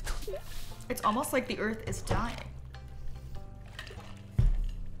 It's almost like the earth is dying.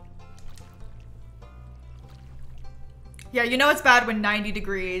 Yeah, you know it's bad when 90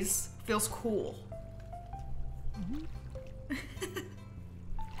 degrees feels cool.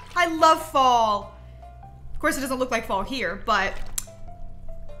 I love fall. Of course, it doesn't look like fall here, but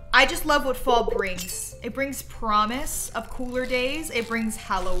I just love what fall brings. It brings promise of cooler days. It brings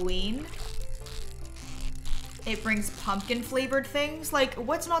Halloween. It brings pumpkin flavored things. Like,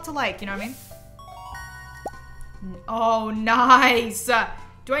 what's not to like, you know what I mean? Oh, nice.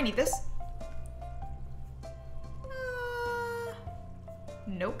 Do I need this?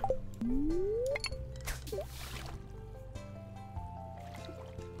 Nope.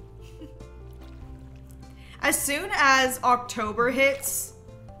 As soon as October hits,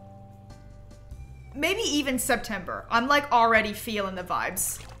 maybe even September, I'm like already feeling the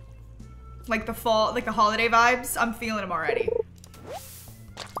vibes. Like the fall, like the holiday vibes, I'm feeling them already.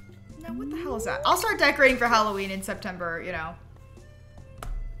 Now what the hell is that? I'll start decorating for Halloween in September, you know.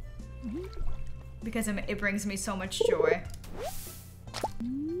 Because it brings me so much joy.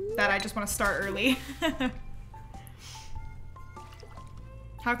 That I just want to start early.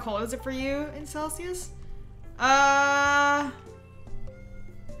 How cold is it for you in Celsius?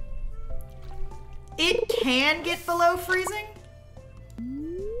 It can get below freezing.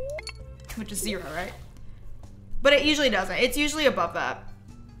 Which is 0, right? But it usually doesn't. It's usually above that.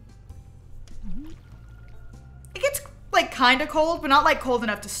 It gets like kind of cold, but not like cold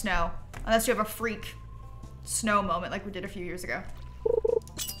enough to snow. Unless you have a freak snow moment like we did a few years ago.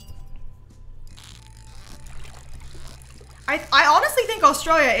 I honestly think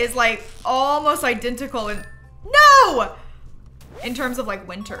Australia is like almost identical in no! In terms of like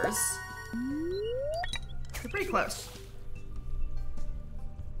winters. They're pretty close.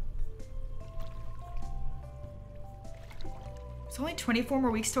 It's only 24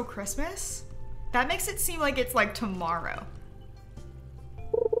 more weeks till Christmas? That makes it seem like it's like tomorrow.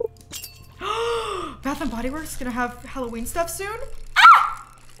 Bath and Body Works is gonna have Halloween stuff soon? Ah!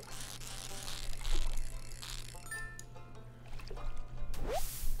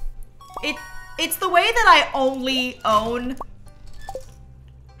 It's the way that I only own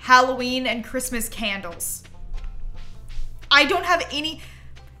Halloween and Christmas candles. I don't have any.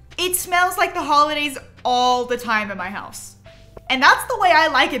 It smells like the holidays all the time in my house. And that's the way I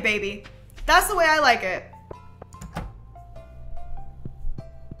like it, baby. That's the way I like it.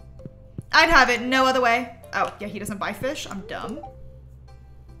 I'd have it no other way. Oh, yeah, he doesn't buy fish. I'm dumb.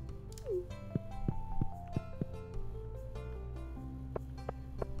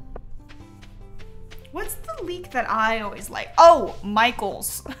 What's the leek that I always like? Oh,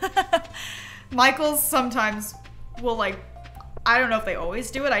 Michael's. Michael's sometimes will like, I don't know if they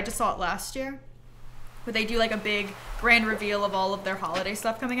always do it. I just saw it last year. But they do like a big grand reveal of all of their holiday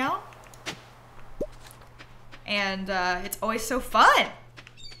stuff coming out. And it's always so fun.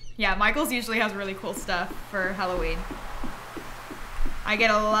 Yeah, Michael's usually has really cool stuff for Halloween. I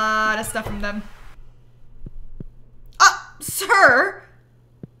get a lot of stuff from them. Sir!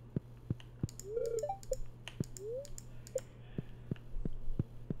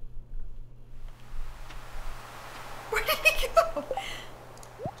 Where did he go?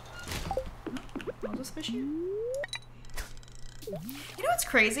 I'll just fish you. You know what's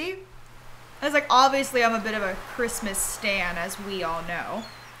crazy? It's like, obviously I'm a bit of a Christmas stan, as we all know.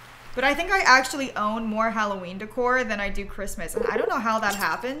 But I think I actually own more Halloween decor than I do Christmas. And I don't know how that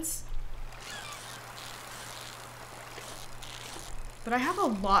happens. But I have a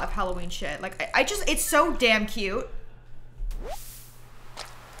lot of Halloween shit. Like, I just, it's so damn cute.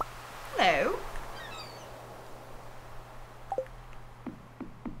 Hello.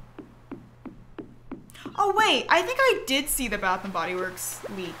 Oh wait, I think I did see the Bath and Body Works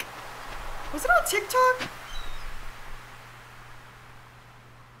leak. Was it on TikTok?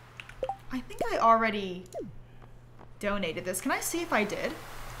 I think I already donated this. Can I see if I did?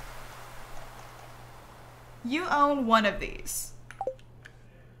 You own one of these.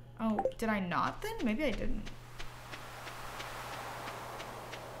 Oh, did I not then? Maybe I didn't.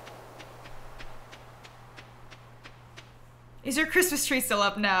 Is your Christmas tree still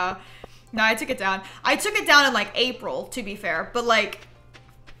up? No. No, I took it down. I took it down in like April, to be fair. But like,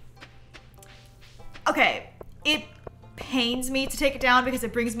 okay, it pains me to take it down because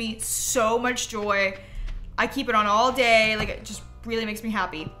it brings me so much joy. I keep it on all day. Like, it just really makes me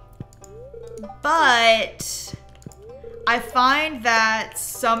happy. But I find that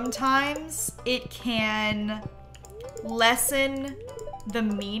sometimes it can lessen the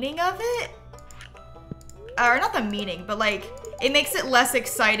meaning of it. Or not the meaning, but like, it makes it less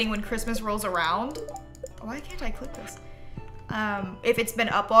exciting when Christmas rolls around. Why can't I click this? If it's been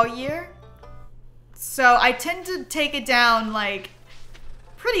up all year. So I tend to take it down like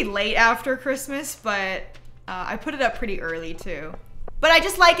pretty late after Christmas, but I put it up pretty early too. But I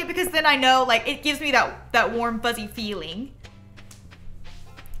just like it because then I know, like, it gives me that warm, fuzzy feeling.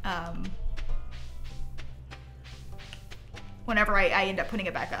 Whenever I end up putting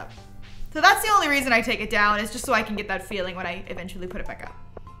it back up. So that's the only reason I take it down, is just so I can get that feeling when I eventually put it back up.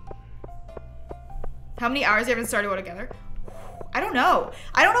 How many hours have you been Stardew together? I don't know.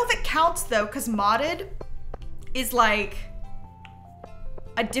 I don't know if it counts though, because modded is like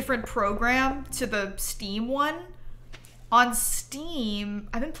a different program to the Steam one. On Steam,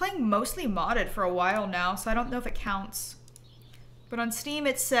 I've been playing mostly modded for a while now, so I don't know if it counts. But on Steam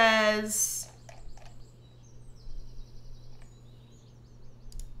it says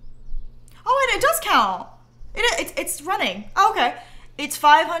it does count. It's running. Oh, okay. It's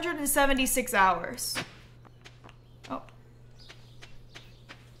 576 hours. Oh.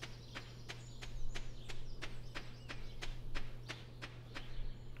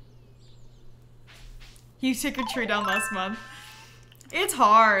 You took your tree down last month. It's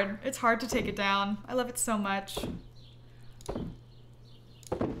hard. It's hard to take it down. I love it so much.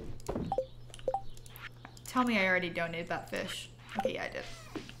 Tell me I already donated that fish. Okay, yeah, I did.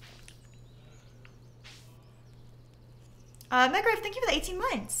 Megrave, thank you for the 18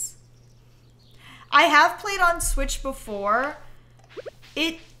 months. I have played on Switch before.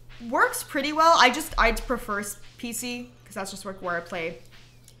 It works pretty well. I'd prefer PC, because that's just where I play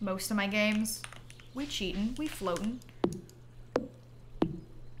most of my games. We cheating, we floating.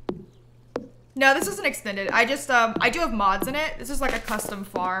 No, this isn't extended. I do have mods in it. This is like a custom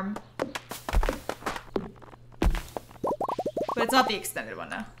farm. But it's not the extended one,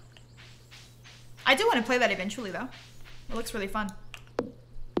 though. I do want to play that eventually, though. It looks really fun.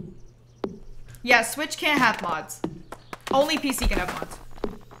 Yeah, Switch can't have mods. Only PC can have mods.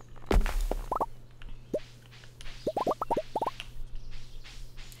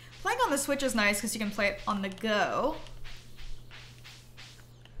 Playing on the Switch is nice because you can play it on the go.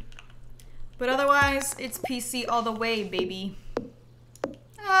 But otherwise, it's PC all the way, baby.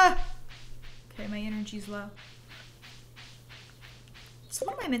 Ah. Okay, my energy's low. So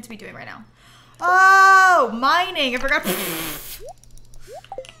what am I meant to be doing right now? Oh, mining. I forgot.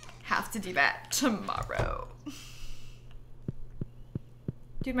 Have to do that tomorrow.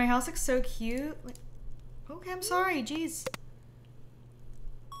 Dude, my house looks so cute. Like, okay, I'm sorry. Jeez.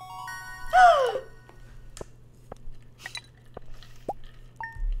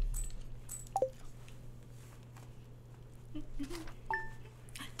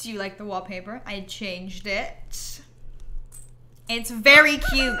 Do you like the wallpaper? I changed it. It's very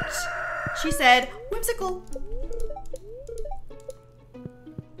cute. She said, whimsical.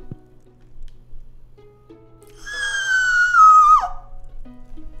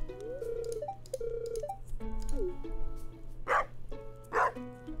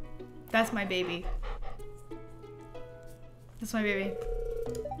 That's my baby. That's my baby.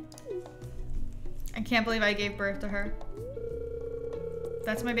 I can't believe I gave birth to her.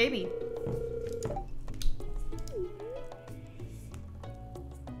 That's my baby.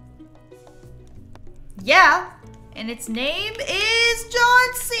 Yeah, and its name is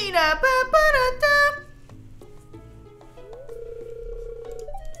John Cena. Ba-ba-da-da.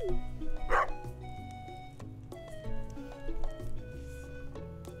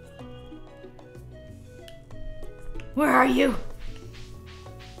 Where are you?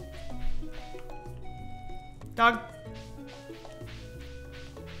 Dog.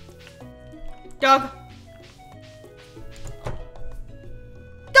 Dog.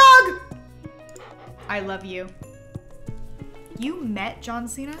 Dog! I love you. You met John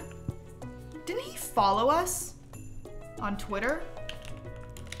Cena? Didn't he follow us on Twitter?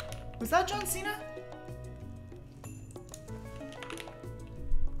 Was that John Cena?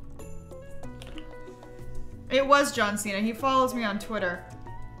 It was John Cena. He follows me on Twitter.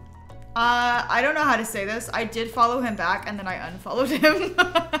 I don't know how to say this. I did follow him back and then I unfollowed him.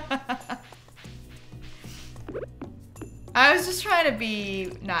 I was just trying to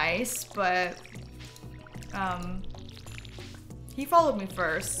be nice, but he followed me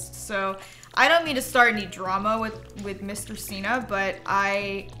first. So I don't mean to start any drama with Mr. Cena, but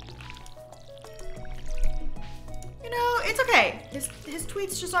you know, it's okay. His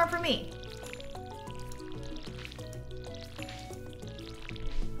tweets just aren't for me.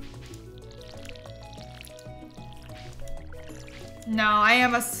 No, I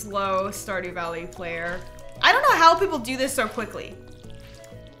am a slow Stardew Valley player. I don't know how people do this so quickly.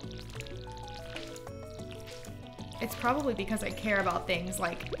 It's probably because I care about things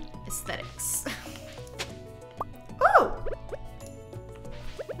like aesthetics. Ooh!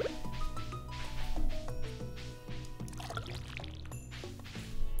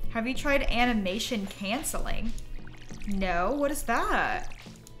 Have you tried animation canceling? No, what is that?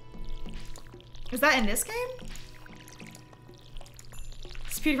 Is that in this game?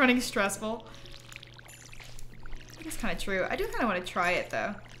 Speedrunning is stressful. I think it's kind of true. I do kind of want to try it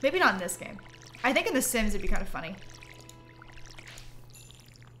though. Maybe not in this game. I think in The Sims it'd be kind of funny.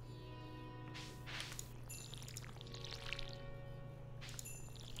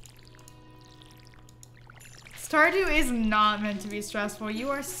 Stardew is not meant to be stressful.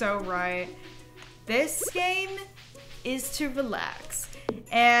 You are so right. This game is to relax.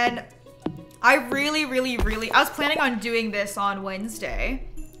 And I really, I was planning on doing this on Wednesday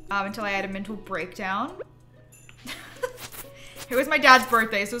until I had a mental breakdown. It was my dad's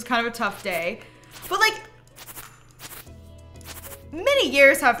birthday, so it was kind of a tough day. But like, many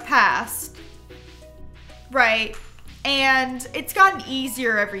years have passed, right? And it's gotten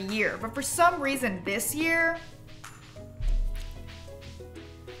easier every year. But for some reason this year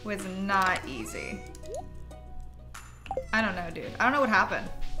was not easy. I don't know, dude. I don't know what happened.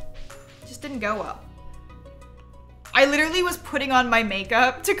 It just didn't go well. I literally was putting on my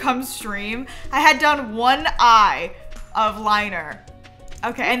makeup to come stream. I had done one eye of liner.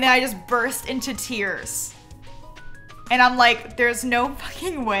 Okay, and then I just burst into tears. And I'm like, there's no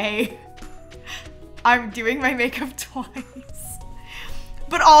fucking way I'm doing my makeup twice.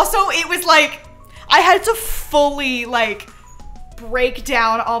 But also, it was like, I had to fully like break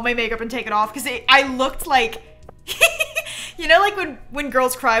down all my makeup and take it off because I looked like, you know, like when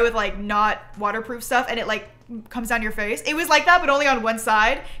girls cry with like not waterproof stuff and it like comes down your face. It was like that, but only on one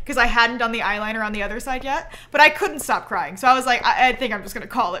side because I hadn't done the eyeliner on the other side yet. But I couldn't stop crying. So I was like, I think I'm just gonna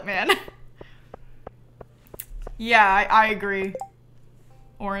call it, man. Yeah, I agree.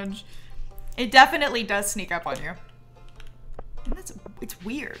 Orange. It definitely does sneak up on you. And it's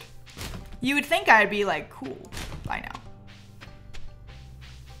weird. You would think I'd be like, cool by now.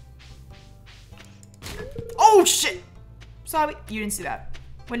 Oh shit! Sorry, you didn't see that.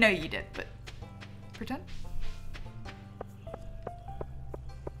 Well, no, you did, but pretend.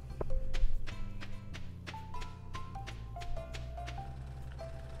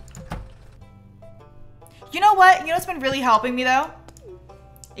 You know what? You know what's been really helping me though?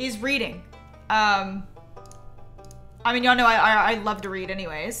 Is reading. I mean, y'all know I love to read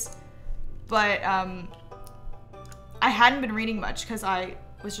anyways. But I hadn't been reading much because I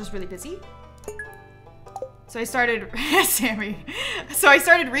was just really busy. So I started, Sammy. So I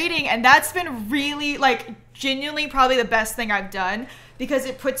started reading and that's been really like genuinely probably the best thing I've done because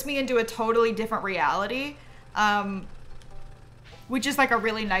it puts me into a totally different reality. Which is like a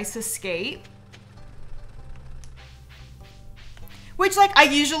really nice escape. Which, like, I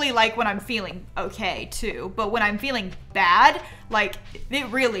usually like when I'm feeling okay, too. But when I'm feeling bad, like, it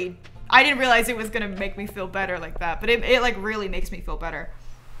really... I didn't realize it was gonna make me feel better like that. But it like, really makes me feel better.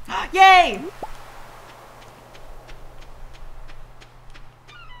 Yay!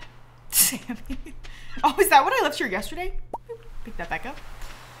 Sammy. Oh, is that what I left here yesterday? Pick that back up.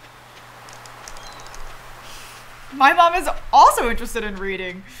 My mom is also interested in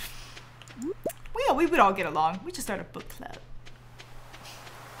reading. Well, we would all get along. We just start a book club.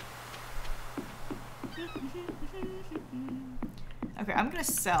 Okay, I'm gonna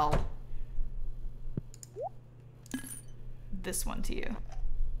sell this one to you.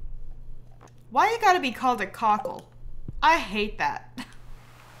 Why it gotta be called a cockle? I hate that.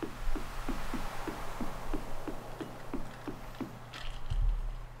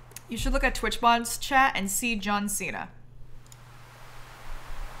 You should look at TwitchBond's chat and see John Cena.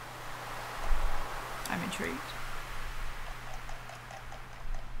 I'm intrigued.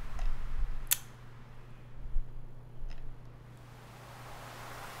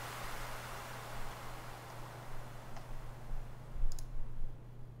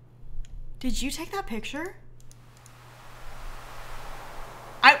 Did you take that picture?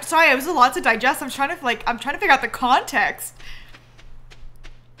 I'm sorry, it was a lot to digest. I'm trying to figure out the context.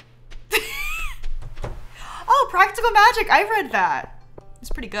 Oh, Practical Magic. I read that.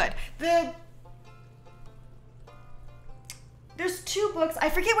 It's pretty good. There's two books. I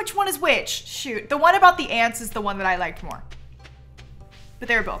forget which one is which. Shoot. The one about the ants is the one that I liked more. But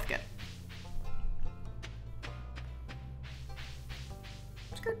they were both good.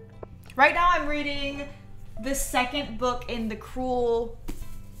 It's good. Right now I'm reading the second book in the Cruel...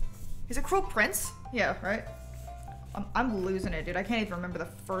 Is it Cruel Prince? Yeah, right? I'm losing it, dude. I can't even remember the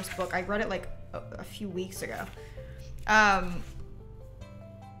first book. I read it like a few weeks ago. Yeah,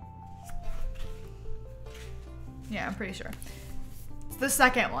 I'm pretty sure. It's the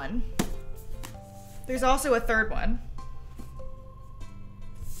second one. There's also a third one.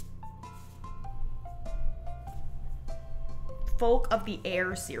 Folk of the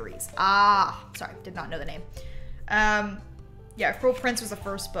Air series. Ah, sorry, did not know the name. Yeah, Cruel Prince was the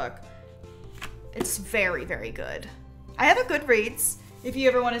first book. It's very, very good. I have a Goodreads. If you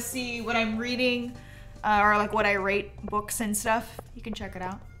ever want to see what I'm reading or like what I rate books and stuff, you can check it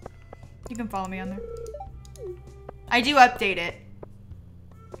out. You can follow me on there. I do update it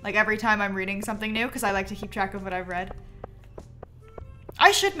like every time I'm reading something new because I like to keep track of what I've read.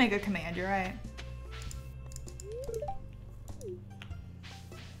 I should make a command, you're right.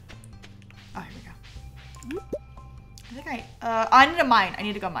 Oh, here we go. I think I need to mine. I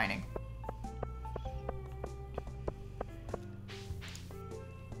need to go mining.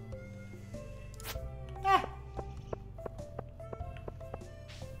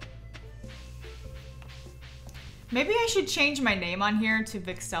 Maybe I should change my name on here to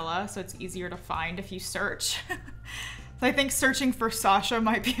Vixella so it's easier to find if you search. I think searching for Sasha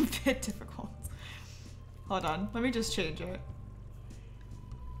might be a bit difficult. Hold on, let me just change it.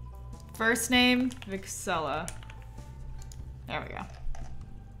 First name, Vixella. There we go.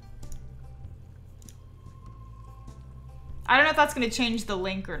 I don't know if that's gonna change the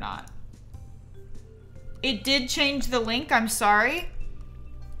link or not. It did change the link, I'm sorry.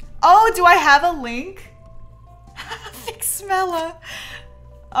 Oh, do I have a link? Vixmella.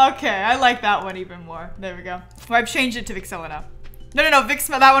 Okay, I like that one even more. There we go. Well, I've changed it to Vixella now. No,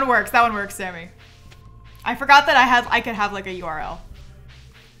 Vixmella, that one works. That one works, Sammy. I forgot that I could have like a URL.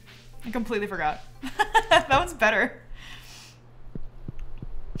 I completely forgot. That one's better.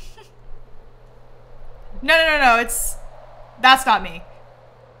 No, that's not me.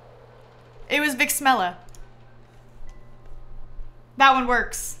 It was Vixmella. That one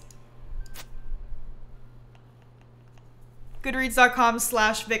works.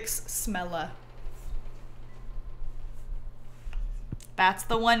 Goodreads.com/Vixsmella. That's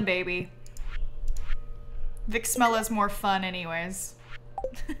the one, baby. Vixsmella's more fun anyways.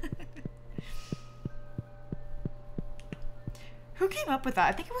 Who came up with that?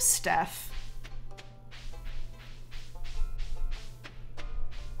 I think it was Steph.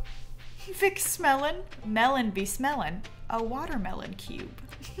 Vixsmellin. Melon be smellin'. A watermelon cube.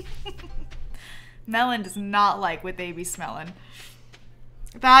 Melon does not like what they be smelling.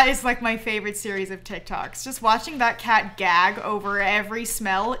 That is like my favorite series of TikToks. Just watching that cat gag over every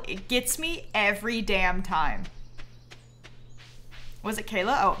smell, it gets me every damn time. Was it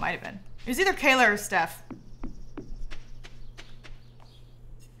Kayla? Oh, it might have been. It was either Kayla or Steph.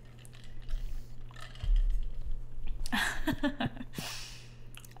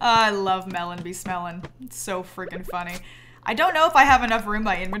 I love Melon be smelling. It's so freaking funny. I don't know if I have enough room in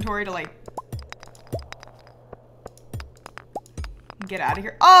my inventory to like get out of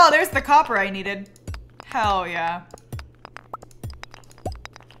here. Oh, there's the copper I needed. Hell yeah.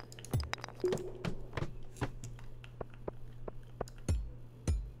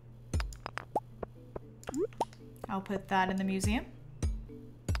 I'll put that in the museum.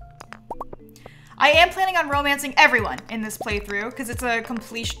 I am planning on romancing everyone in this playthrough because it's a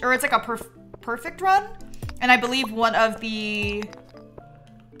completion, or it's like a perfect run. And I believe one of the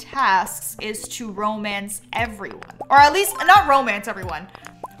tasks is to romance everyone. Or at least, not romance everyone.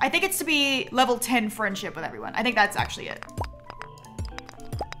 I think it's to be level 10 friendship with everyone. I think that's actually it.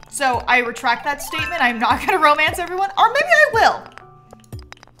 So I retract that statement. I'm not gonna romance everyone. Or maybe I will.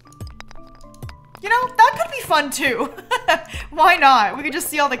 You know, that could be fun too. Why not? We could just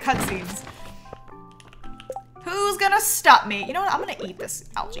see all the cutscenes. Who's gonna stop me? You know what? I'm gonna eat this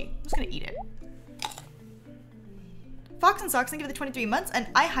algae. I'm just gonna eat it. Fox and Socks, thank you for the 23 months. And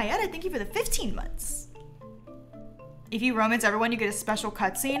I Hayata, thank you for the 15 months. If you romance everyone, you get a special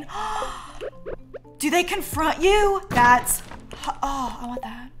cutscene. Do they confront you? That's... Oh, I want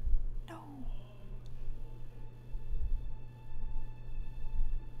that. No.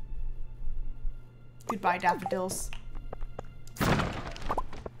 Goodbye, daffodils.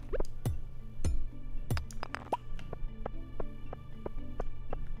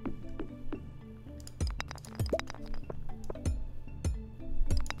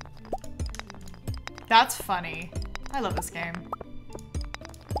 That's funny. I love this game.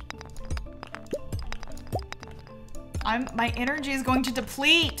 My energy is going to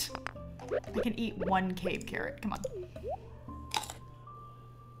deplete. I can eat one cave carrot. Come on.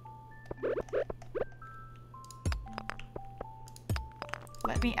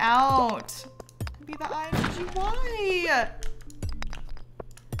 Let me out. Be the ING. Why?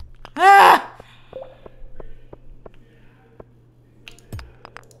 Ah!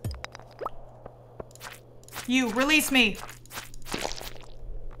 You, release me.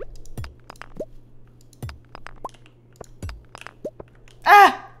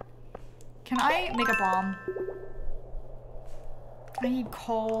 Ah! Can I make a bomb? I need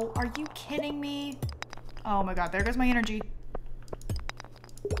coal. Are you kidding me? Oh my god, there goes my energy.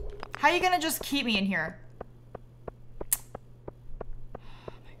 How are you gonna just keep me in here?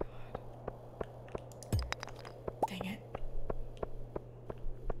 Oh my god. Dang it.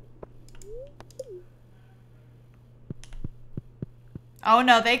 Oh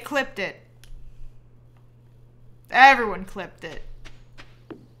no, they clipped it. Everyone clipped it.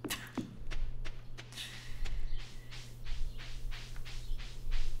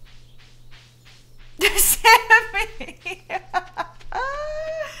 Sammy!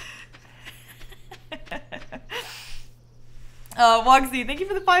 Wogsy, thank you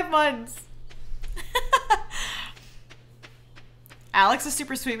for the 5 months. Alex is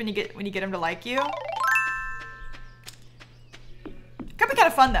super sweet when you get him to like you. be kind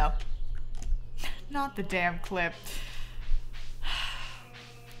of fun though. Not the damn clip.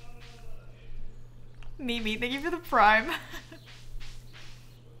 Mimi, thank you for the prime.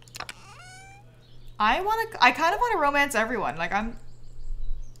 I kind of want to romance everyone. Like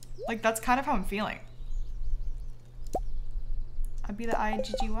that's kind of how I'm feeling. I'd be the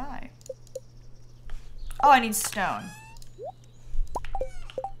IGGY. Oh, I need stone.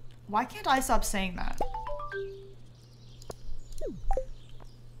 Why can't I stop saying that?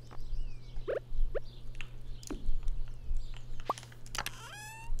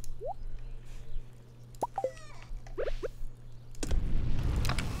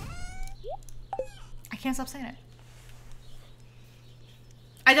 I can't stop saying it.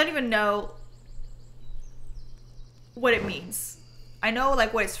 I don't even know what it means. I know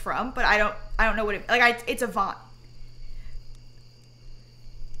like what it's from, but I don't know what it like. It's Avant.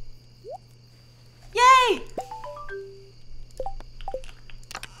 Yay!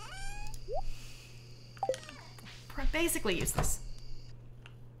 Basically useless.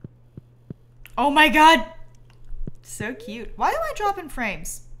 Oh my god! So cute. Why am I dropping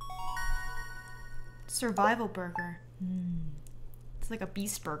frames? Survival burger. It's like a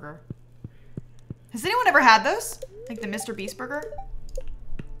beast burger. Has anyone ever had those? Like the Mr. Beast burger?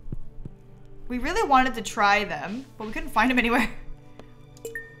 We really wanted to try them, but we couldn't find them anywhere.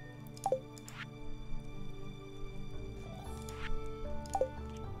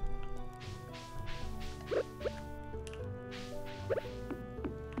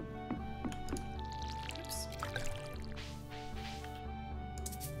 Oops.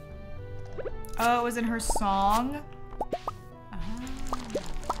 Oh, it was in her song?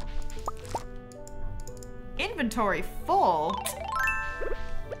 Inventory full?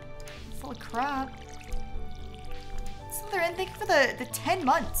 Full of crap. Slytherin, thank you for the 10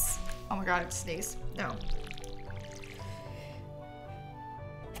 months. Oh my god, I sneezed. No.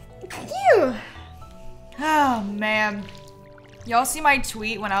 Phew. Oh man. Y'all see my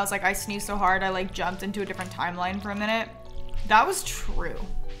tweet when I was like, I sneezed so hard I like jumped into a different timeline for a minute? That was true.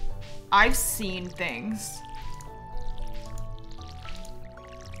 I've seen things.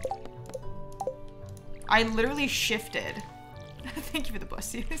 I literally shifted. Thank you for the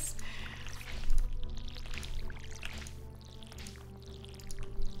blessies.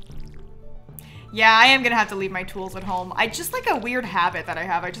 Yeah, I am gonna have to leave my tools at home. I just like a weird habit that I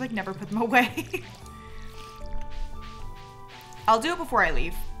have. I just like never put them away. I'll do it before I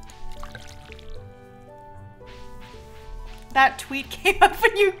leave. That tweet came up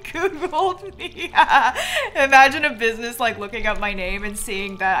when you Googled me. Imagine a business like looking up my name and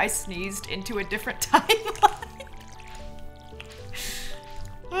seeing that I sneezed into a different timeline.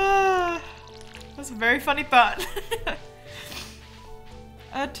 That's a very funny thought.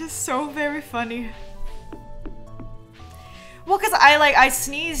 That is so very funny. Well, cause I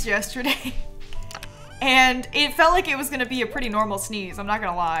sneezed yesterday and it felt like it was gonna be a pretty normal sneeze, I'm not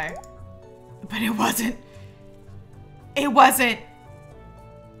gonna lie. But it wasn't. It wasn't.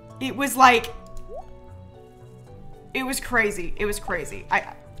 It was like, it was crazy. It was crazy.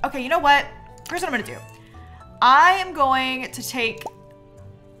 Okay, you know what? Here's what I'm gonna do. I am going to take,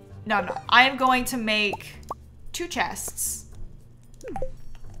 no, I'm not. I am going to make 2 chests.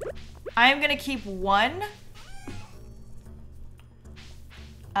 I am gonna keep one.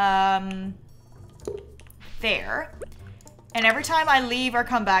 There. And every time I leave or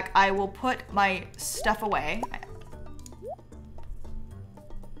come back, I will put my stuff away.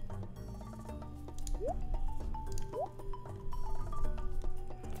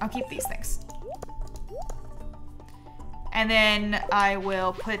 I'll keep these things. And then I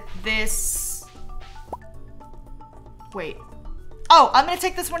will put this... Wait. Oh, I'm gonna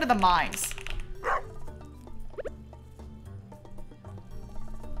take this one to the mines.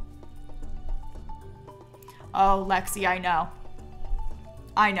 Oh, Lexi, I know.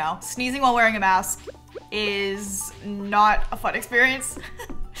 I know. Sneezing while wearing a mask is not a fun experience.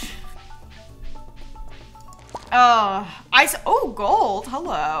 Oh, gold.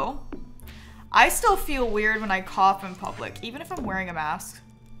 Hello. I still feel weird when I cough in public, even if I'm wearing a mask.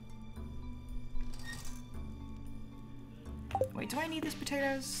 Wait, do I need these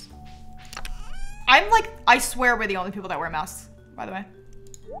potatoes? I'm like, I swear we're the only people that wear masks, by the way.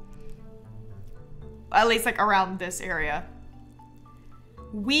 At least like around this area.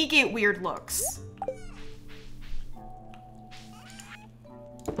 We get weird looks.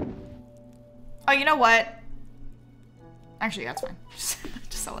 Oh, you know what? Actually, that's fine. Just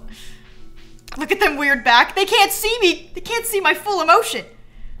sell it. Look at them weird back. They can't see me. They can't see my full emotion.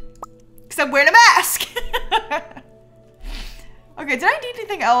 Because I'm wearing a mask. Okay, did I need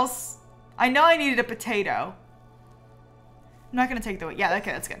anything else? I know I needed a potato. I'm not gonna take the, yeah,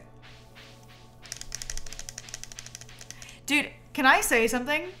 okay, that's good. Dude, can I say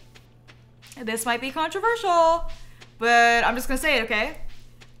something? This might be controversial, but I'm just gonna say it, okay?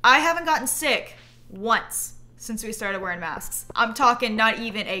 I haven't gotten sick once since we started wearing masks. I'm talking not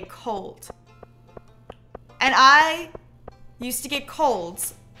even a cold. And I used to get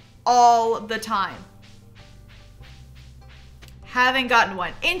colds all the time. Haven't gotten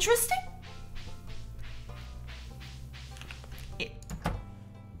one. Interesting?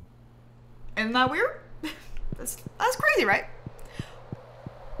 Isn't that weird? That's crazy, right?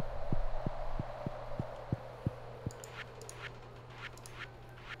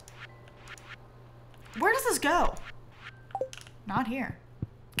 Where does this go? Not here.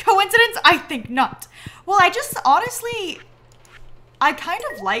 Coincidence? I think not. Well, I just honestly, I kind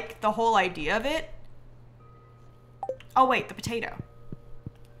of like the whole idea of it. Oh wait, the potato.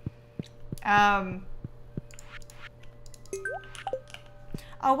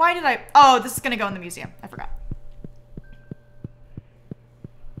 Oh, why did I? Oh, this is gonna go in the museum. I forgot.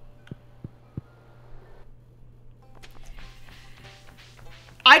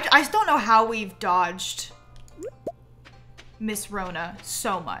 I just don't know how we've dodged Miss Rona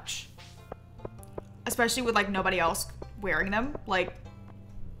so much. Especially with like nobody else wearing them. Like,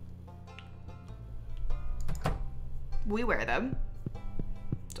 we wear them.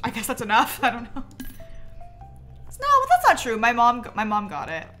 I guess that's enough. I don't know. No, but that's not true. My mom got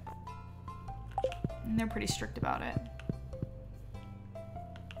it. And they're pretty strict about it.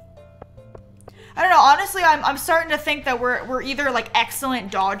 I don't know. Honestly, I'm starting to think that we're either like excellent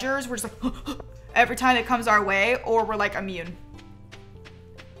dodgers, we're just like every time it comes our way, or we're like immune.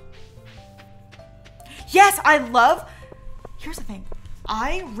 Yes, I love. Here's the thing.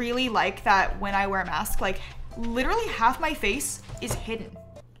 I really like that when I wear a mask, like literally half my face is hidden.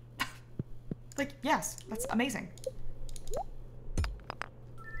 Like, yes, that's amazing.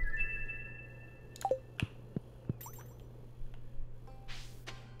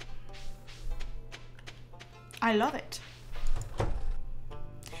 I love it.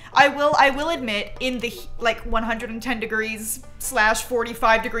 I will admit, in the like 110 degrees /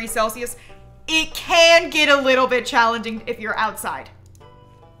 45 degrees Celsius, it can get a little bit challenging if you're outside.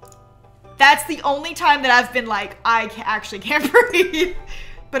 That's the only time that I've been like, I actually can't breathe.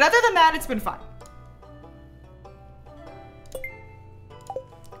 But other than that, it's been fun.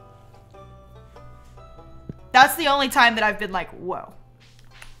 That's the only time that I've been like, whoa.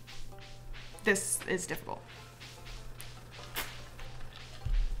 This is difficult.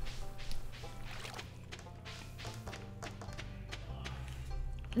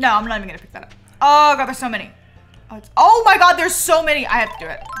 No, I'm not even gonna pick that up. Oh god, there's so many. Oh my god, there's so many. I have to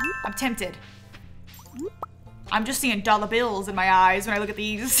do it. I'm tempted. I'm just seeing dollar bills in my eyes when I look at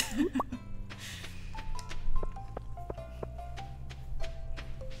these.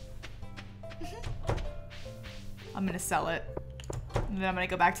 I'm gonna sell it. And then I'm gonna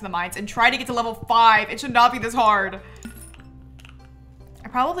go back to the mines and try to get to level 5. It should not be this hard. I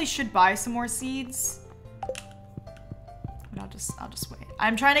probably should buy some more seeds. But I'll just wait.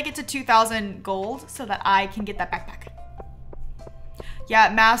 I'm trying to get to 2,000 gold so that I can get that backpack.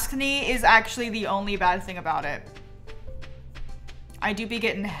 Yeah, maskne is actually the only bad thing about it. I do be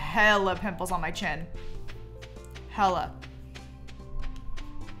getting hella pimples on my chin. Hella.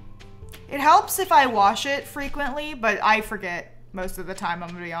 It helps if I wash it frequently, but I forget most of the time, I'm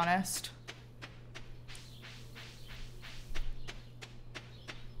gonna be honest.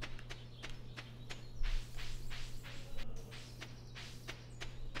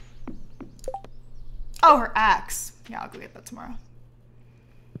 Oh, her axe. Yeah, I'll go get that tomorrow.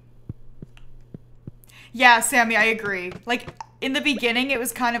 Yeah, Sammy, I agree. Like, in the beginning, it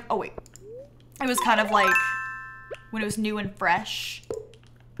was kind of... Oh, wait. It was kind of like... When it was new and fresh.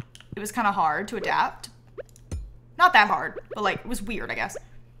 It was kind of hard to adapt. Not that hard, but, like, it was weird, I guess.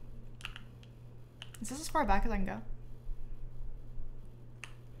 Is this as far back as I can go?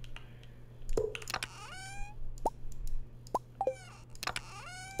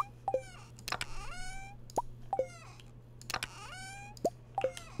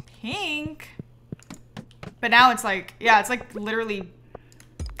 Pink. But now it's like, yeah, it's like literally,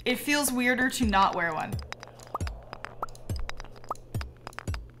 it feels weirder to not wear one.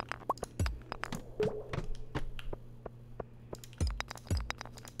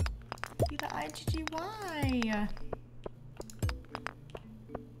 Do the IGGY.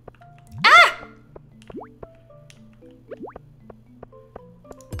 Ah!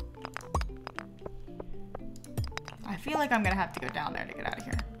 I feel like I'm gonna have to go down there to get out of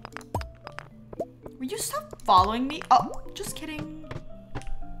here. Will you stop following me? Oh, just kidding.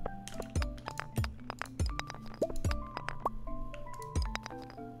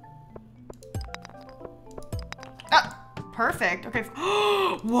 perfect. Okay.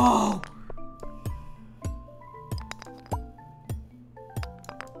 Whoa.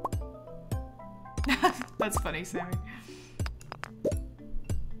 That's funny, Sammy.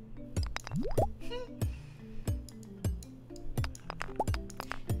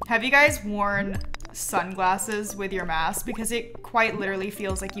 Have you guys worn sunglasses with your mask? Because it quite literally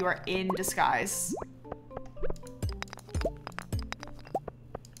feels like you are in disguise.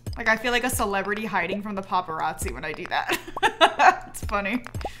 Like, I feel like a celebrity hiding from the paparazzi when I do that. It's funny.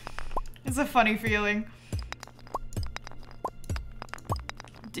 It's a funny feeling.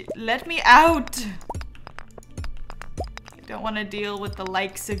 Let me out! I don't want to deal with the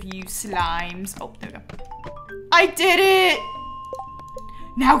likes of you slimes. Oh, there we go. I did it!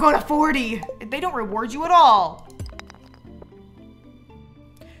 Now go to 40! They don't reward you at all.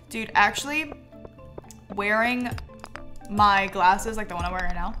 Dude, actually, wearing my glasses, like the one I'm wearing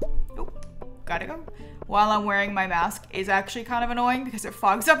right now. Oh, gotta go. While I'm wearing my mask is actually kind of annoying because it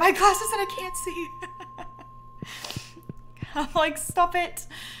fogs up my glasses and I can't see. I'm like, stop it.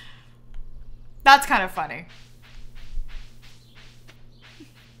 That's kind of funny.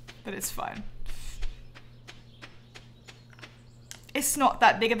 But it's fine. It's not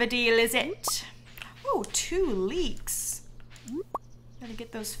that big of a deal, is it? Oh, 2 leaks. Gotta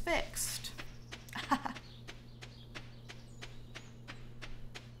get those fixed.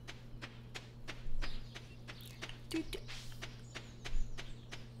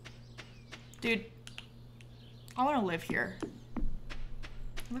 Dude, I want to live here.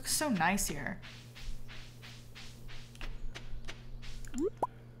 It looks so nice here.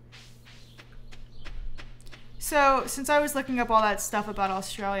 So, since I was looking up all that stuff about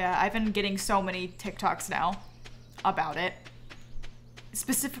Australia, I've been getting so many TikToks now about it.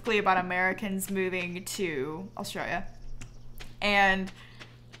 Specifically about Americans moving to Australia. And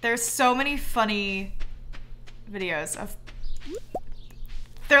there's so many funny videos of...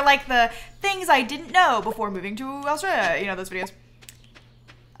 They're like the things I didn't know before moving to Australia. You know, those videos.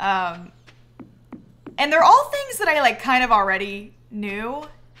 And they're all things that I like kind of already knew.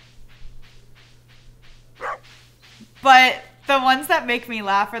 But the ones that make me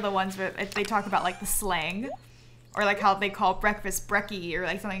laugh are the ones where they talk about like the slang. Or like how they call breakfast brekkie or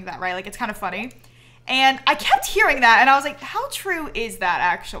like something like that, right? Like it's kind of funny. And I kept hearing that and I was like, how true is that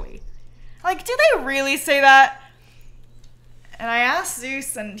actually? Like, do they really say that? And I asked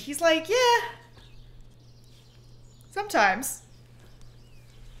Zeus and he's like, yeah. Sometimes.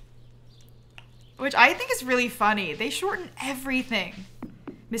 Which I think is really funny. They shorten everything.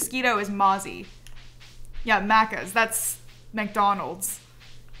 Mosquito is Mozzie. Yeah, Macca's. That's McDonald's.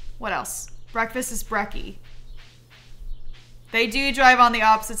 What else? Breakfast is brekkie. They do drive on the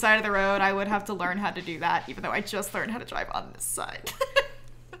opposite side of the road. I would have to learn how to do that, even though I just learned how to drive on this side.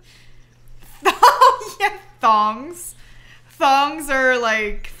 Oh, yeah, thongs. Thongs are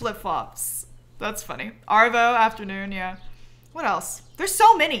like flip-flops. That's funny. Arvo, afternoon, yeah. What else? There's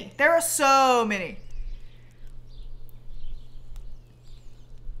so many. There are so many.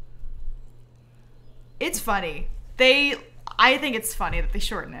 It's funny. I think it's funny that they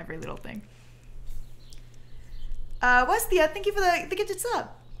shorten every little thing. Westia, thank you for the gifted sub.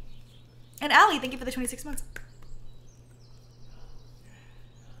 And Allie, thank you for the 26 months.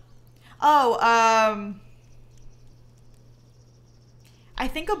 Oh, I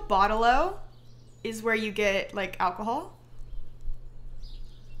think a bottle-o is where you get, like, alcohol.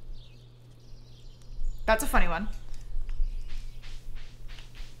 That's a funny one.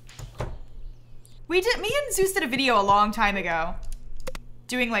 Me and Zeus did a video a long time ago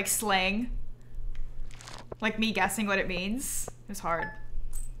doing, like, slang. Like, me guessing what it means. It was hard.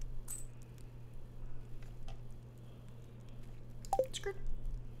 Screw.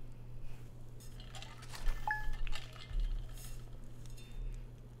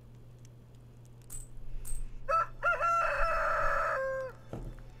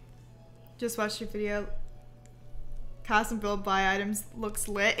 Just watched your video. Custom build buy items looks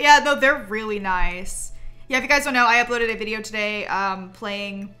lit. Yeah, no, they're really nice. Yeah, if you guys don't know, I uploaded a video today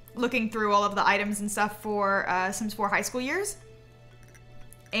looking through all of the items and stuff for Sims 4 high school years.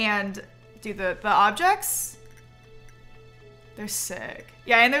 And do the objects. They're sick.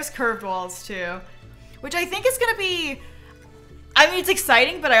 Yeah, and there's curved walls too. Which I think is gonna be... I mean, it's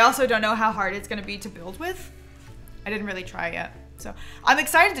exciting, but I also don't know how hard it's gonna be to build with. I didn't really try it yet. So, I'm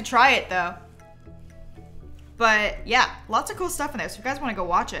excited to try it though. But yeah, lots of cool stuff in there. So if you guys want to go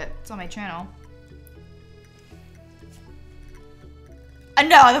watch it, it's on my channel. And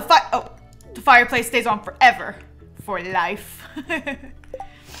no, the fireplace stays on forever. For life.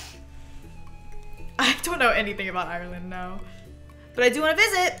 I don't know anything about Ireland, no. But I do want to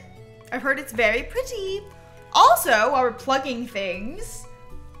visit. I've heard it's very pretty. Also, while we're plugging things,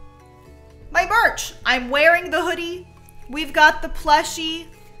 my merch. I'm wearing the hoodie. We've got the plushie.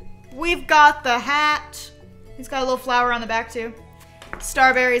 We've got the hat. He's got a little flower on the back too.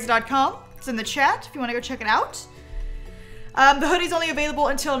 Starberries.com. It's in the chat if you want to go check it out. The hoodie's only available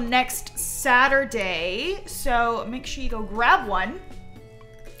until next Saturday, so make sure you go grab one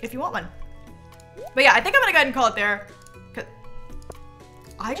if you want one. But yeah, I think I'm gonna go ahead and call it there. 'Cause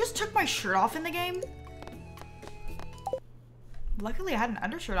I just took my shirt off in the game. Luckily, I had an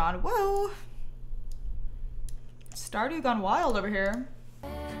undershirt on. Whoa. Stardew gone wild over here.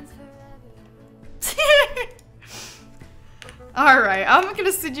 Alright, I'm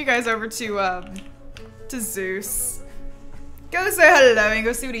gonna send you guys over to Zeus. Go say hello and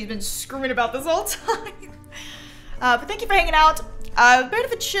go see what he's been screaming about this whole time. But thank you for hanging out. A bit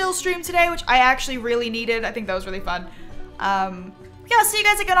of a chill stream today, which I actually really needed. I think that was really fun. Yeah, I'll see you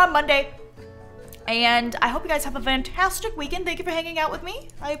guys again on Monday. And I hope you guys have a fantastic weekend. Thank you for hanging out with me.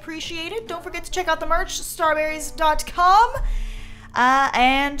 I appreciate it. Don't forget to check out the merch, starberries.com.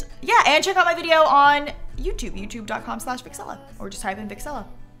 And yeah, and check out my video on YouTube, youtube.com/Vixella. Or just type in Vixella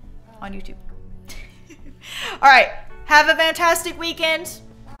on YouTube. All right, have a fantastic weekend.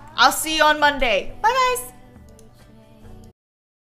 I'll see you on Monday. Bye, guys.